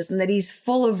urges and that he's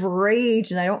full of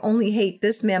rage. And I don't only hate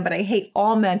this man, but I hate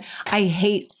all men. I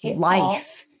hate life. All.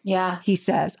 Yeah. He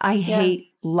says, I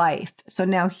hate life. So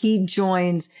now he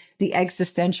joins the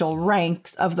existential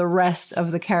ranks of the rest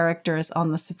of the characters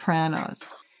on The Sopranos.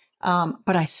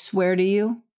 But I swear to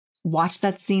you, watch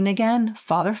that scene again.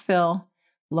 Father Phil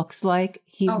looks like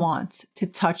he wants to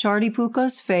touch Artie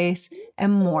Pucco's face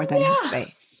and more than his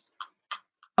face.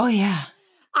 Oh, yeah.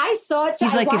 I saw it.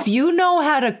 He's like, if you know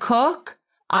how to cook,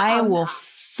 I will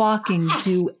fucking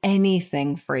do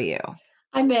anything for you.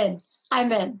 I'm in.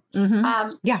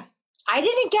 Mm-hmm. Yeah. I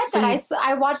didn't get that.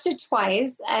 I watched it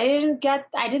twice. I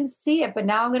didn't see it, but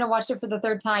now I'm going to watch it for the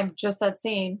third time, just that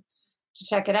scene, to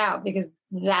check it out because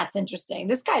that's interesting.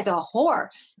 This guy's a whore.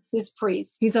 This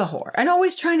priest. He's a whore. And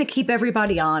always trying to keep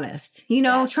everybody honest.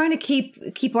 Trying to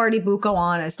keep Artie Bucco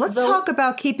honest. Let's talk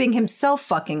about keeping himself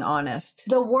fucking honest.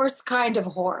 The worst kind of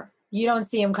whore. You don't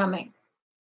see him coming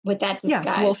with that disguise.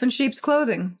 Yeah, wolf in sheep's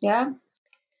clothing. Yeah.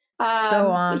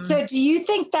 So do you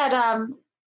think that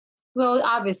well,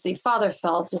 obviously Father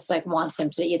Phil just like wants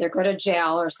him to either go to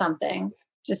jail or something.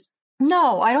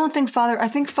 No, I don't think I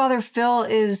think Father Phil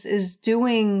is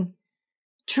doing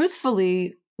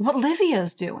truthfully what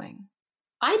Livia's doing.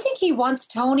 I think he wants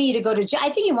Tony to go to jail. I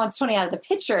think he wants Tony out of the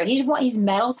picture. He's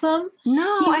meddlesome.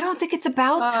 No, I don't think it's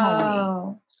about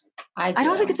Tony. I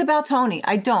don't think it's about Tony.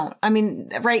 I don't. I mean,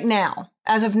 right now,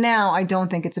 as of now, I don't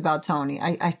think it's about Tony.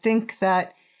 I think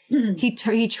that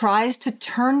he tries to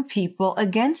turn people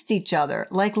against each other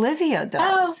like Livia does.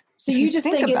 Oh, so you just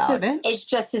think it's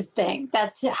just his thing.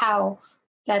 That's how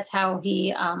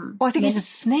he. Well, I think he's a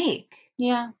snake.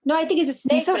 Yeah. No, I think he's a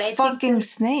snake. He's a fucking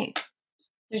snake.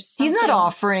 He's not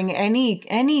offering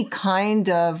any kind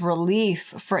of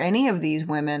relief for any of these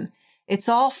women. It's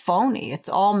all phony. It's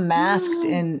all masked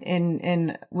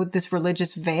in with this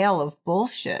religious veil of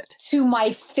bullshit. To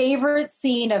my favorite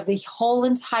scene of the whole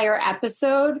entire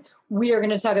episode, we are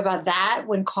going to talk about that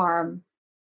when Carm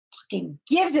fucking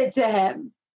gives it to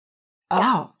him.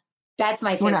 Oh. That's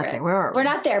my favorite. We're not there. We're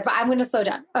not there, but I'm going to slow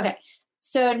down. Okay.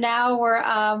 So now we're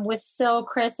with Sil,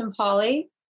 Chris, and Paulie.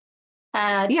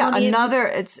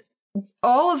 It's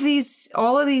all of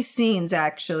these scenes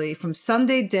actually, from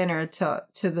Sunday dinner to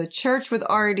the church with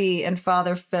Artie and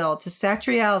Father Phil to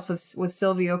Satriale's with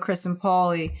Silvio, Chris, and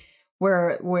Paulie,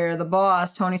 where the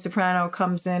boss Tony Soprano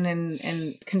comes in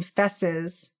and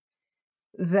confesses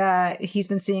that he's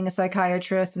been seeing a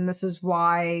psychiatrist and this is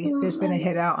why there's been a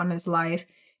hit out on his life.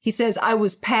 He says, I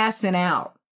was passing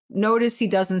out. Notice he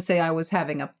doesn't say I was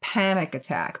having a panic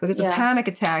attack because a panic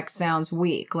attack sounds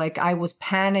weak. Like I was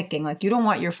panicking. Like you don't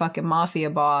want your fucking mafia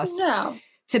boss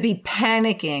to be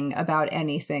panicking about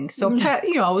anything. So,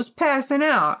 I was passing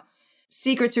out.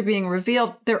 Secrets are being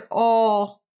revealed. They're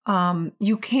all,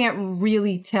 you can't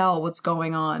really tell what's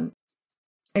going on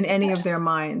in any of their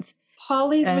minds.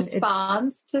 Paulie's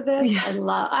response to this,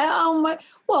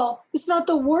 well, it's not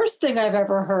the worst thing I've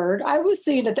ever heard. I was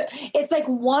seeing it. It's like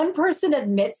one person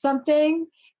admits something,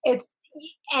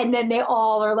 and then they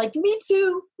all are like, me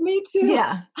too.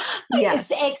 Yeah.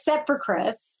 Yes. Except for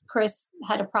Chris. Chris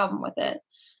had a problem with it.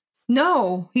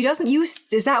 No, he doesn't.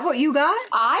 Is that what you got?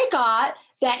 I got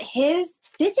that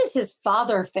this is his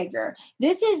father figure.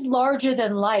 This is larger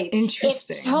than life.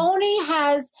 Interesting. If Tony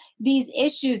has these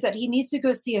issues that he needs to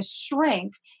go see a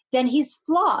shrink, then he's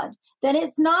flawed. Then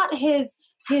it's not his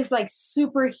like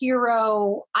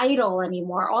superhero idol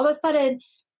anymore. All of a sudden,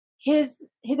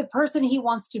 the person he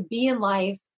wants to be in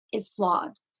life is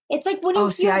flawed. It's like when I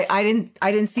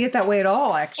didn't see it that way at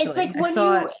all. Actually,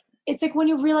 it's like when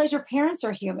you realize your parents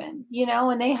are human,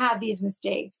 and they have these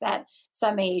mistakes at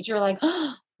some age. You're like,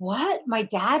 oh, what? My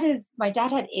dad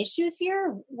had issues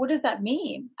here? What does that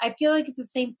mean? I feel like it's the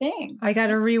same thing. I got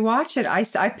to rewatch it.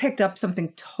 I picked up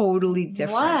something totally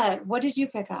different. What did you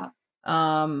pick up?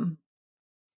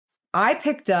 I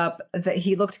picked up that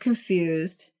he looked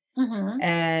confused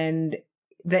And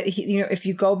that he, if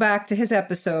you go back to his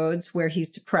episodes where he's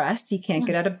depressed, he can't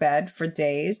get out of bed for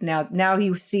days. Now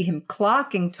you see him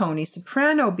clocking Tony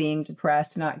Soprano being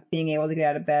depressed, not being able to get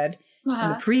out of bed in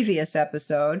the previous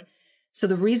episode. So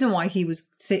the reason why he was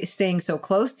staying so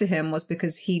close to him was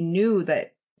because he knew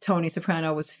that Tony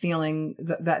Soprano was feeling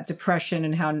that depression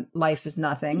and how life is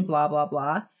nothing, blah, blah,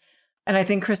 blah. And I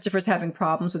think Christopher's having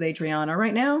problems with Adriana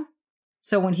right now.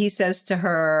 So when he says to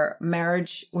her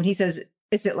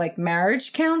is it like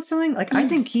marriage counseling? Like, I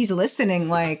think he's listening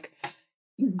like,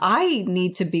 I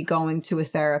need to be going to a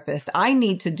therapist. I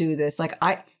need to do this.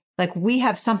 We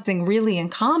have something really in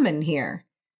common here.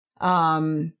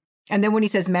 And then when he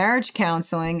says marriage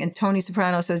counseling and Tony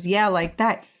Soprano says, yeah, like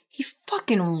that, he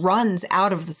fucking runs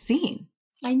out of the scene.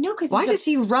 I know, because why does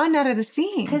he run out of the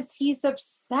scene? Because he's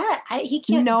upset. He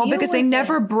can't. No, because they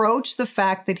never broach the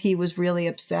fact that he was really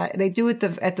upset. They do it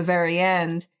at the very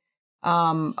end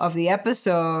of the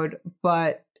episode,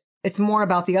 but it's more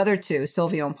about the other two,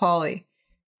 Silvio and Paulie.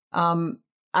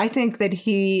 I think that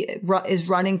he is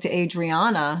running to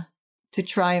Adriana to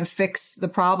try and fix the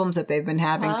problems that they've been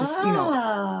having. That's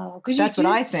what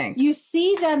I think. You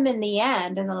see them in the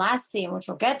end, in the last scene, which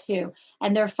we'll get to,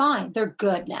 and they're fine. They're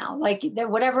good now. Like,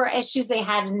 whatever issues they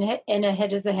had in A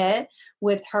Hit is a Hit,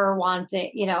 with her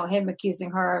wanting, him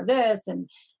accusing her of this and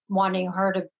wanting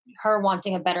her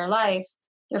wanting a better life.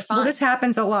 They're fine. Well, this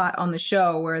happens a lot on the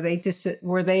show where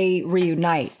they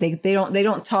reunite. They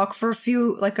don't talk for a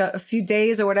few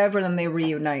days or whatever, and then they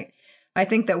reunite. I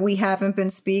think that we haven't been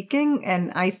speaking,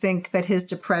 and I think that his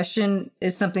depression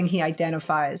is something he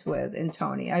identifies with in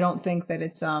Tony. I don't think that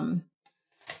it's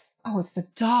it's the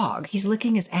dog. He's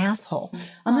licking his asshole.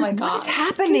 I'm like, what is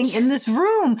happening in this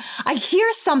room? I hear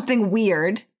something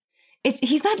weird.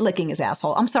 He's not licking his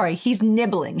asshole. I'm sorry. He's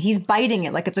nibbling. He's biting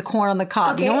it like it's a corn on the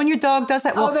cob. Okay. You know when your dog does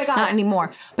that? Well, not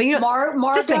anymore. But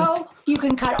Margot, you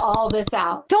can cut all this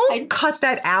out. Don't cut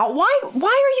that out. Why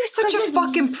are you such a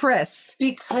fucking priss?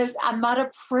 Because I'm not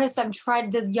a priss. I'm trying.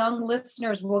 The young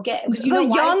listeners will get.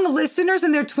 Young listeners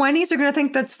in their 20s are going to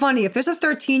think that's funny. If there's a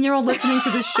 13-year-old listening to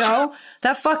this show,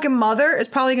 that fucking mother is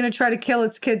probably going to try to kill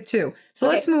its kid too. So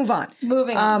let's move on.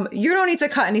 Moving on. You don't need to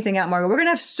cut anything out, Margot. We're going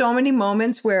to have so many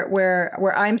moments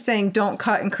where I'm saying don't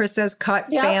cut and Chris says cut,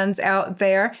 fans out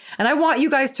there. And I want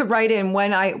you guys to write in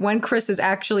when Chris is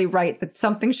actually right that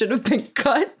something should have been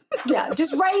cut. Yeah,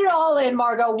 just write it all in,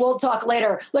 Margot. We'll talk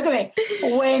later. Look at me.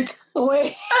 Wink,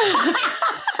 wink.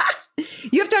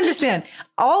 You have to understand,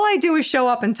 all I do is show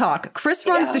up and talk. Chris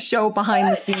runs the show behind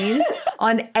the scenes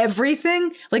on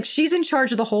everything. Like, she's in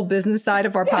charge of the whole business side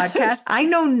of our podcast. I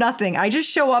know nothing. I just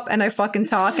show up and I fucking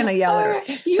talk and I yell at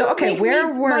her. So, okay, where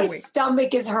were we? My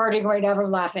stomach is hurting right now from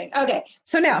laughing. Okay.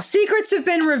 So now, secrets have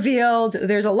been revealed.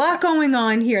 There's a lot going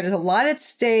on here. There's a lot at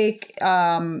stake.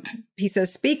 He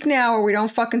says, speak now or we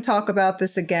don't fucking talk about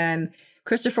this again.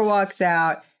 Christopher walks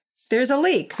out. There's a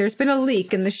leak. There's been a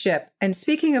leak in the ship. And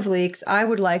speaking of leaks, I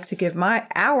would like to give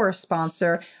our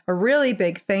sponsor a really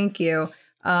big thank you.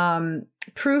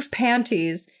 Proof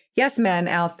Panties. Yes, men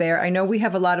out there. I know we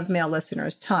have a lot of male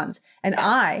listeners, tons. And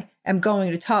I am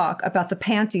going to talk about the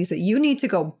panties that you need to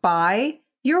go buy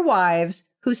your wives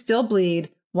who still bleed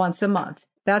once a month.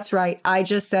 That's right. I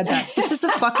just said that. This is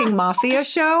a fucking mafia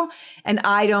show, and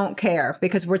I don't care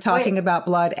because we're talking about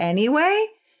blood anyway.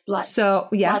 Blood. So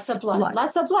yes, lots of blood.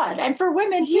 Lots of blood. And for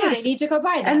women too, they need to go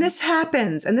buy them. And this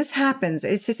happens.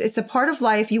 It's a part of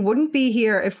life. You wouldn't be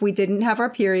here if we didn't have our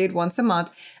period once a month.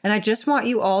 And I just want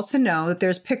you all to know that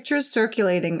there's pictures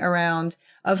circulating around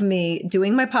of me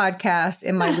doing my podcast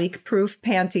in my leak-proof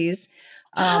panties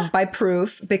by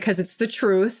Proof, because it's the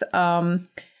truth.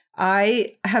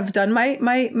 I have done my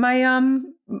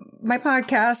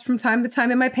podcast from time to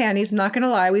time in my panties. I'm not going to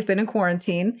lie. We've been in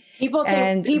quarantine. People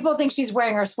think she's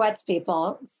wearing her sweats,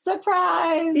 people.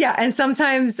 Surprise. Yeah. And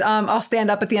sometimes I'll stand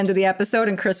up at the end of the episode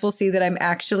and Chris will see that I'm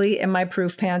actually in my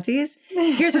Proof panties.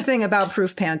 Here's the thing about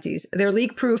Proof panties. They're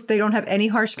leak proof. They don't have any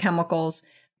harsh chemicals.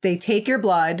 They take your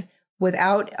blood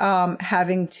without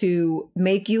having to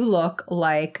make you look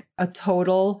like a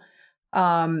total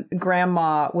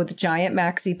grandma with a giant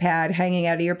maxi pad hanging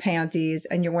out of your panties,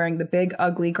 and you're wearing the big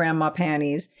ugly grandma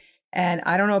panties. And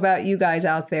I don't know about you guys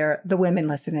out there, the women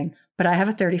listening, but I have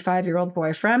a 35-year-old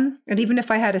boyfriend. And even if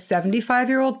I had a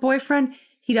 75-year-old boyfriend,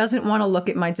 he doesn't want to look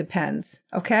at my Depends.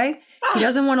 Okay. He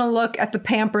doesn't want to look at the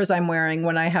Pampers I'm wearing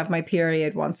when I have my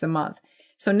period once a month.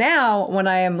 So now when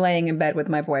I am laying in bed with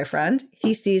my boyfriend,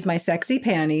 he sees my sexy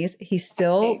panties. He's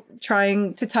still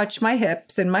trying to touch my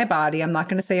hips and my body. I'm not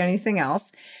going to say anything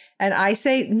else. And I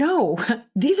say, no,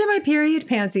 these are my period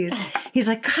panties. He's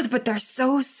like, God, but they're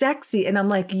so sexy. And I'm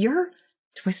like, you're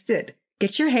twisted.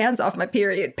 get your hands off my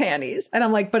period panties. And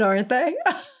I'm like, but aren't they?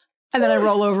 And then I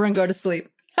roll over and go to sleep.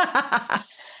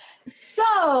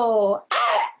 So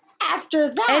after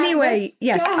that. Anyway,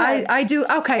 yes, I do.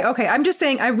 Okay. I'm just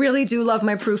saying I really do love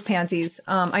my proof panties.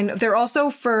 I know they're also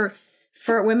for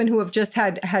women who have just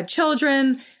had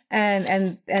children.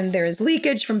 And there is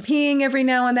leakage from peeing every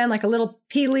now and then, like a little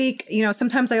pee leak. You know,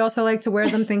 sometimes I also like to wear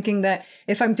them thinking that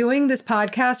if I'm doing this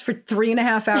podcast for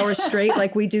 3.5 hours straight,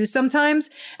 like we do sometimes,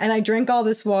 and I drink all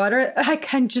this water, I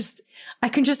can just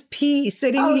pee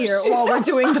sitting here while we're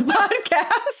doing the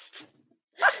podcast.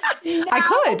 I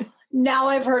could. Now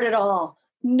I've heard it all.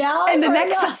 You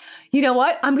know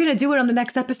what? I'm going to do it on the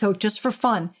next episode just for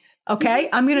fun. Okay,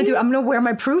 I'm going to wear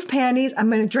my proof panties. I'm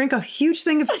going to drink a huge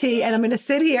thing of tea and I'm going to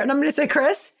sit here and I'm going to say,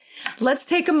 Chris, let's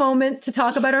take a moment to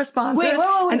talk about our sponsors.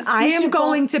 Wait. And I am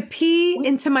going to pee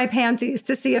into my panties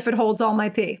to see if it holds all my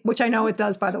pee, which I know it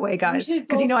does, by the way, guys,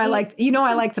 because I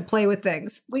like to play with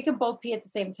things. We can both pee at the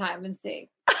same time and see.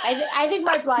 I think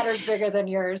my bladder's bigger than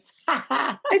yours.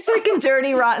 It's like in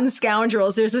Dirty Rotten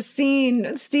Scoundrels. There's a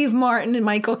scene, Steve Martin and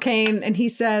Michael Caine, and he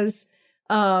says,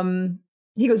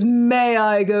 he goes, may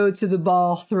I go to the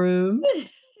bathroom?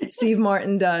 Steve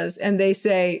Martin does. And they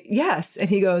say, yes. And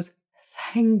he goes,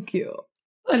 thank you.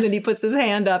 And then he puts his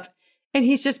hand up and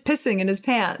he's just pissing in his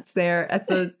pants there at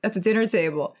the dinner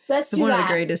table. It's one of the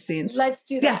greatest scenes. Let's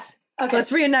do that. Yes. Okay.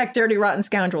 Let's reenact Dirty Rotten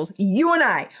Scoundrels. You and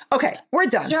I. Okay, we're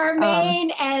done.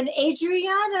 Charmaine and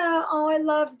Adriana. Oh, I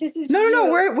love this.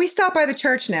 No. We stop by the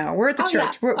church now. We're at the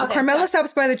church. Yeah. Carmela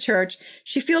stops by the church.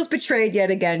 She feels betrayed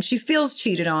yet again. She feels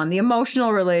cheated on. The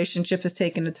emotional relationship has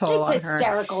taken a toll on her. It's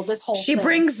hysterical. This whole thing. She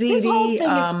brings Zeddy. This whole thing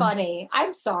is funny.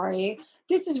 I'm sorry.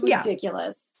 This is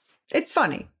ridiculous. Yeah. It's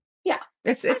funny. Yeah.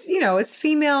 It's it's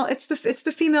female. It's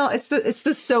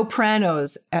the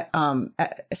Sopranos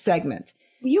segment.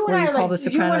 You and I are call like the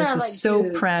Sopranos the like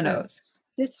Sopranos. So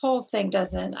this whole thing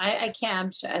doesn't. I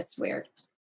can't. It's weird,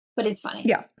 but it's funny.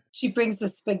 Yeah. She brings the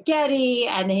spaghetti,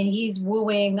 and then he's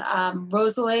wooing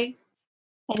Rosalie.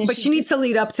 But she needs to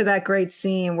lead up to that great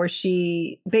scene where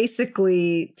she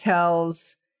basically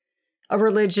tells a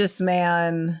religious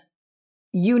man,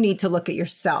 "You need to look at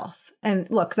yourself." And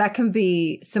look, that can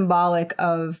be symbolic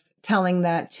of telling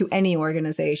that to any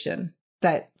organization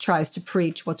that tries to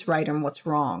preach what's right and what's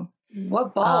wrong.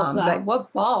 What balls,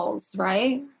 what balls,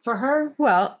 right? For her?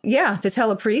 Well, yeah, to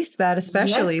tell a priest that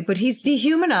especially, but he's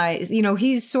dehumanized. You know,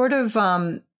 he's sort of,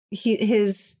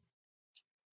 he's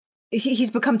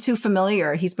become too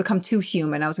familiar. He's become too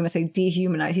human. I was going to say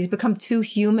dehumanized. He's become too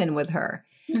human with her.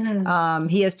 Mm-hmm.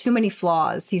 He has too many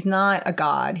flaws. He's not a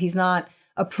god. He's not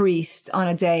a priest on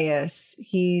a dais.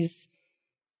 He's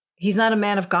not a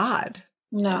man of God.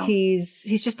 No, he's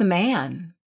just a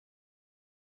man.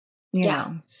 You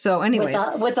know. So anyways.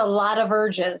 With a lot of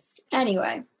urges.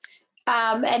 Anyway.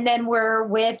 And then we're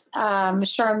with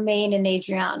Charmaine and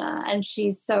Adriana, and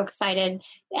she's so excited.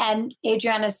 And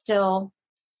Adriana still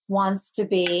wants to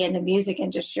be in the music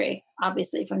industry,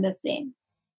 obviously, from this scene.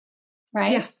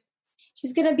 Right? Yeah.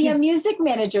 She's going to be a music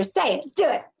manager. Say it. Do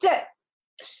it.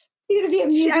 You're going to be a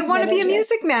music manager. I want to be a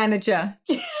music manager.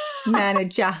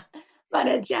 Manager.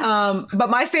 But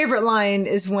my favorite line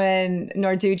is when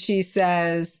Narducci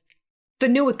says, "The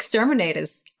new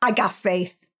exterminators, I got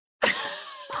faith."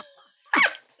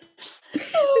 The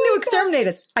new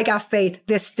exterminators, I got faith.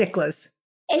 They're sticklers.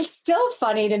 It's still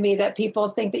funny to me that people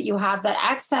think that you have that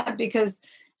accent, because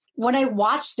when I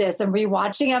watch this and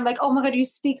rewatching it, I'm like, oh my God, you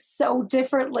speak so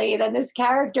differently than this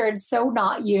character. It's so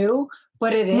not you,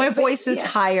 but it is. My voice is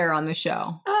higher on the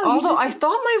show. Although I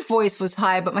thought my voice was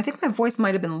high, but I think my voice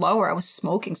might have been lower. I was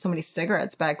smoking so many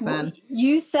cigarettes back then.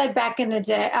 You said back in the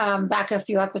day, back a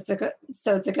few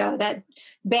episodes ago, that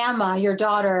Bama, your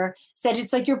daughter, said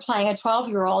it's like you're playing a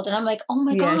 12-year-old. And I'm like, oh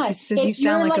my God. She says you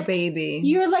sound like a baby.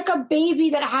 You're like a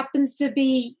baby that happens to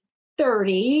be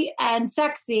 30 and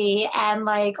sexy and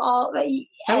like all.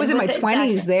 I was in my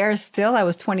 20s there still. I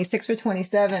was 26 or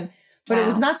 27. But It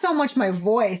was not so much my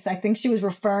voice. I think she was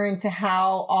referring to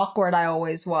how awkward I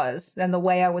always was and the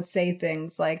way I would say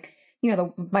things. Like,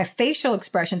 my facial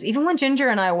expressions. Even when Ginger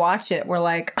and I watch it, we're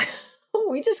like,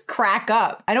 we just crack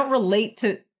up. I don't relate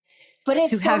to But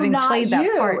it's so not played that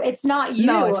you. Part. It's not you.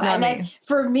 No, it's not and me. Then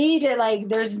for me to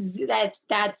there's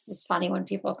that's just funny when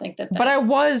people think that. But I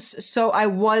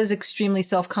was extremely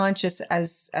self-conscious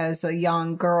as a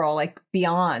young girl, like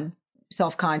beyond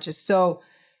self-conscious. So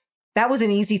that was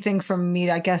an easy thing for me,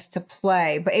 I guess, to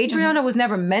play. But Adriana was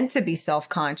never meant to be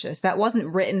self-conscious. That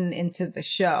wasn't written into the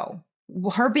show.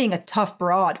 Her being a tough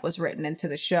broad was written into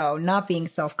the show, not being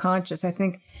self-conscious. I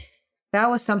think that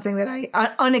was something that I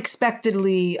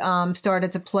unexpectedly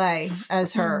started to play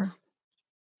as her.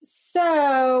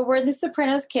 So we're in the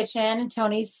Sopranos kitchen, and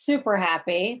Tony's super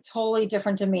happy. Totally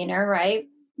different demeanor, right?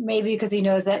 Maybe because he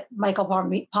knows that Michael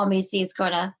Palmisi is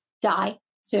going to die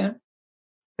soon.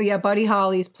 But yeah, Buddy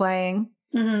Holly's playing.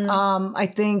 Mm-hmm. I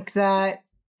think that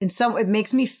it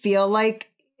makes me feel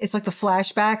like it's like the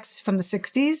flashbacks from the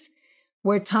 60s,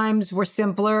 where times were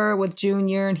simpler with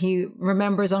Junior, and he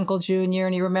remembers Uncle Junior,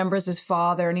 and he remembers his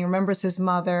father, and he remembers his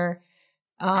mother.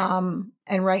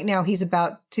 And right now he's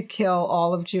about to kill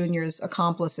all of Junior's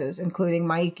accomplices, including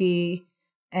Mikey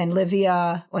and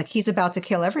Livia. Like, he's about to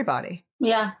kill everybody.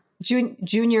 Yeah.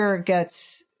 Junior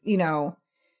gets,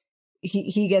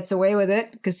 he gets away with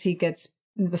it because he gets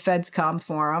the feds come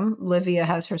for him. Livia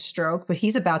has her stroke, but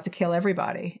he's about to kill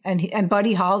everybody. And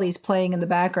Buddy Holly's playing in the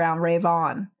background, Ray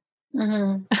Vaughn.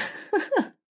 Mm-hmm.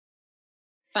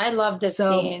 I love this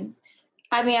scene.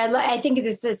 I mean, I think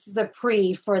this is the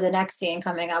pre for the next scene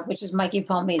coming up, which is Mikey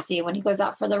Palmisi when he goes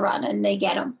out for the run and they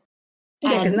get him.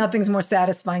 Yeah, because nothing's more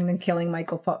satisfying than killing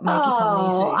Mikey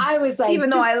Palmisi. I was like, even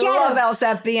though I love El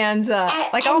Sapienza,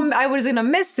 I was gonna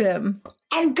miss him.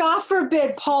 And God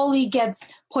forbid Paulie gets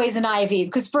poison ivy,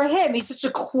 because for him, he's such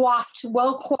a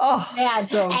well coiffed man,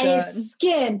 so and good. His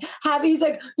skin, he's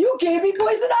like, you gave me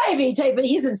poison ivy, but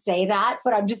he doesn't say that.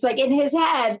 But I'm just like, in his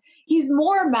head, he's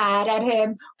more mad at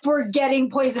him for getting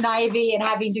poison ivy and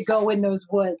having to go in those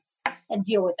woods and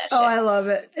deal with that shit. Oh, I love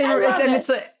it. And it's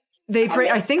like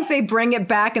I think they bring it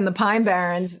back in the Pine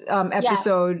Barrens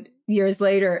episode years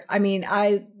later. I mean,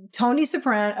 Tony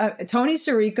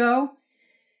Sirico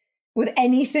with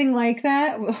anything like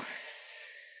that,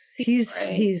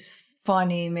 he's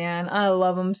funny, man. I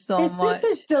love him so much. It's just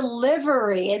his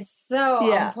delivery. It's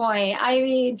so on point. I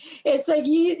mean, it's like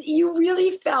you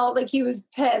really felt like he was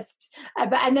pissed.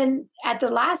 And then at the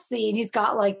last scene, he's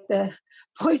got like the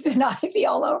poison ivy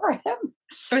all over him.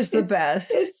 It's the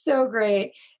best. It's so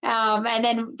great. And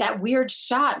then that weird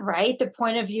shot, right? The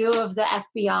point of view of the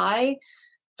FBI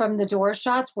from the door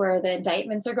shots where the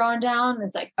indictments are going down.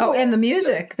 It's like, and the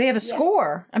music. They have a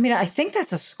score. I mean, I think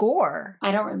that's a score.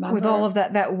 I don't remember. With all of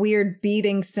that weird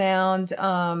beating sound.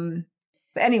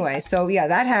 Anyway, so yeah,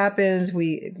 that happens.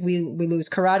 We lose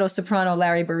Corrado Soprano,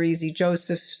 Larry Barisi,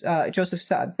 Joseph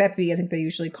Beppe, I think they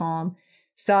usually call him,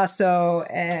 Sasso,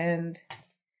 and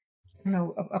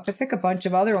I think a bunch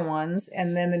of other ones.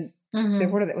 And then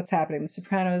what's happening? The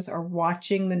Sopranos are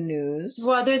watching the news.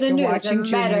 Well, they're news. Watching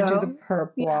Junior do the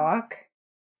perp walk.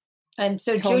 And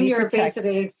so Junior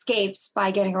basically escapes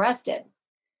by getting arrested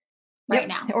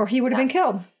now. Or he would have been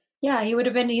killed. Yeah, he would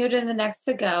have been the next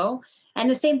to go. And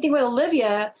the same thing with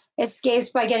Olivia, escapes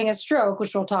by getting a stroke,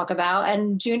 which we'll talk about.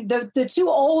 And the two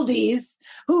oldies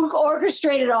who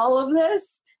orchestrated all of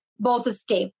this both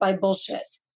escaped by bullshit.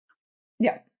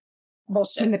 Yeah.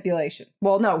 Bullshit. Manipulation.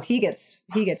 Well, no, he gets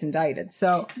indicted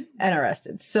and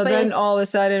arrested. So then all of a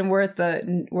sudden we're at the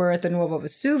Nuovo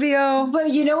Vesuvio.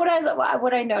 But you know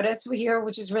what I noticed here,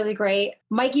 which is really great?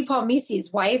 Mikey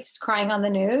Palmisi's wife's crying on the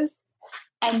news,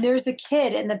 and there's a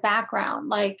kid in the background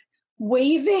like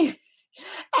waving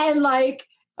and like.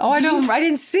 Oh, I know. I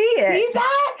didn't see it. See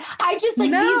that? I just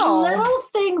these little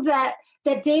things that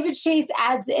David Chase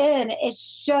adds in.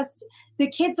 It's just. The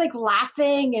kid's like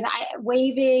laughing and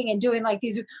waving and doing like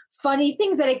these funny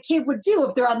things that a kid would do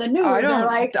if they're on the news. I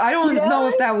don't know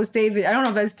if that was David. I don't know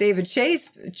if that's David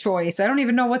Chase's choice. I don't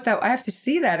even know what that. I have to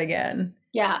see that again.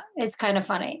 Yeah, it's kind of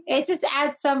funny. It just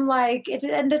adds some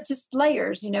just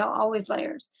layers. Always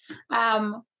layers.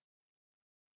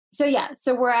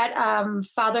 So we're at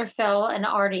Father Phil and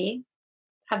Artie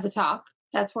have the talk.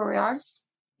 That's where we are.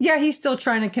 Yeah, he's still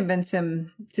trying to convince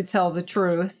him to tell the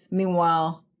truth.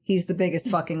 Meanwhile, he's the biggest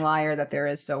fucking liar that there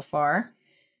is so far.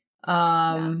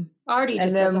 Artie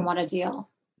just doesn't want to deal.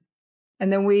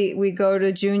 And then we go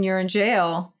to Junior in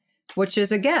jail, which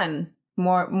is again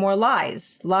more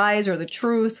lies or the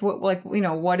truth.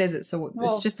 What is it? So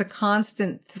it's just a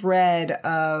constant thread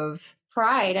of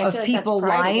pride. I feel like people that's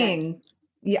pride lying. Against.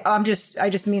 Yeah, I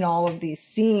just mean all of these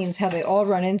scenes, how they all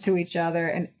run into each other,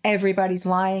 and everybody's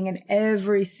lying in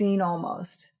every scene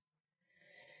almost.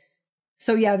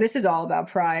 So yeah, this is all about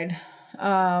pride.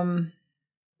 And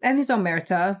his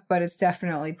omerta, but it's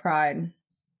definitely pride.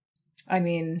 I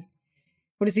mean,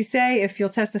 what does he say? If you'll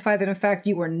testify that in fact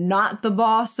you were not the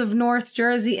boss of North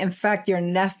Jersey, in fact your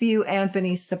nephew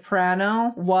Anthony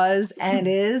Soprano was and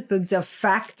is the de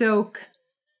facto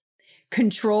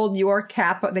controlled your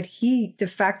capo, that he de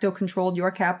facto controlled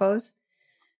your capos,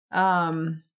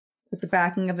 with the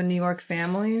backing of the New York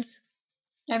families.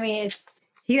 I mean,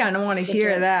 he doesn't want to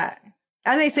hear that.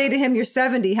 And they say to him, you're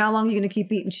 70. How long are you going to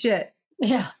keep eating shit?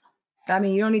 Yeah. I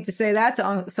mean, you don't need to say that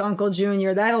to Uncle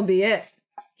Junior. That'll be it.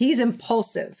 He's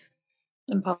impulsive.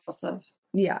 Impulsive.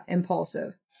 Yeah,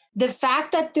 impulsive. The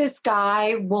fact that this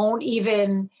guy won't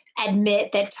even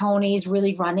admit that Tony's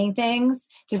really running things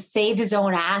to save his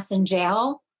own ass in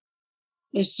jail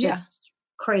is just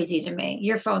crazy to me.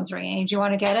 Your phone's ringing. Do you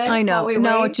want to get it? I know.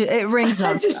 No, it rings nonstop.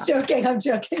 I'm just joking. I'm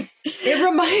joking.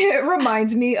 It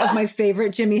reminds me of my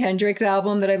favorite Jimi Hendrix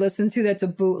album that I listened to. That's a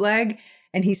bootleg.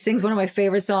 And he sings one of my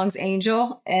favorite songs,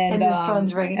 Angel. And his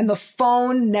phone's ringing. And the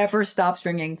phone never stops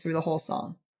ringing through the whole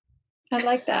song. I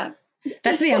like that.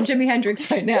 That's me. I'm Jimi Hendrix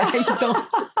right now.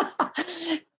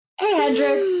 Hey,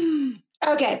 Hendrix.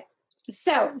 Okay.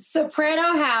 So,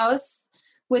 Soprano House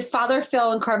with Father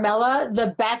Phil and Carmela,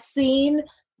 the best scene.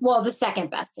 Well, the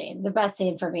second best scene. The best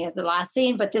scene for me is the last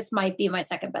scene, but this might be my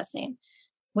second best scene.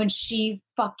 When she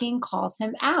fucking calls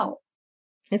him out.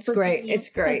 It's great. It's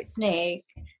great. Snake.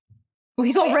 Well,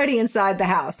 he's already inside the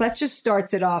house. That just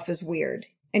starts it off as weird.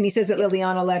 And he says that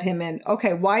Liliana let him in.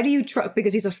 Okay, why do you trust?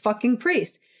 Because he's a fucking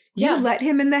priest. You let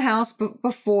him in the house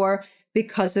before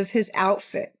because of his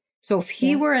outfit. So if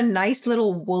he were a nice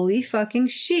little woolly fucking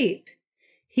sheep,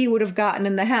 he would have gotten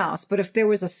in the house. But if there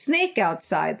was a snake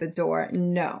outside the door,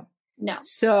 no.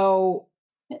 So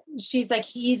she's like,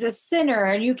 he's a sinner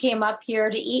and you came up here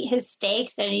to eat his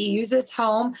steaks and you use his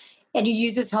home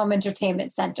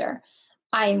entertainment center.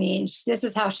 I mean, this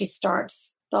is how she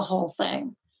starts the whole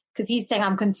thing. Because he's saying,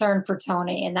 I'm concerned for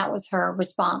Tony. And that was her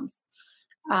response.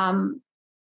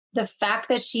 The fact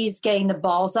that she's getting the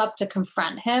balls up to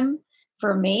confront him,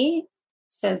 for me,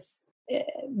 says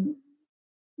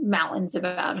mountains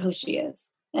about who she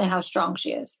is and how strong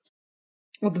she is.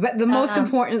 Well, the most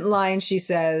important line she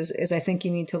says is, I think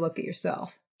you need to look at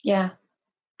yourself. Yeah.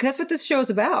 That's what this show's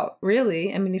about,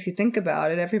 really. I mean, if you think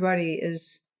about it, everybody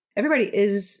is,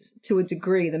 to a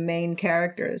degree, the main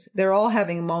characters. They're all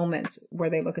having moments where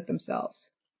they look at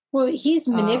themselves. Well, he's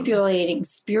manipulating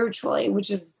spiritually, which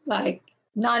is like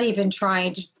not even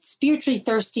trying to, spiritually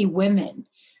thirsty women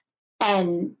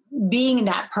and being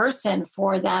that person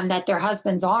for them that their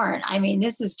husbands aren't. I mean,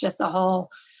 this is just a whole...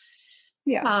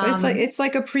 Yeah, it's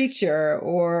like a preacher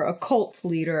or a cult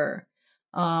leader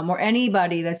or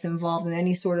anybody that's involved in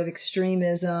any sort of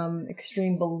extremism,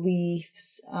 extreme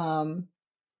beliefs.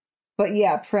 But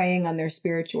yeah, preying on their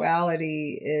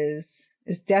spirituality is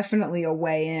definitely a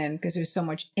way in because there's so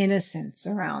much innocence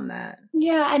around that.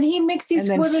 Yeah, and he makes these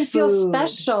women feel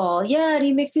special. Yeah, and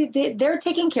he makes they're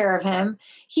taking care of him.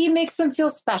 He makes them feel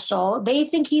special. They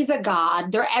think he's a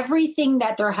god. They're everything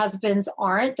that their husbands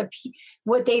aren't.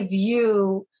 What they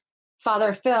view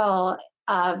Father Phil,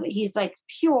 he's like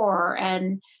pure,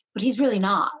 but he's really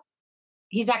not.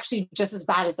 He's actually just as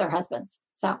bad as their husbands.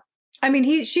 So. I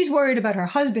mean, she's worried about her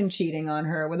husband cheating on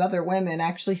her with other women,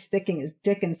 actually sticking his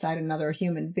dick inside another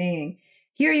human being.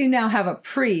 Here you now have a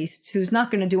priest who's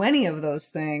not going to do any of those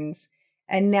things,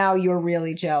 and now you're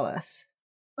really jealous.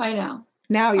 I know.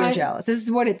 Now you're jealous. This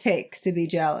is what it takes to be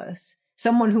jealous.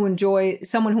 Someone who enjoys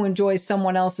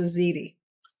someone else's ziti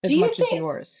as much as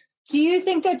yours. Do you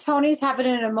think that Tony's having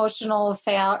an emotional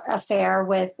affair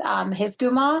with his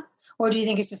Guma, or do you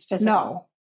think it's just physical? No.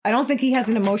 I don't think he has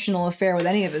an emotional affair with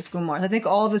any of his Gumars. I think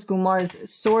all of his Gumars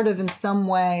sort of in some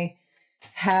way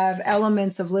have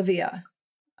elements of Livia.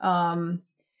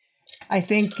 I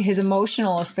think his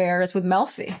emotional affair is with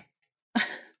Melfi.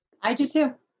 I do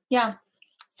too. Yeah.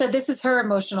 So this is her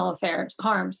emotional affair,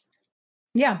 Carms.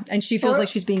 Yeah. And she feels like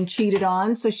she's being cheated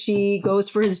on. So she goes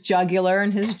for his jugular,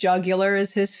 and his jugular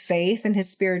is his faith and his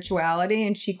spirituality.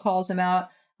 And she calls him out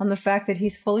on the fact that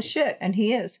he's full of shit. And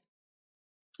he is.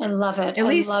 I love it. At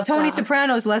least Tony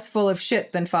Soprano is less full of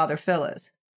shit than Father Phil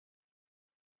is.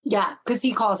 Yeah, because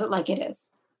he calls it like it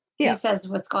is. Yeah. He says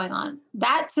what's going on.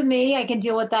 That, to me, I can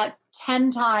deal with that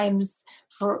 10 times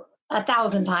for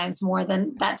 1,000 times more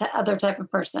than that other type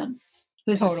of person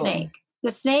who's a snake.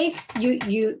 The snake,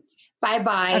 you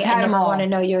bye-bye. I never want to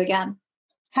know you again.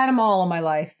 Had them all in my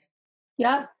life.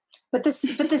 Yep. But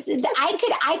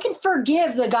I could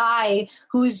forgive the guy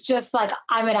who's just like,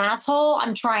 I'm an asshole.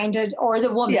 I'm trying to, or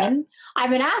the woman, yeah.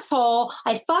 I'm an asshole.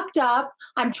 I fucked up.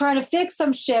 I'm trying to fix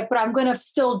some shit, but I'm going to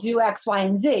still do X, Y,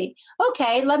 and Z.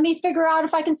 Okay. Let me figure out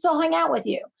if I can still hang out with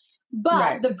you.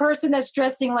 But the person that's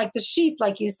dressing like the sheep,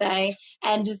 like you say,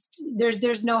 and just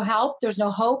there's no help, there's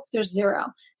no hope, there's zero.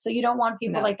 So you don't want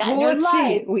people like that in your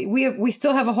life. We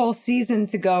still have a whole season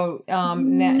to go.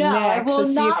 Next. I will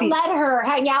not let her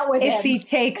hang out with him if he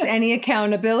takes any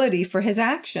accountability for his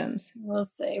actions. We'll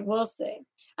see.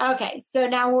 Okay, so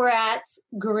now we're at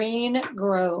Green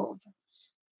Grove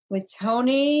with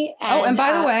Tony. And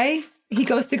by the way, he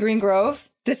goes to Green Grove.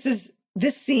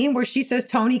 This scene where she says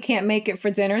Tony can't make it for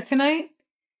dinner tonight,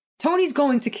 Tony's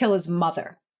going to kill his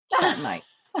mother that night.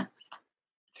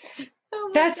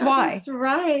 Oh That's God, why. that's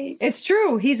right. It's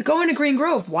true. He's going to Green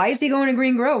Grove. Why is he going to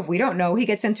Green Grove? We don't know. He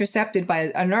gets intercepted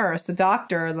by a nurse, a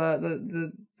doctor,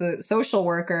 the social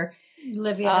worker.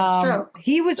 Olivia had a stroke.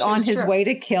 He was on his way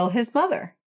to kill his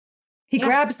mother. He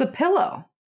grabs the pillow.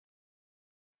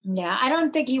 Yeah, I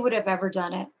don't think he would have ever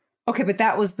done it. Okay, but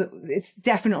it's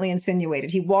definitely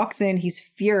insinuated. He walks in, he's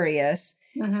furious,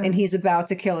 and he's about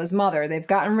to kill his mother. They've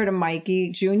gotten rid of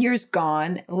Mikey. Junior's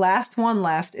gone. Last one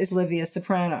left is Livia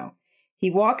Soprano. He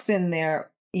walks in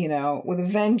there, with a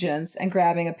vengeance and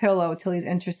grabbing a pillow till he's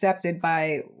intercepted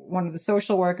by one of the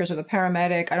social workers or the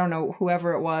paramedic. I don't know,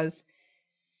 whoever it was.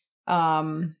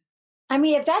 I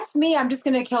mean, if that's me, I'm just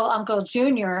going to kill Uncle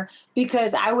Junior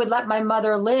because I would let my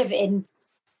mother live in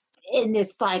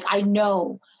this, like, I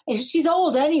know. And she's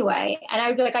old anyway. And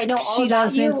I'd be like, I know all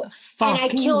about you. And I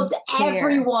killed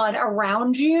everyone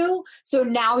around you. So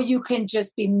now you can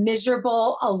just be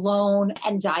miserable, alone,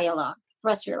 and die alone the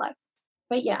rest of your life.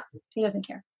 But yeah, he doesn't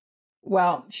care.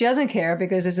 Well, she doesn't care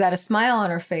because is that a smile on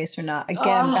her face or not?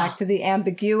 Again, back to the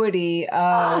ambiguity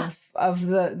of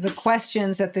the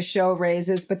questions that the show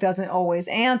raises but doesn't always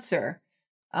answer,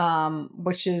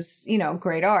 which is,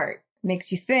 great art.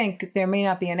 Makes you think. There may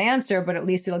not be an answer, but at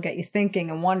least it'll get you thinking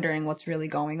and wondering what's really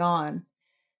going on.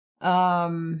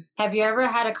 Have you ever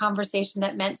had a conversation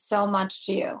that meant so much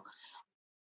to you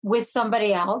with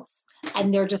somebody else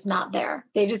and they're just not there?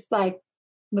 They just like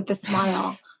with the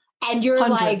smile and you're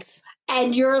Hundreds.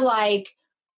 like,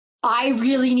 I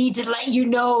really need to let you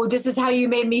know this is how you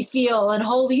made me feel. And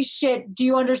holy shit, do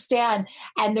you understand?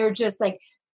 And they're just like,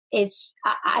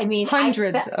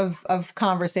 hundreds of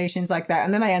conversations like that.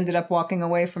 And then I ended up walking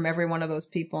away from every one of those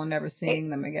people and never seeing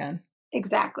them again.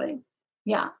 Exactly.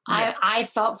 Yeah. I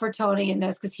felt for Tony in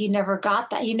this because he never got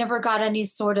that. He never got any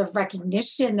sort of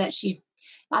recognition that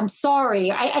I'm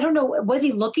sorry. I don't know. Was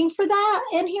he looking for that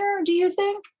in here? Do you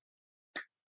think?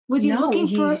 Was he looking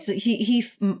for?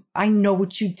 I know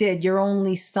what you did. Your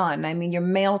only son. I mean, your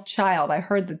male child. I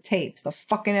heard the tapes, the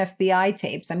fucking FBI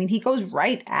tapes. I mean, he goes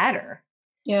right at her.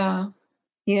 Yeah.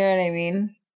 You know what I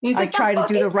mean? He's I tried to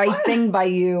do the right thing by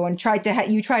you and tried to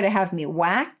you try to have me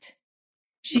whacked.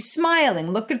 She's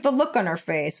smiling. Look at the look on her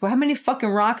face. Well, how many fucking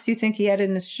rocks do you think he had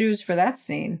in his shoes for that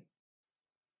scene?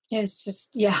 It was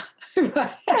just, yeah.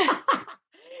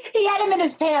 He had him in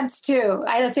his pants too.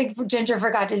 I don't think Ginger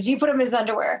forgot. Did you put him in his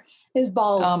underwear? His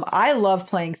balls. I love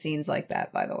playing scenes like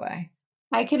that, by the way.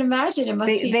 I can imagine it must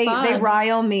be fun. They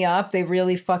rile me up. They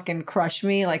really fucking crush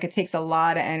me. Like it takes a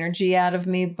lot of energy out of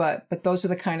me, but those are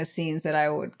the kind of scenes that I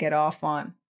would get off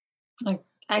on.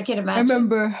 I can imagine. I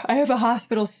remember I have a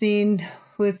hospital scene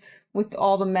with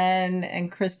all the men and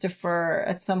Christopher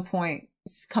at some point.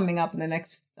 It's coming up in the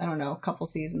next, I don't know, couple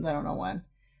seasons. I don't know when.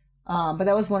 But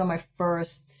that was one of my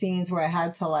first scenes where I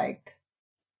had to like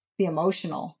be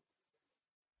emotional.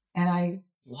 And I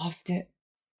loved it.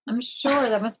 I'm sure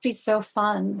that must be so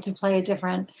fun to play a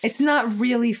different. It's not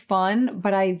really fun,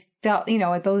 but I felt,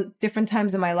 at those different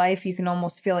times in my life, you can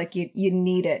almost feel like you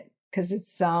need it because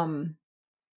it's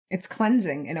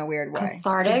cleansing in a weird way.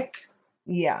 Cathartic.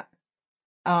 Yeah.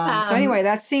 So anyway,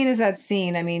 that scene is that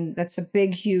scene. I mean, that's a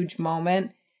big, huge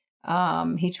moment.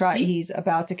 He's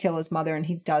about to kill his mother and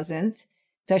he doesn't.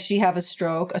 Does she have a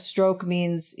stroke? A stroke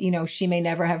means, she may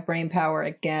never have brain power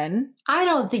again. I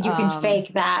don't think you can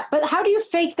fake that. But how do you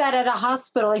fake that at a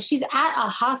hospital? Like she's at a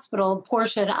hospital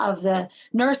portion of the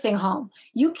nursing home.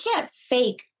 You can't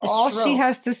fake a stroke. All she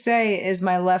has to say is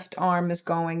my left arm is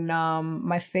going numb.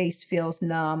 My face feels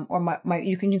numb. Or my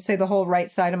you can say the whole right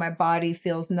side of my body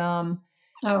feels numb.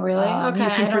 Oh, really? Okay. You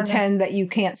can pretend that you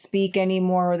can't speak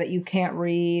anymore or that you can't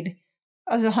read.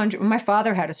 I was 100. My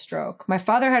father had a stroke. My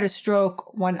father had a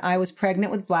stroke when I was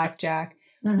pregnant with Blackjack.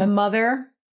 Mm-hmm. My mother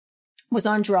was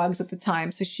on drugs at the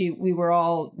time. So we were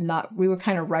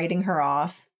kind of writing her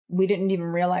off. We didn't even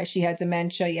realize she had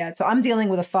dementia yet. So I'm dealing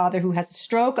with a father who has a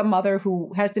stroke, a mother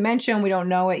who has dementia and we don't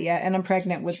know it yet. And I'm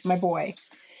pregnant with my boy.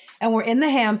 And we're in the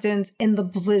Hamptons in the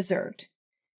blizzard.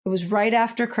 It was right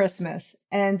after Christmas.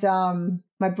 And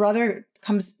my brother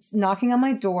comes knocking on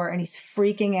my door and he's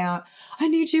freaking out. I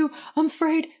need you. I'm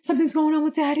afraid something's going on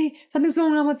with daddy. Something's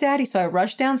going on with daddy. So I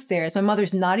rush downstairs. My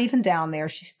mother's not even down there.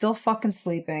 She's still fucking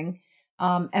sleeping.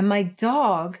 And my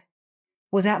dog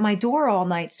was at my door all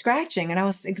night scratching and I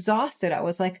was exhausted. I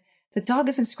was like, the dog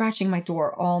has been scratching my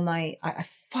door all night. I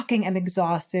fucking am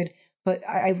exhausted. But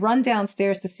I run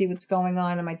downstairs to see what's going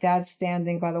on. And my dad's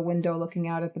standing by the window looking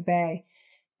out at the bay.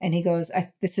 And he goes,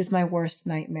 this is my worst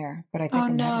nightmare, but I think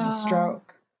I'm having a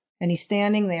stroke. And he's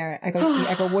standing there. I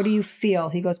go, what do you feel?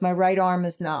 He goes, my right arm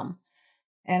is numb.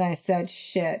 And I said,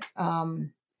 shit.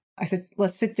 I said,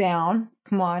 let's sit down.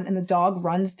 Come on. And the dog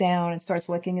runs down and starts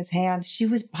licking his hands. She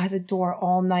was by the door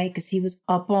all night because he was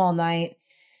up all night,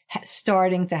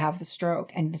 starting to have the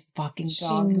stroke. And the fucking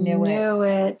dog knew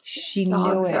it. She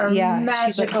knew it. Yeah.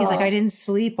 Magical. He's like, I didn't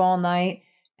sleep all night.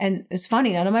 And it's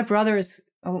funny. None of my brothers,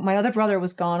 my other brother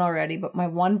was gone already, but my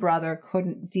one brother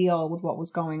couldn't deal with what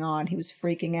was going on. He was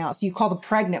freaking out. So you call the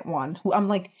pregnant one, who I'm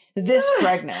like, this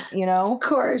pregnant, you know? Of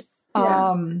course.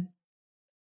 Yeah.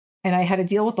 And I had to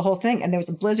deal with the whole thing. And there was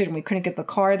a blizzard and we couldn't get the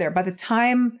car there. By the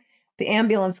time the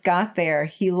ambulance got there,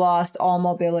 he lost all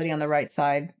mobility on the right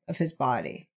side of his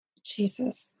body.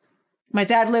 Jesus. My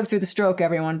dad lived through the stroke,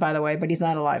 everyone, by the way, but he's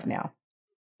not alive now.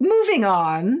 Moving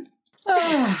on.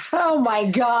 Oh my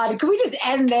God. Can we just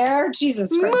end there? Jesus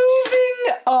Christ.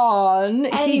 Moving on.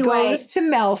 Anyway. He goes to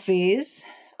Melfi's.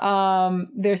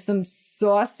 There's some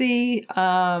saucy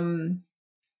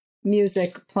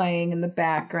music playing in the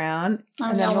background,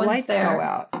 and then the lights go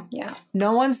out. Yeah.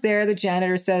 No one's there. The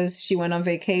janitor says she went on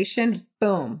vacation.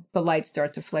 Boom. The lights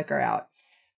start to flicker out.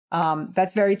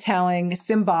 That's very telling,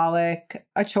 symbolic,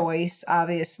 a choice,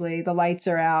 obviously. The lights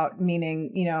are out,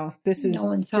 meaning, you know, this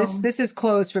is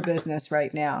closed for business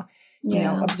right now. Yeah. You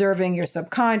know, observing your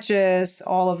subconscious,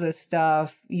 all of this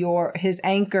stuff. His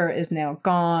anchor is now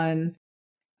gone.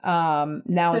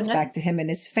 Now it's back to him and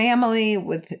his family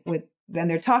then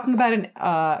they're talking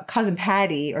about cousin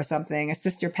Patty or something, a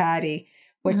sister Patty,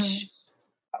 which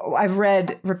I've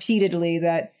read repeatedly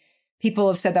that people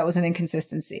have said that was an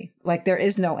inconsistency. Like, there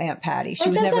is no Aunt Patty. She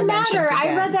was never mentioned again.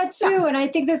 I read that too. And I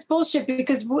think that's bullshit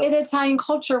because in Italian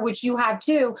culture, which you have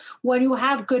too, when you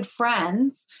have good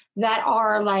friends that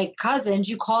are like cousins,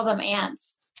 you call them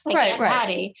aunts. Like Aunt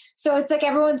Patty. So it's like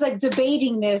everyone's like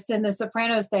debating this in the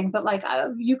Sopranos thing, but like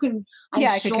you can,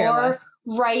 I'm sure,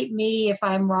 write me if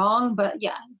I'm wrong, but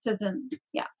yeah, it doesn't,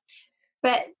 yeah.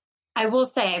 But I will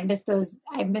say I miss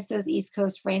those East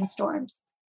Coast rainstorms,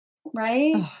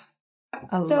 right?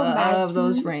 Oh, I love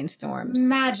those rainstorms.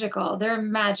 Magical. They're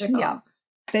magical. Yeah,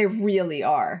 they really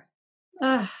are.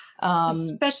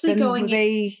 Especially going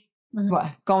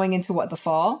into what, the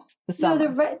fall? The summer?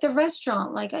 No, the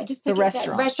restaurant. Like I just think the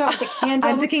restaurant. That restaurant with the candle.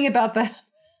 I'm thinking about that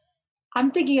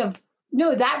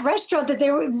restaurant that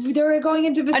they were going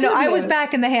into Vesuvius. I know. I was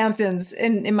back in the Hamptons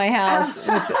in my house.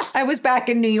 I was back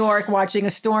in New York watching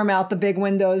a storm out the big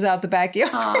windows out the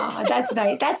backyard. Oh, that's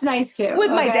nice. That's nice too.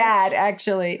 With my dad,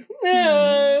 actually.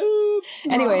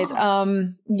 Anyways,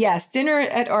 yes, dinner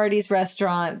at Artie's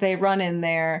restaurant. They run in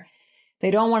there.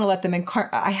 They don't want to let them in.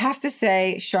 I have to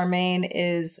say, Charmaine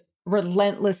is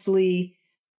relentlessly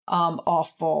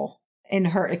awful in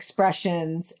her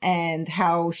expressions and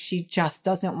how she just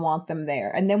doesn't want them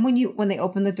there. And then when they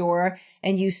open the door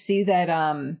and you see that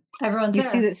everyone's there.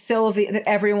 See that that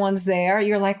everyone's there,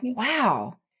 you're like,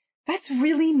 wow, that's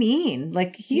really mean.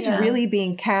 Like he's really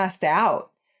being cast out.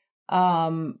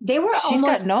 They were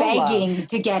almost begging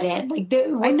to get in. Like they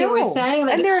were saying,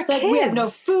 like, and they're kids. We have no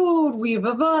food, we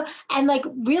blah, blah. And like,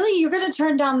 really, you're going to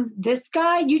turn down this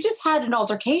guy? You just had an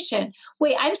altercation.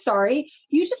 Wait, I'm sorry.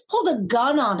 You just pulled a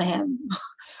gun on him.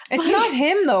 It's not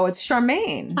him though. It's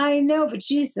Charmaine. I know, but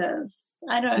Jesus,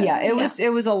 I don't know. Yeah, it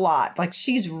was a lot. Like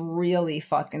she's really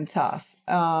fucking tough.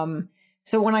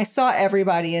 So when I saw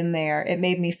everybody in there, it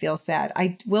made me feel sad.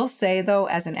 I will say though,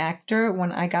 as an actor,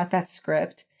 when I got that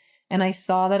script, and I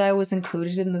saw that I was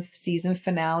included in the season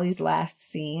finale's last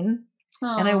scene.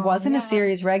 And I wasn't a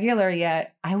series regular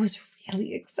yet. I was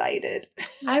really excited.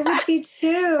 I would be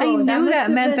too. I knew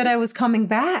that meant that I was coming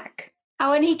back.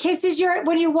 Oh, and he kisses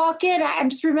when you walk in, I'm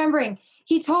just remembering,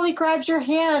 he totally grabs your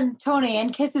hand, Tony,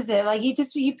 and kisses it. Like he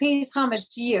pays homage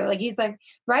to you. Like he's like,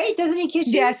 right? Doesn't he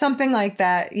kiss you? Yeah, something like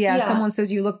that. Yeah. Someone says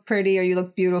you look pretty or you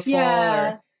look beautiful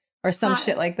or some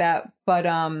shit like that. But,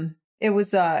 it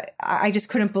was, I just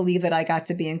couldn't believe that I got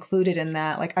to be included in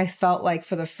that. Like, I felt like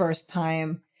for the first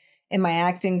time in my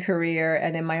acting career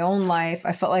and in my own life,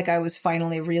 I felt like I was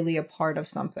finally really a part of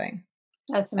something.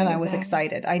 That's amazing. And I was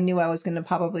excited. I knew I was going to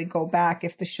probably go back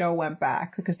if the show went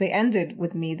back because they ended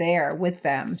with me there with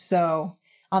them. So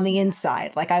on the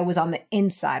inside, like I was on the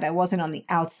inside. I wasn't on the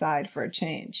outside for a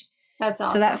change. That's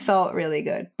awesome. So that felt really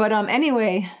good. But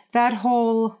anyway, that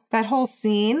whole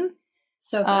scene,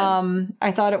 so good.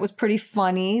 I thought it was pretty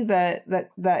funny that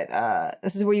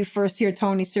this is where you first hear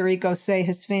Tony Sirico say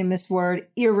his famous word,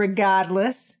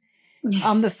 irregardless.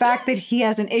 The fact that he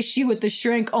has an issue with the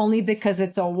shrink only because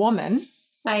it's a woman.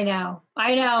 I know.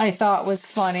 I thought was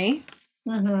funny.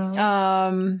 Mm-hmm.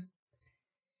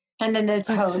 And then the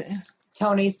toast,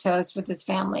 Tony's toast with his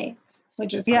family,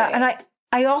 which was great. And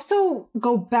I also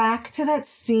go back to that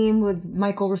scene with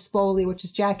Michael Rispoli, which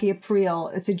is Jackie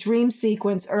Aprile. It's a dream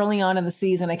sequence early on in the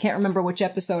season. I can't remember which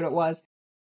episode it was,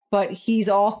 but he's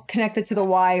all connected to the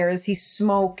wires. He's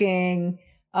smoking.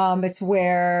 It's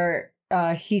where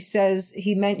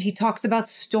he talks about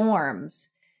storms.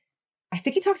 I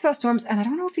think he talks about storms, and I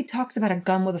don't know if he talks about a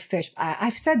gun with a fish.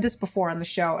 I've said this before on the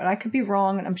show, and I could be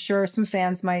wrong, and I'm sure some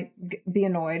fans might be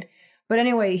annoyed. But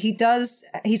anyway, he's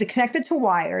connected to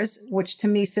wires, which to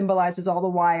me symbolizes all the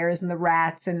wires and the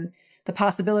rats and the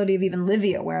possibility of even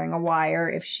Livia wearing a wire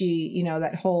if she,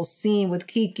 that whole scene with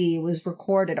Kiki was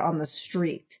recorded on the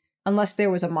street, unless there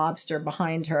was a mobster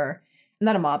behind her.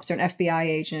 Not a mobster, an FBI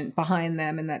agent behind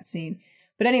them in that scene.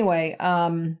 But anyway,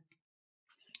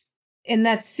 in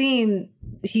that scene,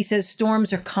 he says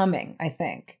storms are coming, I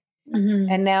think.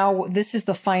 Mm-hmm. And now this is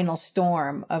the final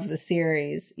storm of the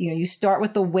series. You start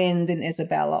with the wind in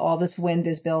Isabella. All this wind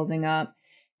is building up.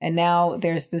 And now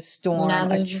there's this storm.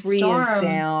 A tree is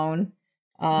down.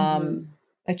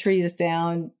 A tree is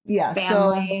down. Yeah.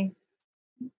 Family,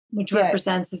 which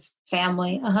represents his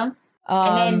family. And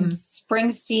then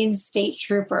Springsteen's State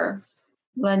Trooper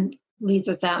leads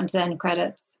us out into the end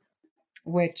credits.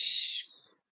 Which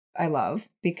I love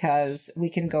because we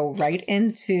can go right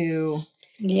into...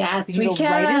 Yes, we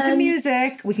can. Right into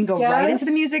music. We can go right into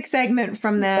the music segment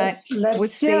from that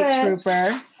with State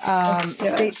Trooper.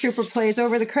 State Trooper plays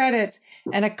over the credits,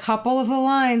 and a couple of the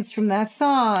lines from that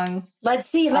song. Let's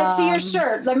see your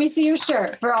shirt. Let me see your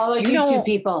shirt for all our YouTube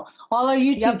people. All our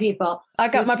YouTube people. I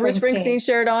got my Bruce Springsteen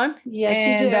shirt on.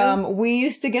 Yes, you do. We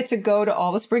used to get to go to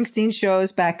all the Springsteen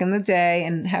shows back in the day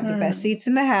and have the best seats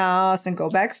in the house and go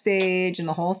backstage and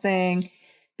the whole thing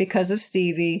because of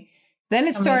Stevie. Then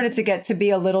it started to get to be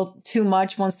a little too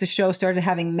much once the show started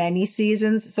having many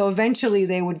seasons. So eventually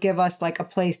they would give us like a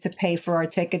place to pay for our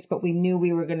tickets, but we knew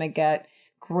we were going to get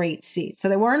great seats. So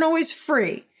they weren't always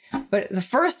free, but the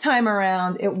first time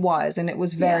around it was, and it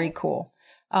was very cool.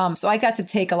 So I got to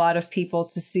take a lot of people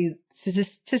to see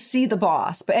the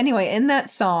boss. But anyway, in that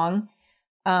song,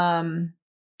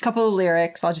 couple of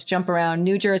lyrics, I'll just jump around.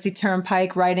 New Jersey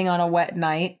Turnpike, riding on a wet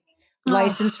night.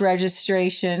 License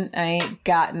registration, I ain't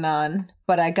got none,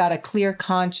 but I got a clear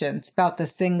conscience about the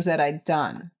things that I'd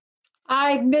done.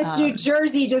 I miss New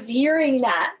Jersey just hearing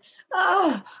that.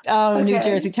 New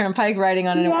Jersey Turnpike, riding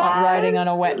on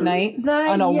a wet night.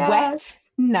 Wet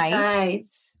night.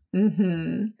 Nice.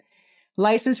 Mm-hmm.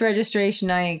 License registration,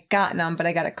 I ain't got none, but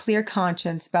I got a clear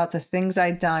conscience about the things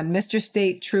I'd done. Mr.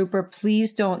 State Trooper,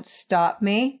 please don't stop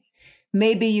me.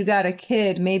 Maybe you got a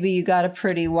kid, maybe you got a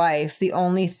pretty wife. The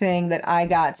only thing that I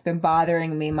got's been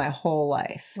bothering me my whole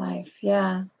life.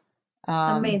 Yeah.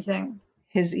 Amazing.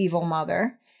 His evil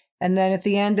mother. And then at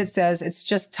the end it says, it's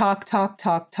just talk, talk,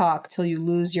 talk, talk till you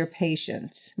lose your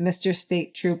patience. Mr.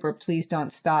 State Trooper, please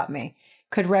don't stop me.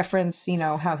 Could reference,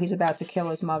 how he's about to kill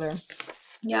his mother.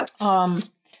 Yep. And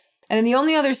then the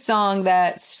only other song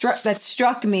that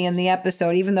struck me in the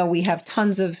episode, even though we have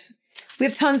tons of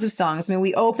songs. I mean,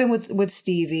 we open with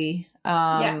Stevie.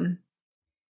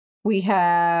 We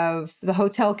have the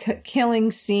hotel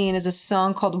killing scene is a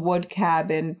song called Wood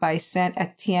Cabin by Saint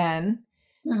Etienne.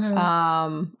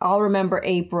 Mm-hmm. I'll Remember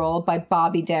April by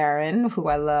Bobby Darin, who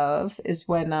I love, is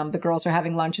when the girls are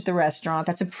having lunch at the restaurant.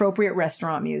 That's appropriate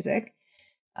restaurant music.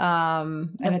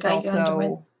 And it's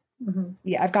also,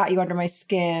 I've Got You Under My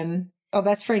Skin. Oh,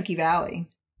 that's Frankie Valli.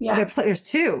 Yeah. Okay, there's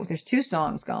two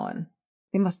songs going.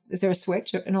 Is there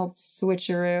an old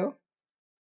switcheroo?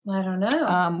 I don't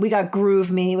know. We got Groove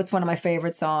Me, what's one of my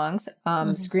favorite songs.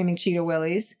 Screaming Cheetah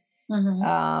Willies.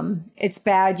 It's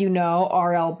Bad,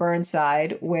 R.L.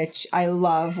 Burnside, which I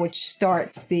love, which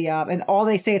starts the, and all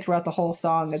they say throughout the whole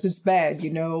song is, it's bad,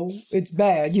 it's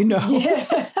bad,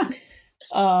 Yeah.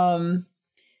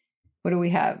 What do we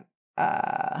have?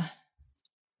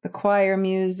 The choir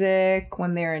music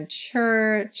when they're in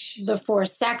church. The Four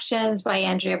Sections by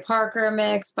Andrea Parker,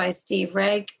 mixed by Steve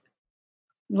Reich.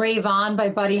 Rave On by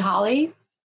Buddy Holly.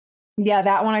 Yeah,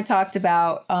 that one I talked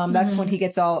about. That's when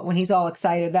he's all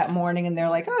excited that morning and they're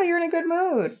like, oh, you're in a good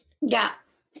mood. Yeah.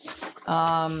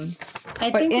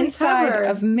 But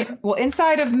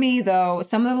inside of me though,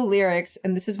 some of the lyrics,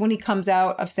 and this is when he comes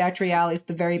out of Satriali's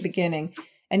the very beginning,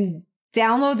 and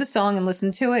download the song and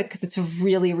listen to it because it's a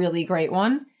really, really great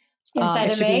one.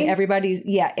 Inside of Me?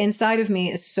 Inside of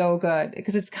Me is so good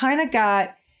because it's kind of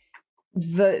got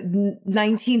the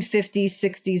 1950s,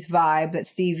 60s vibe that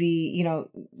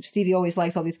Stevie always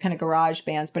likes all these kind of garage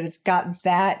bands, but it's got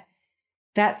that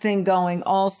thing going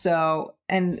also.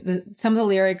 And some of the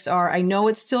lyrics are, I know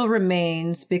it still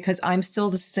remains because I'm still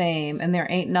the same and there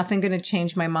ain't nothing going to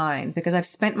change my mind because I've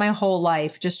spent my whole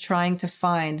life just trying to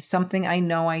find something I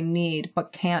know I need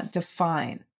but can't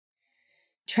define.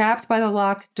 Trapped by the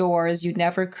locked doors you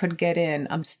never could get in.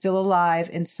 I'm still alive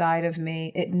inside of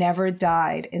me. It never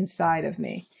died inside of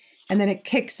me. And then it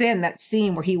kicks in that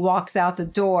scene where he walks out the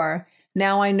door.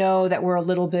 Now I know that we're a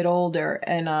little bit older.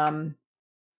 And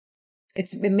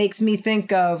it makes me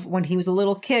think of when he was a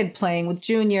little kid playing with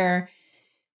Junior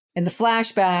in the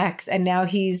flashbacks. And now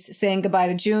he's saying goodbye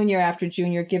to Junior after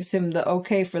Junior gives him the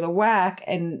okay for the whack.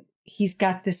 And he's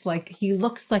got this, like, he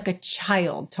looks like a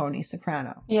child, Tony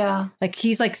Soprano. Yeah. Like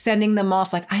he's like sending them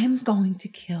off like, I am going to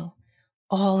kill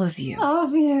all of you. All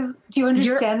of you. Do you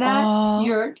understand that?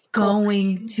 You're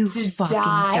going to fucking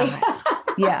die.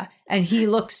 Yeah. And he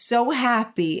looks so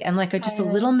happy and like just a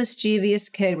little mischievous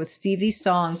kid with Stevie's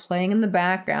song playing in the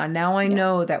background. Now I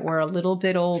know that we're a little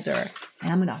bit older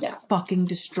and I'm going to fucking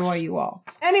destroy you all.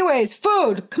 Anyways,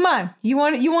 food. Come on.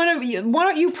 Why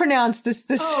don't you pronounce this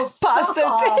pasta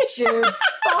off, dude.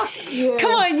 Fuck you.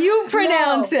 Come on, you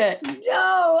pronounce it.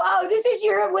 No. Oh, this is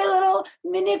your little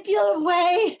manipulative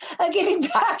way of getting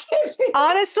back at me.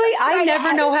 Honestly, I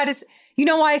never know how to... You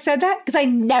know why I said that? Because I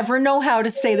never know how to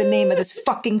say the name of this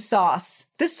fucking sauce.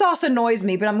 This sauce annoys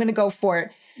me, but I'm going to go for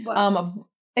it.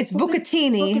 It's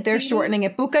bucatini. They're shortening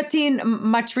it. Bucatini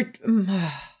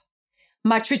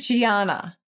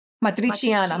matriciana.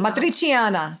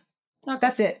 Okay.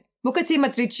 That's it. Bucatini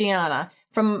matriciana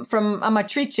from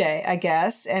Amatrice, I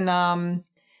guess. And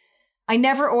I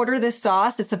never order this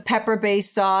sauce. It's a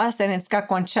pepper-based sauce, and it's got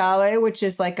guanciale, which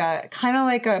is like a kind of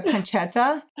like a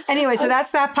pancetta. Anyway, so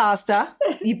that's that pasta.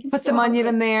 You put some onion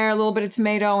in there, a little bit of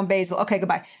tomato and basil. Okay,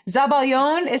 goodbye.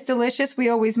 Zabaione is delicious. We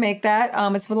always make that.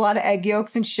 It's with a lot of egg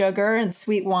yolks and sugar and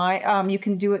sweet wine. You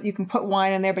can do it. You can put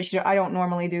wine in there, but I don't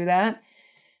normally do that.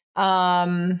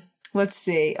 Let's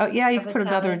see. Oh yeah, you can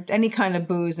put any kind of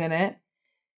booze in it.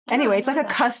 Anyway, it's like a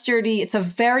custardy. It's a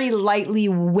very lightly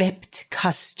whipped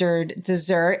custard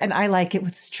dessert, and I like it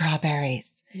with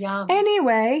strawberries. Yum.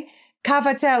 Anyway,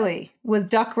 cavatelli with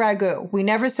duck ragu. We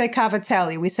never say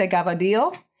cavatelli. We say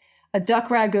gavadil. A duck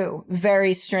ragu.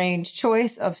 Very strange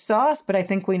choice of sauce, but I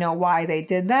think we know why they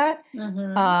did that.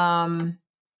 Mm-hmm.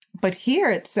 But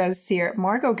here it says here,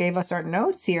 Margot gave us our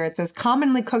notes here. It says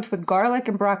commonly cooked with garlic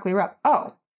and broccoli rub.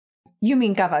 Oh. You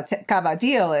mean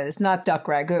gavadil is not duck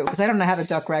ragu, because I don't know how the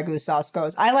duck ragu sauce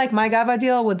goes. I like my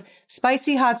gavadil with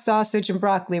spicy hot sausage and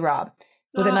broccoli rabe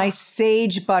with a nice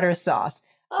sage butter sauce.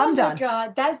 I'm done. Oh my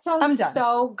God, that sounds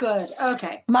so good.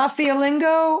 Okay. Mafia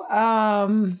lingo,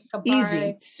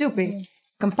 easy, soupy.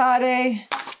 Compare,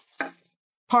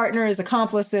 partners,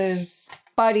 accomplices,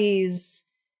 buddies,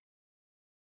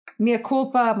 mea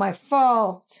culpa, my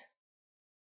fault.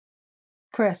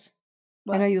 Chris,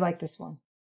 I know you like this one.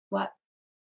 What?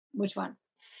 Which one?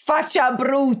 Faccia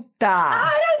brutta.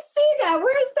 I don't see that.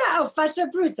 Where's that? Oh, faccia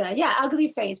brutta. Yeah,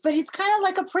 ugly face. But it's kind of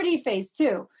like a pretty face,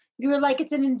 too. You were like,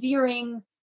 it's an endearing.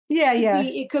 Yeah.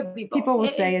 It could be both. People will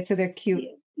say it to their cute.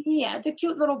 Yeah, they're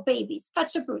cute little babies.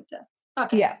 Faccia brutta.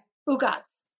 Okay. Yeah. Ugats.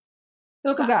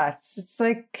 It's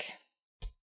like.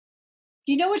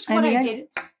 Do you know which one I did?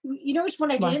 You know which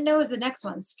one I didn't know is the next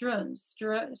one? Struns.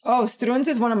 Oh, Struns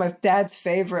is one of my dad's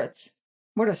favorites.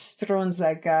 What a Struns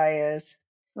that guy is.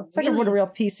 It's like what a real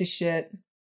piece of shit.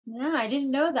 Yeah, I didn't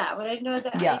know that. But I didn't know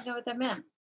that. Yeah. I didn't know what that meant.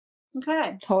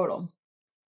 Okay. Total.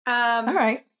 All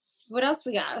right. What else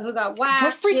we got? Who got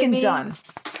whacked? We're freaking Jimmy? done.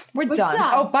 We're What's done.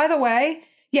 up? Oh, by the way,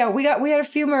 yeah, we had a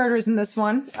few murders in this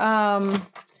one.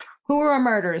 Who were our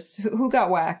murders? Who got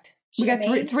whacked? Jimmy?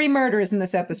 We got three murders in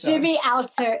this episode. Jimmy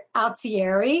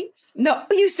Altieri. No,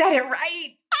 you said it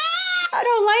right. I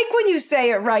don't like when you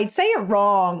say it right. Say it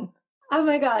wrong. Oh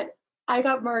my God. I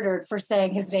got murdered for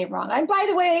saying his name wrong. And by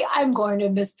the way, I'm going to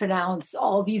mispronounce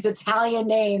all these Italian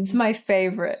names. It's my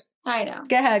favorite. I know.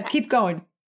 Go ahead. Keep going.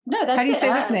 No, that's it. How do you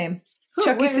say this name?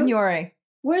 Chucky Signore.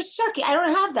 Where's Chucky? I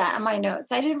don't have that on my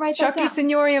notes. I didn't write that down. Chucky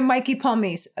Signore and Mikey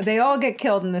Palmise. They all get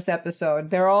killed in this episode.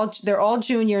 They're all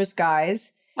Junior's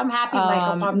guys. I'm happy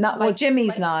Michael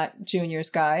Jimmy's not Junior's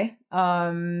guy.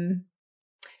 And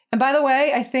by the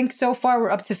way, I think so far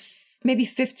we're up to maybe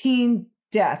 15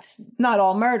 deaths. Not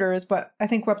all murders, but I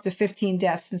think we're up to 15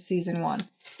 deaths in season 1.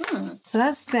 So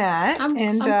that's that. I'm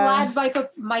glad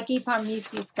Mikey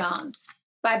Palmise's gone.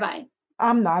 Bye-bye.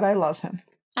 I'm not. I love him.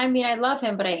 I mean, I love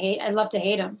him, but I love to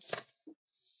hate him.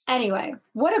 Anyway,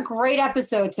 what a great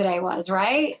episode today was,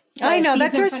 right? I know.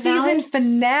 That's our season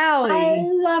finale. I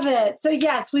love it. So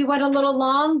yes, we went a little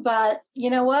long, but you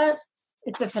know what?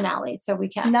 it's a finale, so we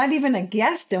can. Not even a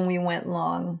guest, and we went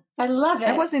long. I love it.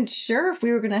 I wasn't sure if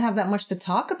we were going to have that much to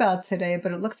talk about today,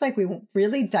 but it looks like we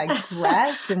really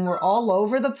digressed and we're all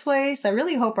over the place. I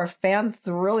really hope our fans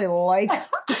really like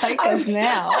us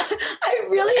now. I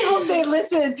really hope they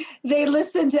listen. They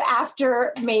listen to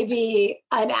after maybe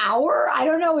an hour. I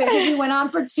don't know. Maybe we went on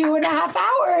for 2.5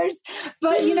 hours,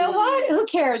 but you know what? Who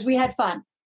cares? We had fun.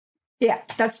 Yeah,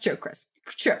 that's true, Chris.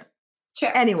 True.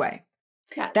 Anyway.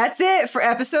 Yeah. That's it for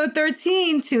episode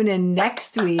 13. Tune in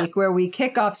next week where we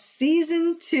kick off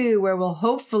season 2, where we'll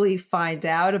hopefully find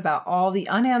out about all the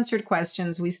unanswered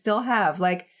questions we still have.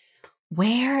 Like,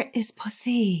 where is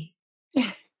Pussy?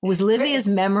 Was Livia's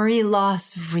memory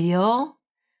loss real?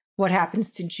 What happens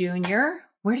to Junior?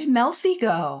 Where did Melfi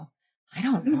go? I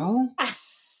don't know.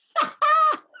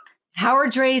 How are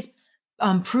Dre's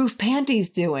proof panties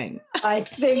doing? I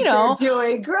think they're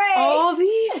doing great. All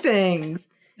these things.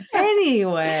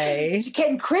 Anyway.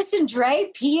 Can Chris and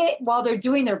Dre pee it while they're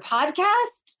doing their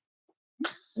podcast?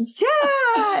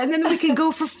 Yeah. And then we can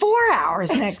go for 4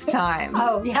 hours next time.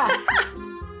 Oh, yeah.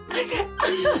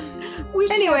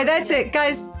 Anyway, that's it.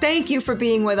 Guys, thank you for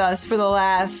being with us for the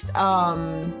last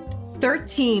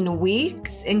 13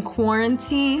 weeks in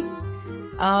quarantine.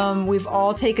 We've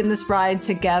all taken this ride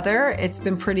together. It's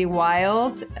been pretty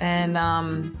wild. And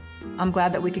I'm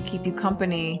glad that we could keep you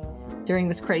company during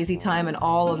this crazy time in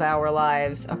all of our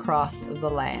lives across the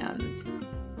land.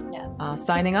 Yes.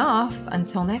 Signing off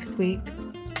until next week.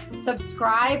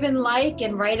 Subscribe and like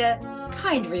and write a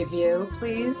kind review,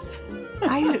 please.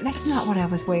 That's not what I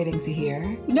was waiting to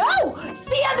hear. No!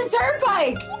 See you on the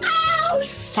turnpike! Oh,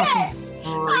 shit!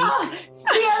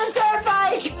 See you on the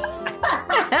turnpike!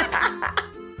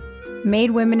 Made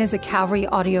Women is a Calvary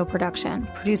audio production,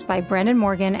 produced by Brandon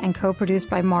Morgan and co-produced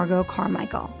by Margot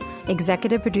Carmichael.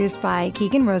 Executive produced by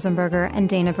Keegan Rosenberger and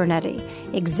Dana Bernetti.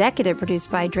 Executive produced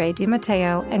by Dre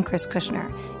DiMatteo and Chris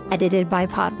Kushner. Edited by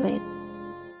Podblade.